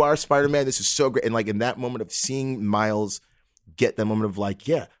 You are Spider-Man! This is so great!" And like in that moment of seeing Miles get that moment of like,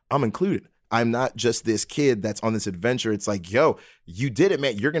 "Yeah, I'm included. I'm not just this kid that's on this adventure." It's like, "Yo, you did it,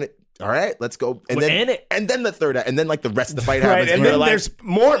 man! You're gonna." All right, let's go. And then the third act, and then like the rest of the fight happens, Right, and you're then like, there's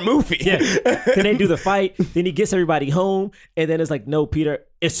more movie. Yeah. Then they do the fight. Then he gets everybody home. And then it's like, no, Peter.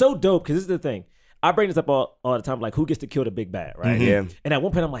 It's so dope because this is the thing. I bring this up all the time. Like, who gets to kill the big bad, right? Yeah. And at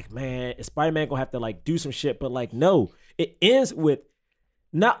one point, I'm like, man, is Spider-Man going to have to, like, do some shit? But, like, no. It ends with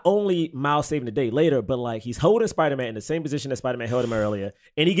not only Miles saving the day later, but, like, he's holding Spider-Man in the same position that Spider-Man held him earlier.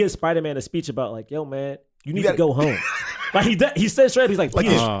 And he gives Spider-Man a speech about, like, yo, man, you need to go home. Like, he says straight up, he's like, you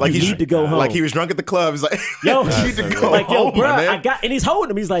need to go home. like he was drunk at the club. He's like, Yo, you need to go like, yo, home, bro, man. and he's holding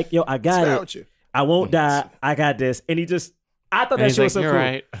him. He's like, yo, I got What's wrong it. with you? I won't die. I got this. And he just, I thought that And he's shit was like, so you're cool.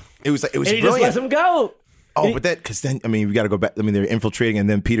 right. It was And he just brilliant. lets him go. Oh, but because then, I mean, we got to go back. I mean, they're infiltrating, and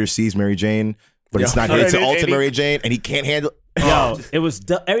then Peter sees Mary Jane, but it's not Yeah. it's an And alter he- Mary Jane, and he can't handle. Yo, it was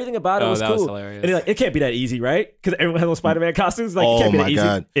everything about it Oh, was that cool. was hilarious. And he's like, it can't be that easy, right? Because everyone has on Spider-Man costumes. Like, it Oh can't be that my easy.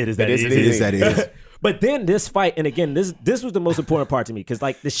 God. It is that It is easy. It is that easy. But then this fight, and again, this was the most important part to me because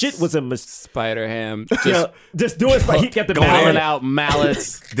like the shit was a Spider-Ham just doing like he kept the pulling mallet out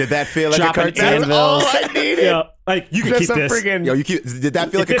mallets. Did that feel like Dropping a cartoon? anvils. I needed. Yeah, like you can Just keep some this. freaking Yo, did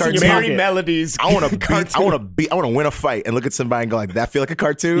that feel like a It's in your cartoon? pocket. Merry Melodies. I want to win a fight and look at somebody and go like, that feel like a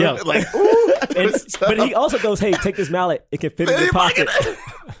cartoon? Yeah. Like, ooh. But he also goes, hey, take this mallet. It can fit in your pocket.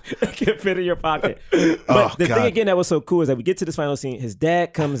 It can fit in your pocket. But the God. thing again that was so cool is that we get to this final scene. His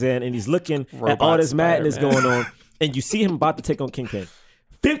dad comes in and he's looking at Robot all this madness Spider-Man. going on. And you see him about to take on Kingpin.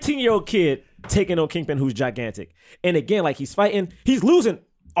 15-year-old kid taking on Kingpin who's gigantic. And again, like he's fighting. He's losing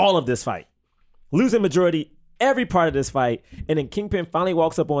all of this fight. Losing majority every part of this fight. And then Kingpin finally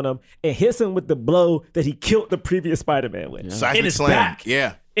walks up on him and hits him with the blow that he killed the previous Spider-Man with. Seismic in his slam. back.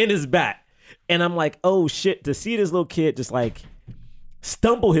 Yeah. In his back. And I'm like, oh shit, to see this little kid just like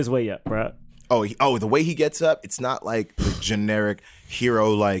stumble his way up, bro. The way he gets up, it's not like the generic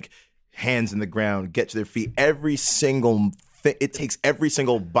hero, like hands in the ground, get to their feet. Every single thing, it takes every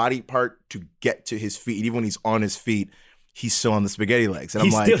single body part to get to his feet. Even when he's on his feet, he's still on the spaghetti legs. And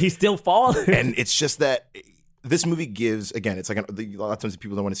He's still falling. And it's just that this movie gives, again, it's like a lot of times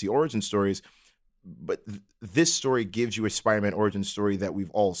people don't want to see origin stories, but this story gives you a Spider-Man origin story that we've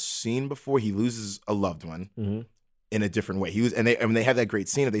all seen before. He loses a loved one in a different way. They have that great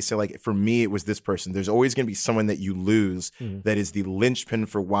scene of they say, like, for me, it was this person. There's always going to be someone that you lose that is the linchpin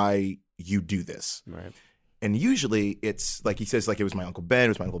for why you do this. Right. And usually it's like he says, like, it was my Uncle Ben, it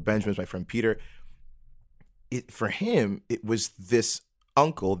was my Uncle Benjamin, it was my friend Peter. For him, it was this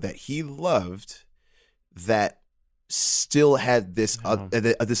uncle that he loved that still had this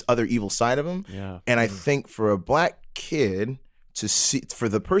this other evil side of him. Yeah. And I think for a black kid to see, for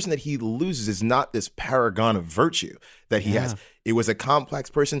the person that he loses is not this paragon of virtue that he has. It was a complex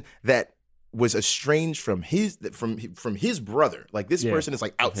person that was estranged from his brother. Like, this person is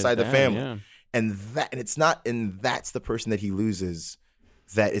like outside the family. Yeah. And that's the person that he loses.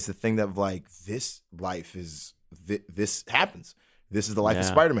 That is the thing that, like, this life is, this happens. This is the life of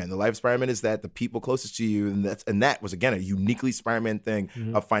Spider-Man. The life of Spider-Man is that the people closest to you, and that was, again, a uniquely Spider-Man thing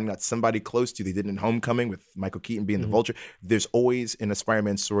of finding out somebody close to you. They did it in Homecoming with Michael Keaton being the Vulture. There's always, in a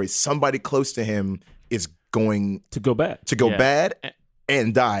Spider-Man story, somebody close to him is going to go bad. Bad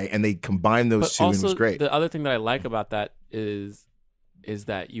and die, and they combine those two, and it was great. The other thing that I like about that is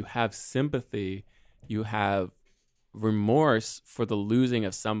that you have sympathy, you have remorse for the losing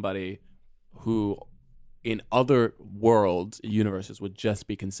of somebody who in other worlds, universes, would just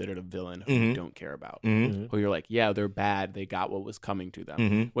be considered a villain who you don't care about. Who you're like, yeah, they're bad, they got what was coming to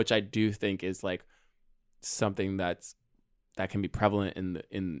them. Which I do think is like something that can be prevalent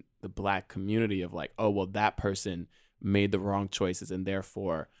in the black community of like, oh, well, that person made the wrong choices and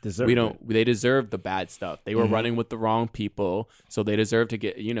therefore they deserve the bad stuff. They were running with the wrong people, so they deserve to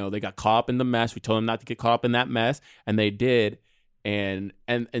get, they got caught up in the mess. We told them not to get caught up in that mess, and they did. And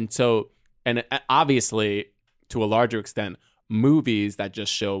obviously, to a larger extent, movies that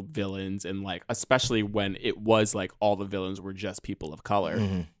just show villains, and like, especially when it was like all the villains were just people of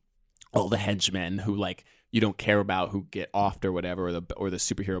color, all the henchmen who like you don't care about, who get offed or whatever, or the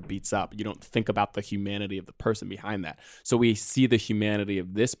superhero beats up. You don't think about the humanity of the person behind that. So we see the humanity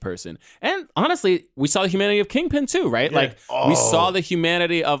of this person, and honestly, we saw the humanity of Kingpin too, right? Yeah. Like we saw the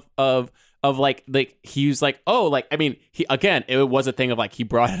humanity of like he was like, oh, like, I mean, he, again, it was a thing of like he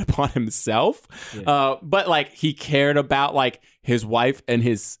brought it upon himself, but like he cared about like his wife and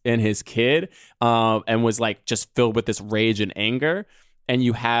his kid, and was like just filled with this rage and anger. And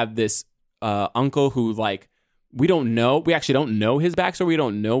you have this uncle who, like, we actually don't know his backstory. We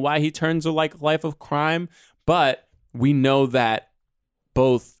don't know why he turns a like life of crime, but we know that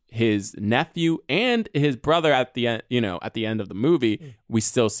both his nephew and his brother at the end, at the end of the movie, we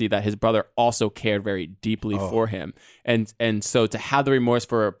still see that his brother also cared very deeply for him. And so to have the remorse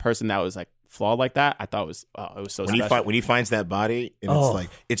for a person that was like flawed like that, I thought it was so special. When he finds that body, and it's like,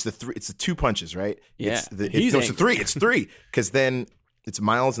 it's the two punches, right? Yeah. It's three. It's three. Because then it's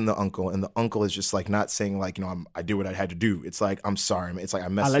Miles and the uncle is just like not saying like, I do what I had to do. It's like, I'm sorry, man. It's like, I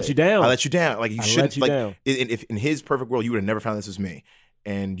let you down. Like, you shouldn't, like, if in his perfect world, you would have never found this was me.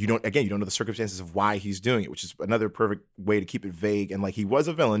 And you don't know the circumstances of why he's doing it, which is another perfect way to keep it vague. And like, he was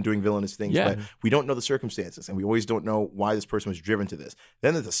a villain doing villainous things, but we don't know the circumstances, and we always don't know why this person was driven to this.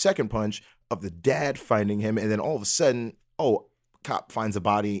 Then there's the second punch of the dad finding him, and then all of a sudden, cop finds a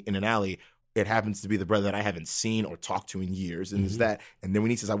body in an alley. It happens to be the brother that I haven't seen or talked to in years, and there's that. And then when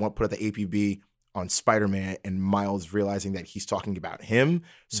he says, I want to put out the APB on Spider-Man, and Miles realizing that he's talking about him.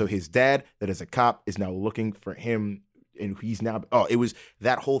 So his dad, that is a cop, is now looking for him. And he's now, it was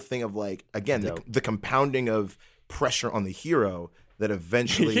that whole thing of like, again, the compounding of pressure on the hero that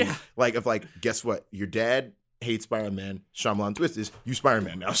eventually, guess what? Your dad hates Spider-Man. Shyamalan twist is, you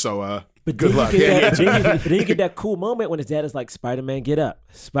Spider-Man now. So, but good luck. Then you get that cool moment when his dad is like, Spider-Man, get up.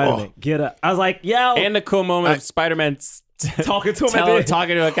 Spider-Man, get up. I was like, yo. And the cool moment of Spider-Man talking to him,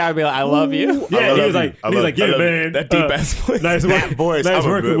 talking to a guy, be like, "I love you." Yeah, he was like, "Yeah, man, that deep ass voice, nice work, voice. Nice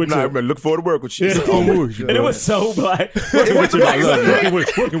working with you. I look forward to work with you." And it was so black. Working with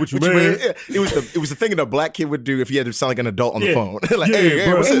you, man. It was the thing that a black kid would do if he had to sound like an adult on the phone. Like,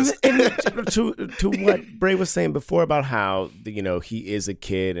 bro. What's this? And to what Bray was saying before about how he is a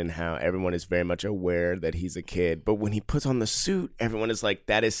kid and how everyone is very much aware that he's a kid, but when he puts on the suit, everyone is like,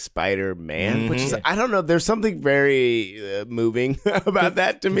 "That is Spider-Man," which is, I don't know. There's something very moving about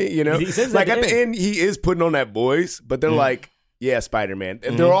that to me, like at the end he is putting on that voice, but they're like, yeah, Spider-Man,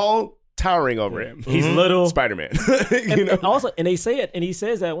 and they're all towering over him. He's little. Spider-Man. And also, and they say it, and he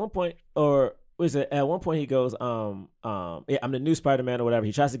says at one point, or was it at one point he goes, I'm the new Spider-Man or whatever.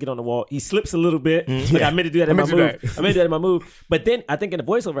 He tries to get on the wall. He slips a little bit. Like, I meant to do that in my move. But then I think in the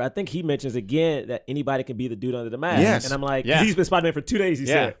voiceover, I think he mentions again that anybody can be the dude under the mask. Yes. And I'm like, Yeah. he's been Spider-Man for 2 days, he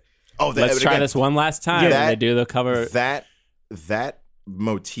said. Oh, Let's try this one last time. Yeah. And they do the cover. That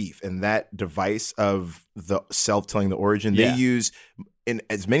motif and that device of the self-telling the origin Yeah. they use in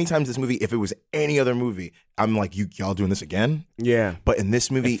as many times in this movie. If it was any other movie, I'm like, y'all doing this again? Yeah. But in this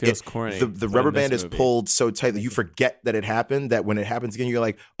movie, It feels corny, the but rubber in this band is movie- pulled so tight that you forget that it happened. That when it happens again, you're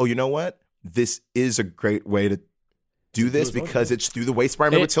like, oh, you know what? This is a great way to do this because it's through the way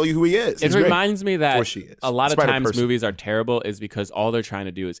Spider-Man would tell you who he is. It It's great. reminds me that Or she is. a lot of Spider times person. movies are terrible is because all they're trying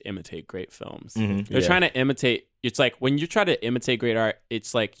to do is imitate great films. Mm-hmm. They're trying to imitate. It's like when you try to imitate great art,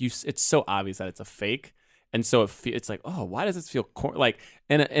 it's like it's so obvious that it's a fake, and so it's like, oh, why does this feel like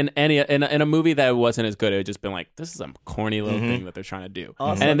in a movie that wasn't as good? It would just been like, this is a corny little thing that they're trying to do.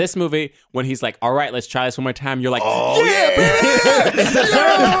 And in this movie, when he's like, all right, let's try this one more time, you're like,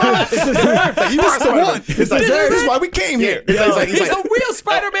 This is why we came here. he's a real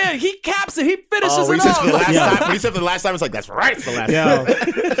Spider-Man. He caps it. He finishes When it he said for the off. last time, when he said for the last time, it's like, that's right, it's the last time.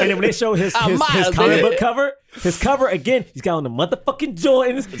 Yo. And then when they show his Miles, comic dude. book cover, his cover again, he's got on the motherfucking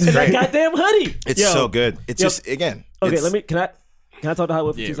Jordans and that goddamn hoodie. It's Yo. so good. It's Yo. just, again. Okay, it's- can I talk to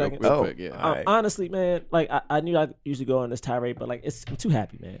Hollywood for 2 real seconds? quick, yeah. Honestly, man, like I knew I usually go on this tirade, but like I'm too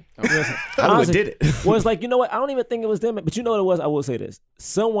happy, man. You know what I'm saying? Hollywood Honestly, did it. Was like, you know what? I don't even think it was them, but you know what it was? I will say this: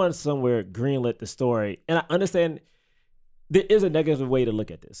 someone somewhere greenlit the story, and I understand there is a negative way to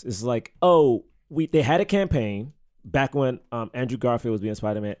look at this. It's like, oh, they had a campaign back when Andrew Garfield was being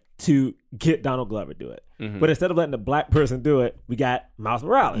Spider-Man to get Donald Glover do it, but instead of letting the black person do it, we got Miles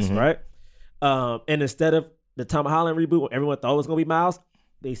Morales, right? And instead of the Tom Holland reboot, when everyone thought it was going to be Miles,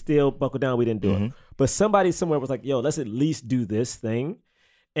 they still buckled down. We didn't do it. But somebody somewhere was like, yo, let's at least do this thing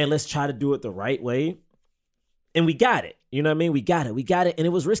and let's try to do it the right way. And we got it. You know what I mean? We got it. And it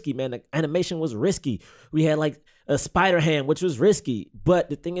was risky, man. The animation was risky. We had like a spider hand, which was risky. But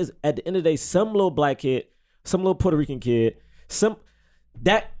the thing is, at the end of the day, some little black kid, some little Puerto Rican kid,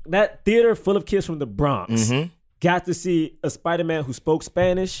 that theater full of kids from the Bronx got to see a Spider-Man who spoke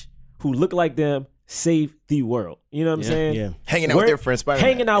Spanish, who looked like them, save the world. You know what I'm saying? Yeah. Hanging out with their friend Spider-Man.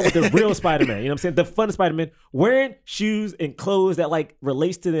 Hanging out with the real Spider-Man. You know what I'm saying? The fun Spider-Man, wearing shoes and clothes that like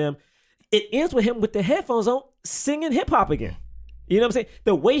relates to them. It ends with him with the headphones on, singing hip hop again. You know what I'm saying?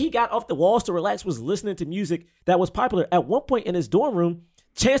 The way he got off the walls to relax was listening to music that was popular. At one point in his dorm room,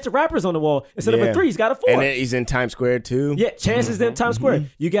 Chance the Rapper's on the wall. Instead of a 3, he's got a 4. And then he's in Times Square too. Yeah, Chance is in Times Square.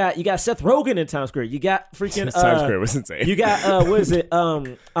 You got Seth Rogen in Times Square. You got freaking Times Square was insane. You got what is it?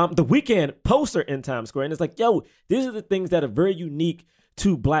 The Weeknd poster in Times Square, and it's like, yo, these are the things that are very unique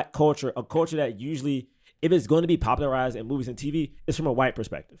to black culture, a culture that usually, if it's going to be popularized in movies and TV, it's from a white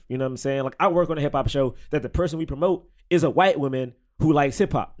perspective. You know what I'm saying? Like, I work on a hip hop show that the person we promote is a white woman who likes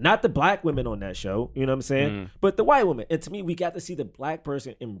hip hop, not the black women on that show. You know what I'm saying? But the white woman. And to me, we got to see the black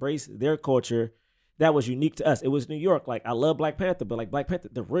person embrace their culture that was unique to us. It was New York. Like, I love Black Panther, but like Black Panther,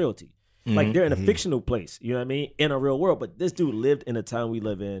 the royalty. Like, they're in a fictional place. You know what I mean? In a real world. But this dude lived in the time we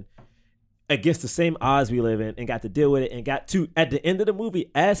live in, against the same odds we live in, and got to deal with it, and got to, at the end of the movie,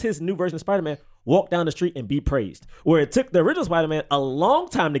 as his new version of Spider-Man, walk down the street and be praised. Where it took the original Spider-Man a long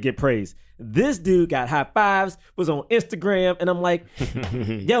time to get praised. This dude got high fives, was on Instagram, and I'm like,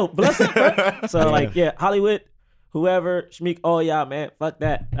 yo, bless up, bro. So like, yeah, Hollywood, whoever, Shmeek, all y'all, man, fuck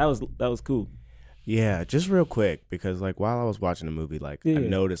that. That was cool. Yeah, just real quick, because like while I was watching the movie, like Yeah. I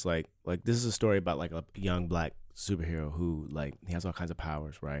noticed like this is a story about like a young black superhero who like he has all kinds of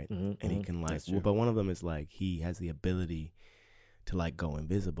powers, right? And he can like, but one of them is like he has the ability to like go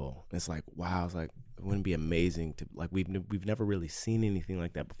invisible. It's like, wow, it's like it wouldn't be amazing to like we've never really seen anything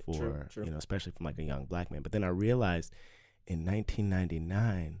like that before, True. you know, especially from like a young black man. But then I realized in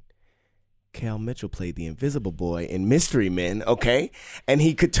 1999. Kel Mitchell played the Invisible Boy in Mystery Men, okay, and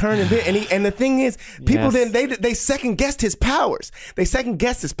he could turn and the thing is, people Yes. then they second guessed his powers. They second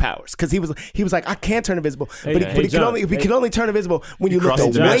guessed his powers because he was like, I can't turn invisible, but he could only turn invisible when you looked crossed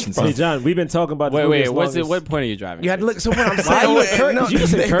away dimensions. from Hey, him. John, we've been talking about this movie Wait, as what's long it? as- What point are you driving? You had to look. So what I'm saying, Why are you encouraging? You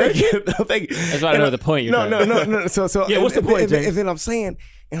just encourage it? Thank you. That's why I don't know the point you're No. driving. So Yeah, what's the point, James? And then I'm saying,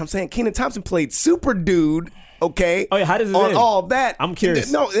 Kenan Thompson played Super Dude. Okay. Oh, yeah, how does it on end? all that? I'm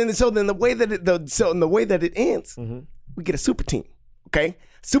curious. No, and so then the way that it ends, we get a super team. Okay,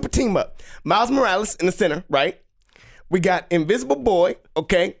 super team up. Miles Morales in the center, right? We got Invisible Boy.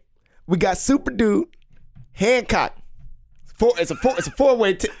 Okay, we got Super Dude, Hancock, It's a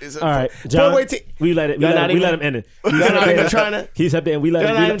four-way. All right, John. Four-way. We let him end it. You're not even trying to. He's happy, and we let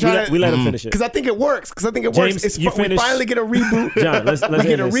him finish it. Because I think it works. James, It's you we finish. finally get a reboot. John, let's we get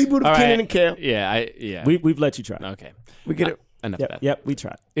end a this. reboot of All Kenan right. and Kel. Yeah. We've let you try. Okay. We get it. Enough of that. Yep, we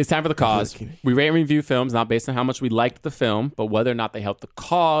tried. It's time for the cause. We rate and review films not based on how much we liked the film, but whether or not they help the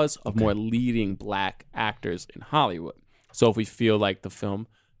cause of more leading black actors in Hollywood. So if we feel like the film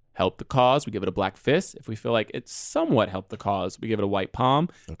helped the cause, we give it a black fist. If we feel like it somewhat helped the cause, we give it a white palm.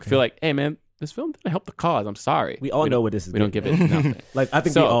 If we feel like, hey man, this film didn't help the cause, I'm sorry. We all know what this is. We don't give it nothing. Like I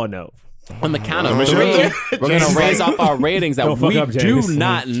think So- we all know. On the count of three, we're going to raise off our ratings that Don't fuck we up, do James.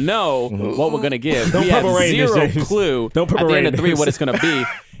 not know what we're going to give. Don't We have purple rain this, zero James. clue Don't purple at the end rain of three this. what it's going to be.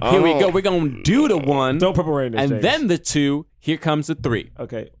 Here we go. We're going to do the one. Don't purple rain this, And James. then the two. Here comes the three.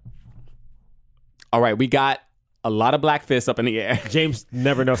 Okay, All right. We got a lot of black fists up in the air. James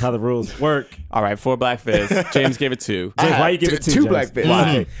never knows how the rules work. All right. 4 black fists. James gave it 2. James, why you give it two? Black James? fists.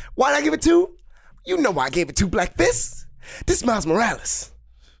 Why? Why did I give it 2? You know why I gave it 2 black fists. This is Miles Morales.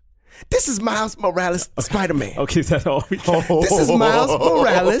 This is Miles Morales, Spider-Man. Okay, that's all we got. This is Miles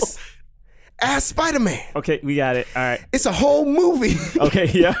Morales as Spider-Man. Okay, we got it. All right. It's a whole movie. Okay,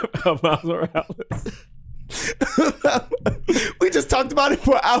 yeah. Miles Morales. We just talked about it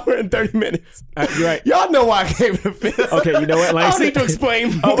for an hour and 30 minutes. You're right. Y'all know why I gave it a fist. Okay, you know what, I Langston? don't need to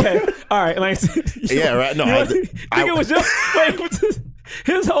explain more. Okay, all right, Langston. Yeah, right. No, I think it was just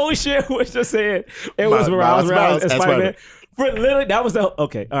his whole shit was just saying it was Morales and that's Spider-Man. For literally, that was the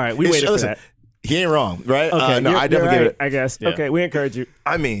okay. All right, we waited for that. He ain't wrong, right? Okay, no, you're I definitely right, give it. I guess. Okay, we encourage you.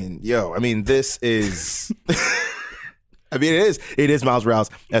 I mean, this is. I mean, it is Miles Morales.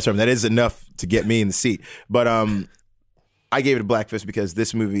 That's right. That is enough to get me in the seat. But I gave it a black fist because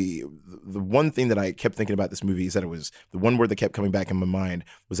this movie, the one thing that I kept thinking about this movie is that it was the one word that kept coming back in my mind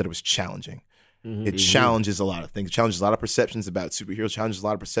was that it was challenging. It challenges a lot of things. It challenges a lot of perceptions about superheroes. Challenges a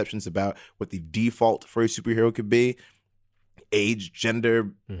lot of perceptions about what the default for a superhero could be. Age,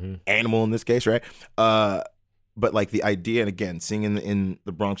 gender, animal in this case, right? But like the idea, and again, seeing in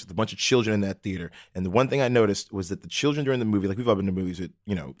the Bronx with a bunch of children in that theater, and the one thing I noticed was that the children during the movie, like we've all been to movies with,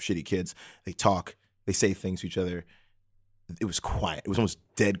 shitty kids, they talk, they say things to each other. It was quiet. It was almost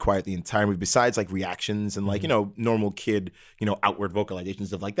dead quiet the entire movie. Besides like reactions and like, normal kid, outward vocalizations,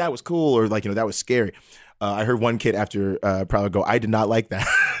 stuff like that was cool, or like, that was scary. I heard one kid after probably go, I did not like that.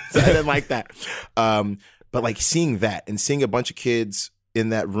 I didn't like that. But like seeing that and seeing a bunch of kids in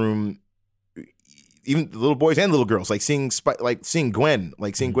that room, even the little boys and little girls, like seeing Gwen,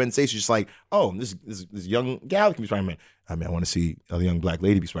 Gwen Stacy, just like, oh, this young gal can be Spider-Man. I mean, I want to see a young black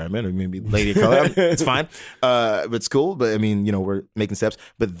lady be Spider-Man, or maybe lady of color. It's fine, but it's cool. But I mean, we're making steps.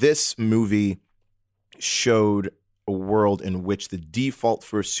 But this movie showed a world in which the default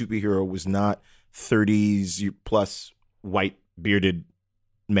for a superhero was not 30s plus white bearded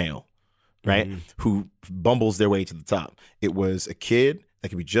male, right? Who bumbles their way to the top. It was a kid that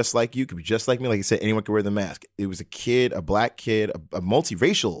could be just like you, could be just like me. Like I said, anyone could wear the mask. It was a kid, a black kid, a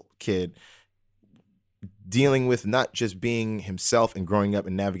multiracial kid dealing with not just being himself and growing up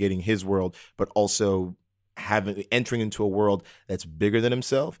and navigating his world, but also entering into a world that's bigger than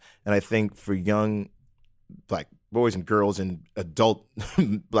himself. And I think for young black boys and girls and adult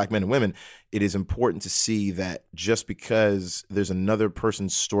black men and women, it is important to see that just because there's another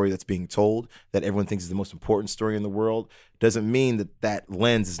person's story that's being told that everyone thinks is the most important story in the world doesn't mean that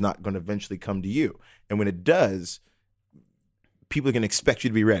lens is not going to eventually come to you. And when it does, people are going to expect you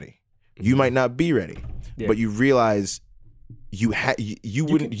to be ready. You might not be ready, but you realize you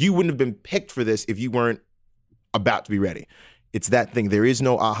wouldn't have been picked for this if you weren't about to be ready. It's that thing. There is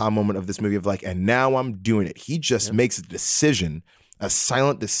no aha moment of this movie of like, and now I'm doing it. He just makes a decision, a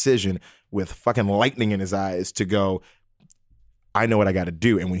silent decision with fucking lightning in his eyes to go, I know what I got to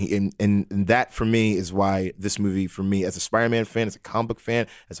do. And when and that for me is why this movie, for me as a Spider-Man fan, as a comic book fan,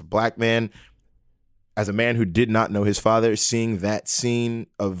 as a black man, as a man who did not know his father, seeing that scene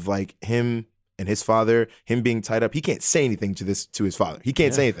of like him and his father, him being tied up, he can't say anything to his father. He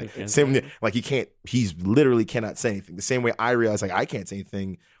can't say anything. He's literally cannot say anything. The same way I realize like I can't say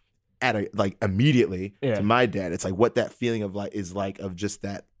anything immediately to my dad. It's like what that feeling of like is like of just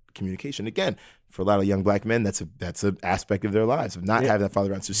that communication. Again, for a lot of young black men, that's an aspect of their lives of not having that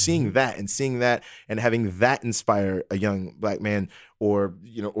father around. So seeing that and having that inspire a young black man or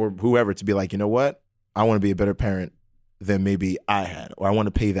whoever to be like, you know what? I want to be a better parent than maybe I had, or I want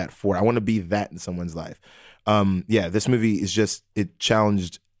to pay that for. I want to be that in someone's life. This movie is just, it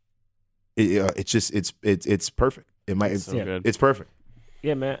challenged. It's perfect. It's perfect.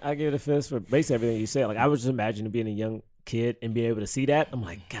 Yeah, man, I give it a fist for basically everything you said. Like I was just imagining being a young kid and being able to see that. I'm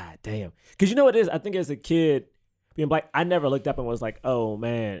like, God damn, because you know what it is. I think as a kid, being black. I never looked up and was like, oh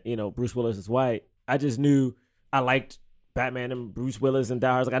man, Bruce Willis is white. I just knew I liked Batman and Bruce Willis and Die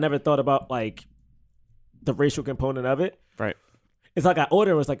Hard. Like I never thought about like the racial component of it. Right. It's like I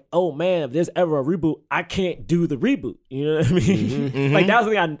ordered and was like, oh man, if there's ever a reboot, I can't do the reboot. You know what I mean? Like that was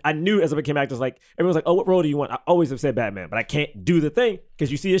the thing I knew as I became actor. Like everyone's like, oh, what role do you want? I always have said Batman, but I can't do the thing because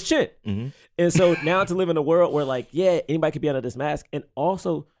you see his shit. And so now to live in a world where like, yeah, anybody could be under this mask. And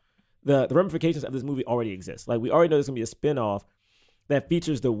also the ramifications of this movie already exist. Like we already know there's going to be a spinoff that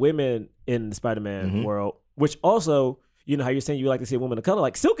features the women in the Spider-Man world, which also, you know how you're saying you like to see a woman of color?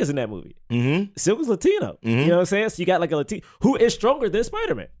 Like Silk is in that movie. Silk is Latino. You know what I'm saying? So you got like a Latino who is stronger than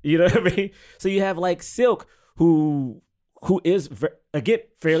Spider-Man. You know what I mean? So you have like Silk who is, again,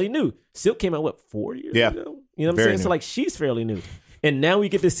 fairly new. Silk came out, 4 years ago? You know what I'm saying? New. So like she's fairly new. And now we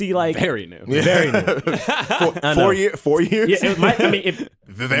get to see like... Very new. Very new. 4 years? Yeah, it might,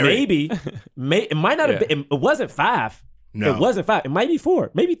 maybe. It might not have been... It wasn't 5. No. It wasn't 5. It might be 4.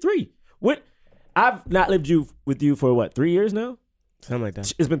 Maybe 3. I've not lived with you for 3 years now? Something like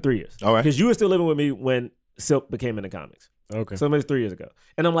that. It's been 3 years. All right. Because you were still living with me when Silk became in the comics. Okay. So maybe 3 years ago.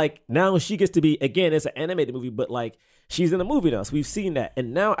 And I'm like, now she gets to be, again, it's an animated movie, but like she's in a movie now. So we've seen that.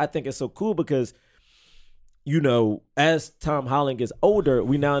 And now I think it's so cool because, as Tom Holland gets older,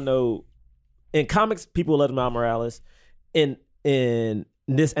 we now know in comics, people love Miles Morales. In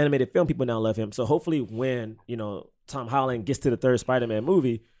this animated film, people now love him. So hopefully when, Tom Holland gets to the third Spider-Man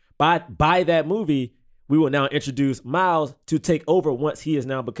movie, by that movie, we will now introduce Miles to take over once he has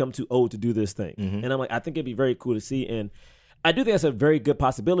now become too old to do this thing. And I'm like, I think it'd be very cool to see. And I do think that's a very good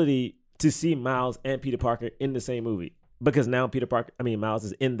possibility to see Miles and Peter Parker in the same movie. Because now Miles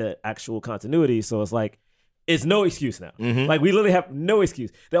is in the actual continuity. So it's like, it's no excuse now. Like we literally have no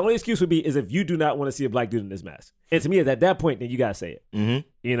excuse. The only excuse would be is if you do not want to see a black dude in this mask. And to me, at that point, then you got to say it.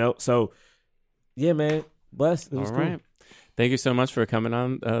 So yeah, man. Blessed. It was All cool. right. Thank you so much for coming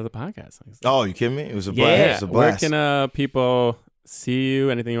on the podcast. Oh, you kidding me? It was a blast. Yeah. It was a blast. Where can people see you?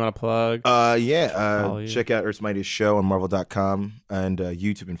 Anything you want to plug? Follow you. Check out Earth's Mightiest Show on Marvel.com and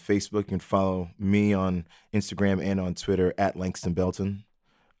YouTube and Facebook. You can follow me on Instagram and on Twitter at Langston Belton.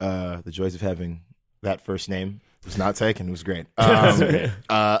 The joys of having that first name was not taken. It was great.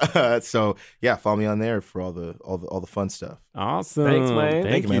 So yeah, follow me on there for all the fun stuff. Awesome. Thanks, man.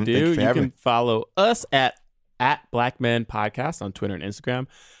 Thank you, man. dude. Thank you for You having can me. follow us at Black Men Podcast on Twitter and Instagram.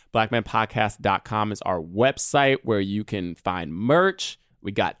 BlackMenPodcast.com is our website where you can find merch.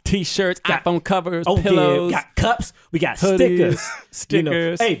 We got T-shirts, iPhone covers, pillows. Yeah, we got cups. We got hoodies, stickers.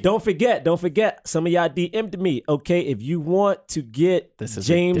 stickers. Hey, don't forget. Some of y'all DM'd me. Okay, if you want to get This is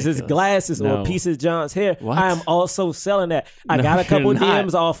James's ridiculous. glasses No. or a piece of John's hair, What? I am also selling that. I No, got a couple you're not.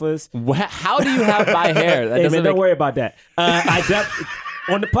 DMs offers. How do you have my hair? That Hey doesn't man, don't make- worry about that.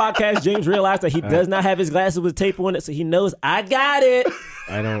 On the podcast, James realized that he does not have his glasses with tape on it, so he knows I got it.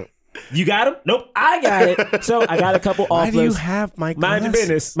 I don't. You got them? Nope, I got it. So I got a couple Why offers. do you have my Mind your glasses?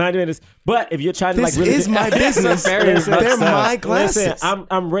 business. Mind your business. But if you're trying to This like really is my business. Very Listen, much They're so. my glasses. Listen,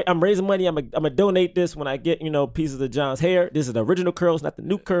 I'm raising money. I'm gonna donate this when I get pieces of John's hair. This is the original curls, not the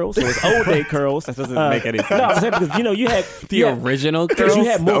new curls. So it's old day curls. That doesn't make any sense. No, I'm saying because you had The original because curls? you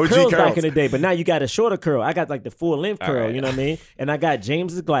had more OG curls back curls. in the day, but now you got a shorter curl. I got like the full length curl. right. You know what I mean? And I got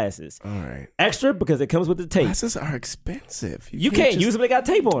James's glasses. All right. Extra because it comes with the tape. Glasses are expensive. You can't use them. They got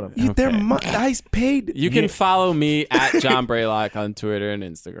tape on them. They're Okay. I paid. You can follow me at John Braylock on Twitter and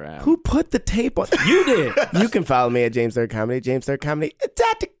Instagram. Who put the tape on? You did. You can follow me at James Third Comedy.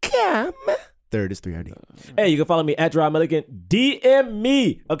 JamesThirdComedy.com. Third is 3RD. Hey, you can follow me at Gerard Milligan. DM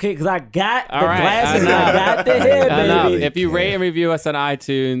me, okay? Because I got the All right, glasses. enough. I got the hair, Enough. baby. If you rate and review us on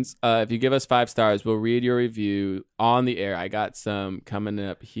iTunes, if you give us 5 stars, we'll read your review on the air. I got some coming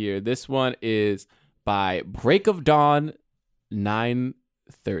up here. This one is by Break of Dawn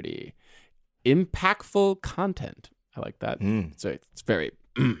 930. Impactful content. I like that. So it's very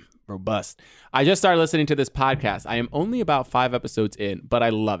robust. I just started listening to this podcast. I am only about 5 episodes in, but I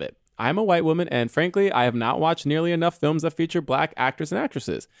love it. I'm a white woman, and frankly, I have not watched nearly enough films that feature black actors and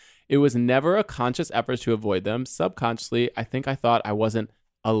actresses. It was never a conscious effort to avoid them. Subconsciously, I think I thought I wasn't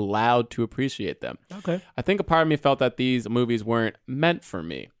allowed to appreciate them. Okay. I think a part of me felt that these movies weren't meant for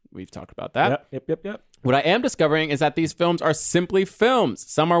me. We've talked about that. Yep. What I am discovering is that these films are simply films.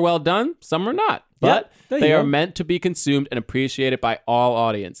 Some are well done, some are not. But there you they are go. meant to be consumed and appreciated by all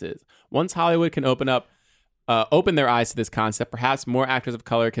audiences. Once Hollywood can open their eyes to this concept, perhaps more actors of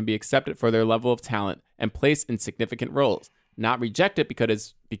color can be accepted for their level of talent and placed in significant roles, not rejected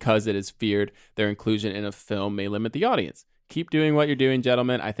because it is feared their inclusion in a film may limit the audience. Keep doing what you're doing,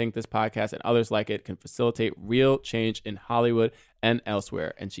 gentlemen. I think this podcast and others like it can facilitate real change in Hollywood and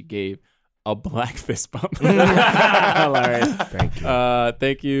elsewhere. And she gave a black fist bump. Hilarious. Thank you.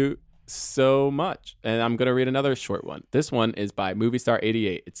 Thank you so much. And I'm going to read another short one. This one is by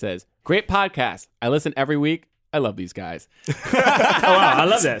MovieStar88. It says, "Great podcast. I listen every week. I love these guys." Oh, wow, I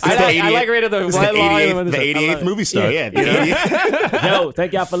love that. I like reading the It's the 88th movie star. Yeah. Yo,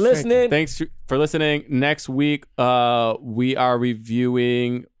 thank y'all for listening. Thanks for listening. Next week, we are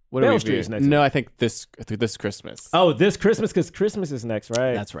reviewing. What are Meryl we Streep reviewing? is next No, I think this Christmas. Oh, this Christmas, because Christmas is next,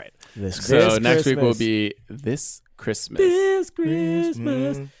 right? That's right. So next week will Christmas. be This Christmas. This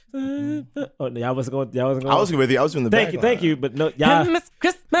Christmas. Oh, no, y'all wasn't going. I was with you. I was in the back. Thank you, but no, y'all.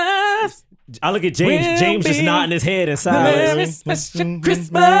 Christmas. I look at James. Will James just be nodding his head in Merry silence. special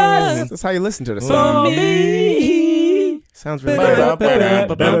Christmas. That's how you listen to the song. For me. Sounds really good.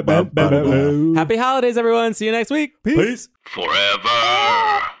 Happy holidays, everyone. See you next week. Peace.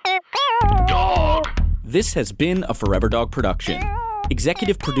 Forever Dog. This has been a Forever Dog production.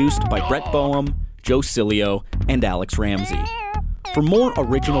 Executive produced by Brett Boehm, Joe Cilio, and Alex Ramsey. For more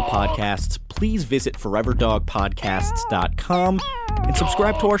original podcasts, please visit foreverdogpodcasts.com and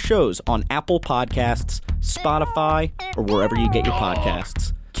subscribe to our shows on Apple Podcasts, Spotify, or wherever you get your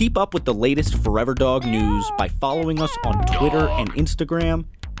podcasts. Keep up with the latest Forever Dog news by following us on Twitter and Instagram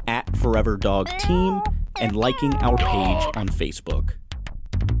 @ForeverDogTeam and liking our page on Facebook.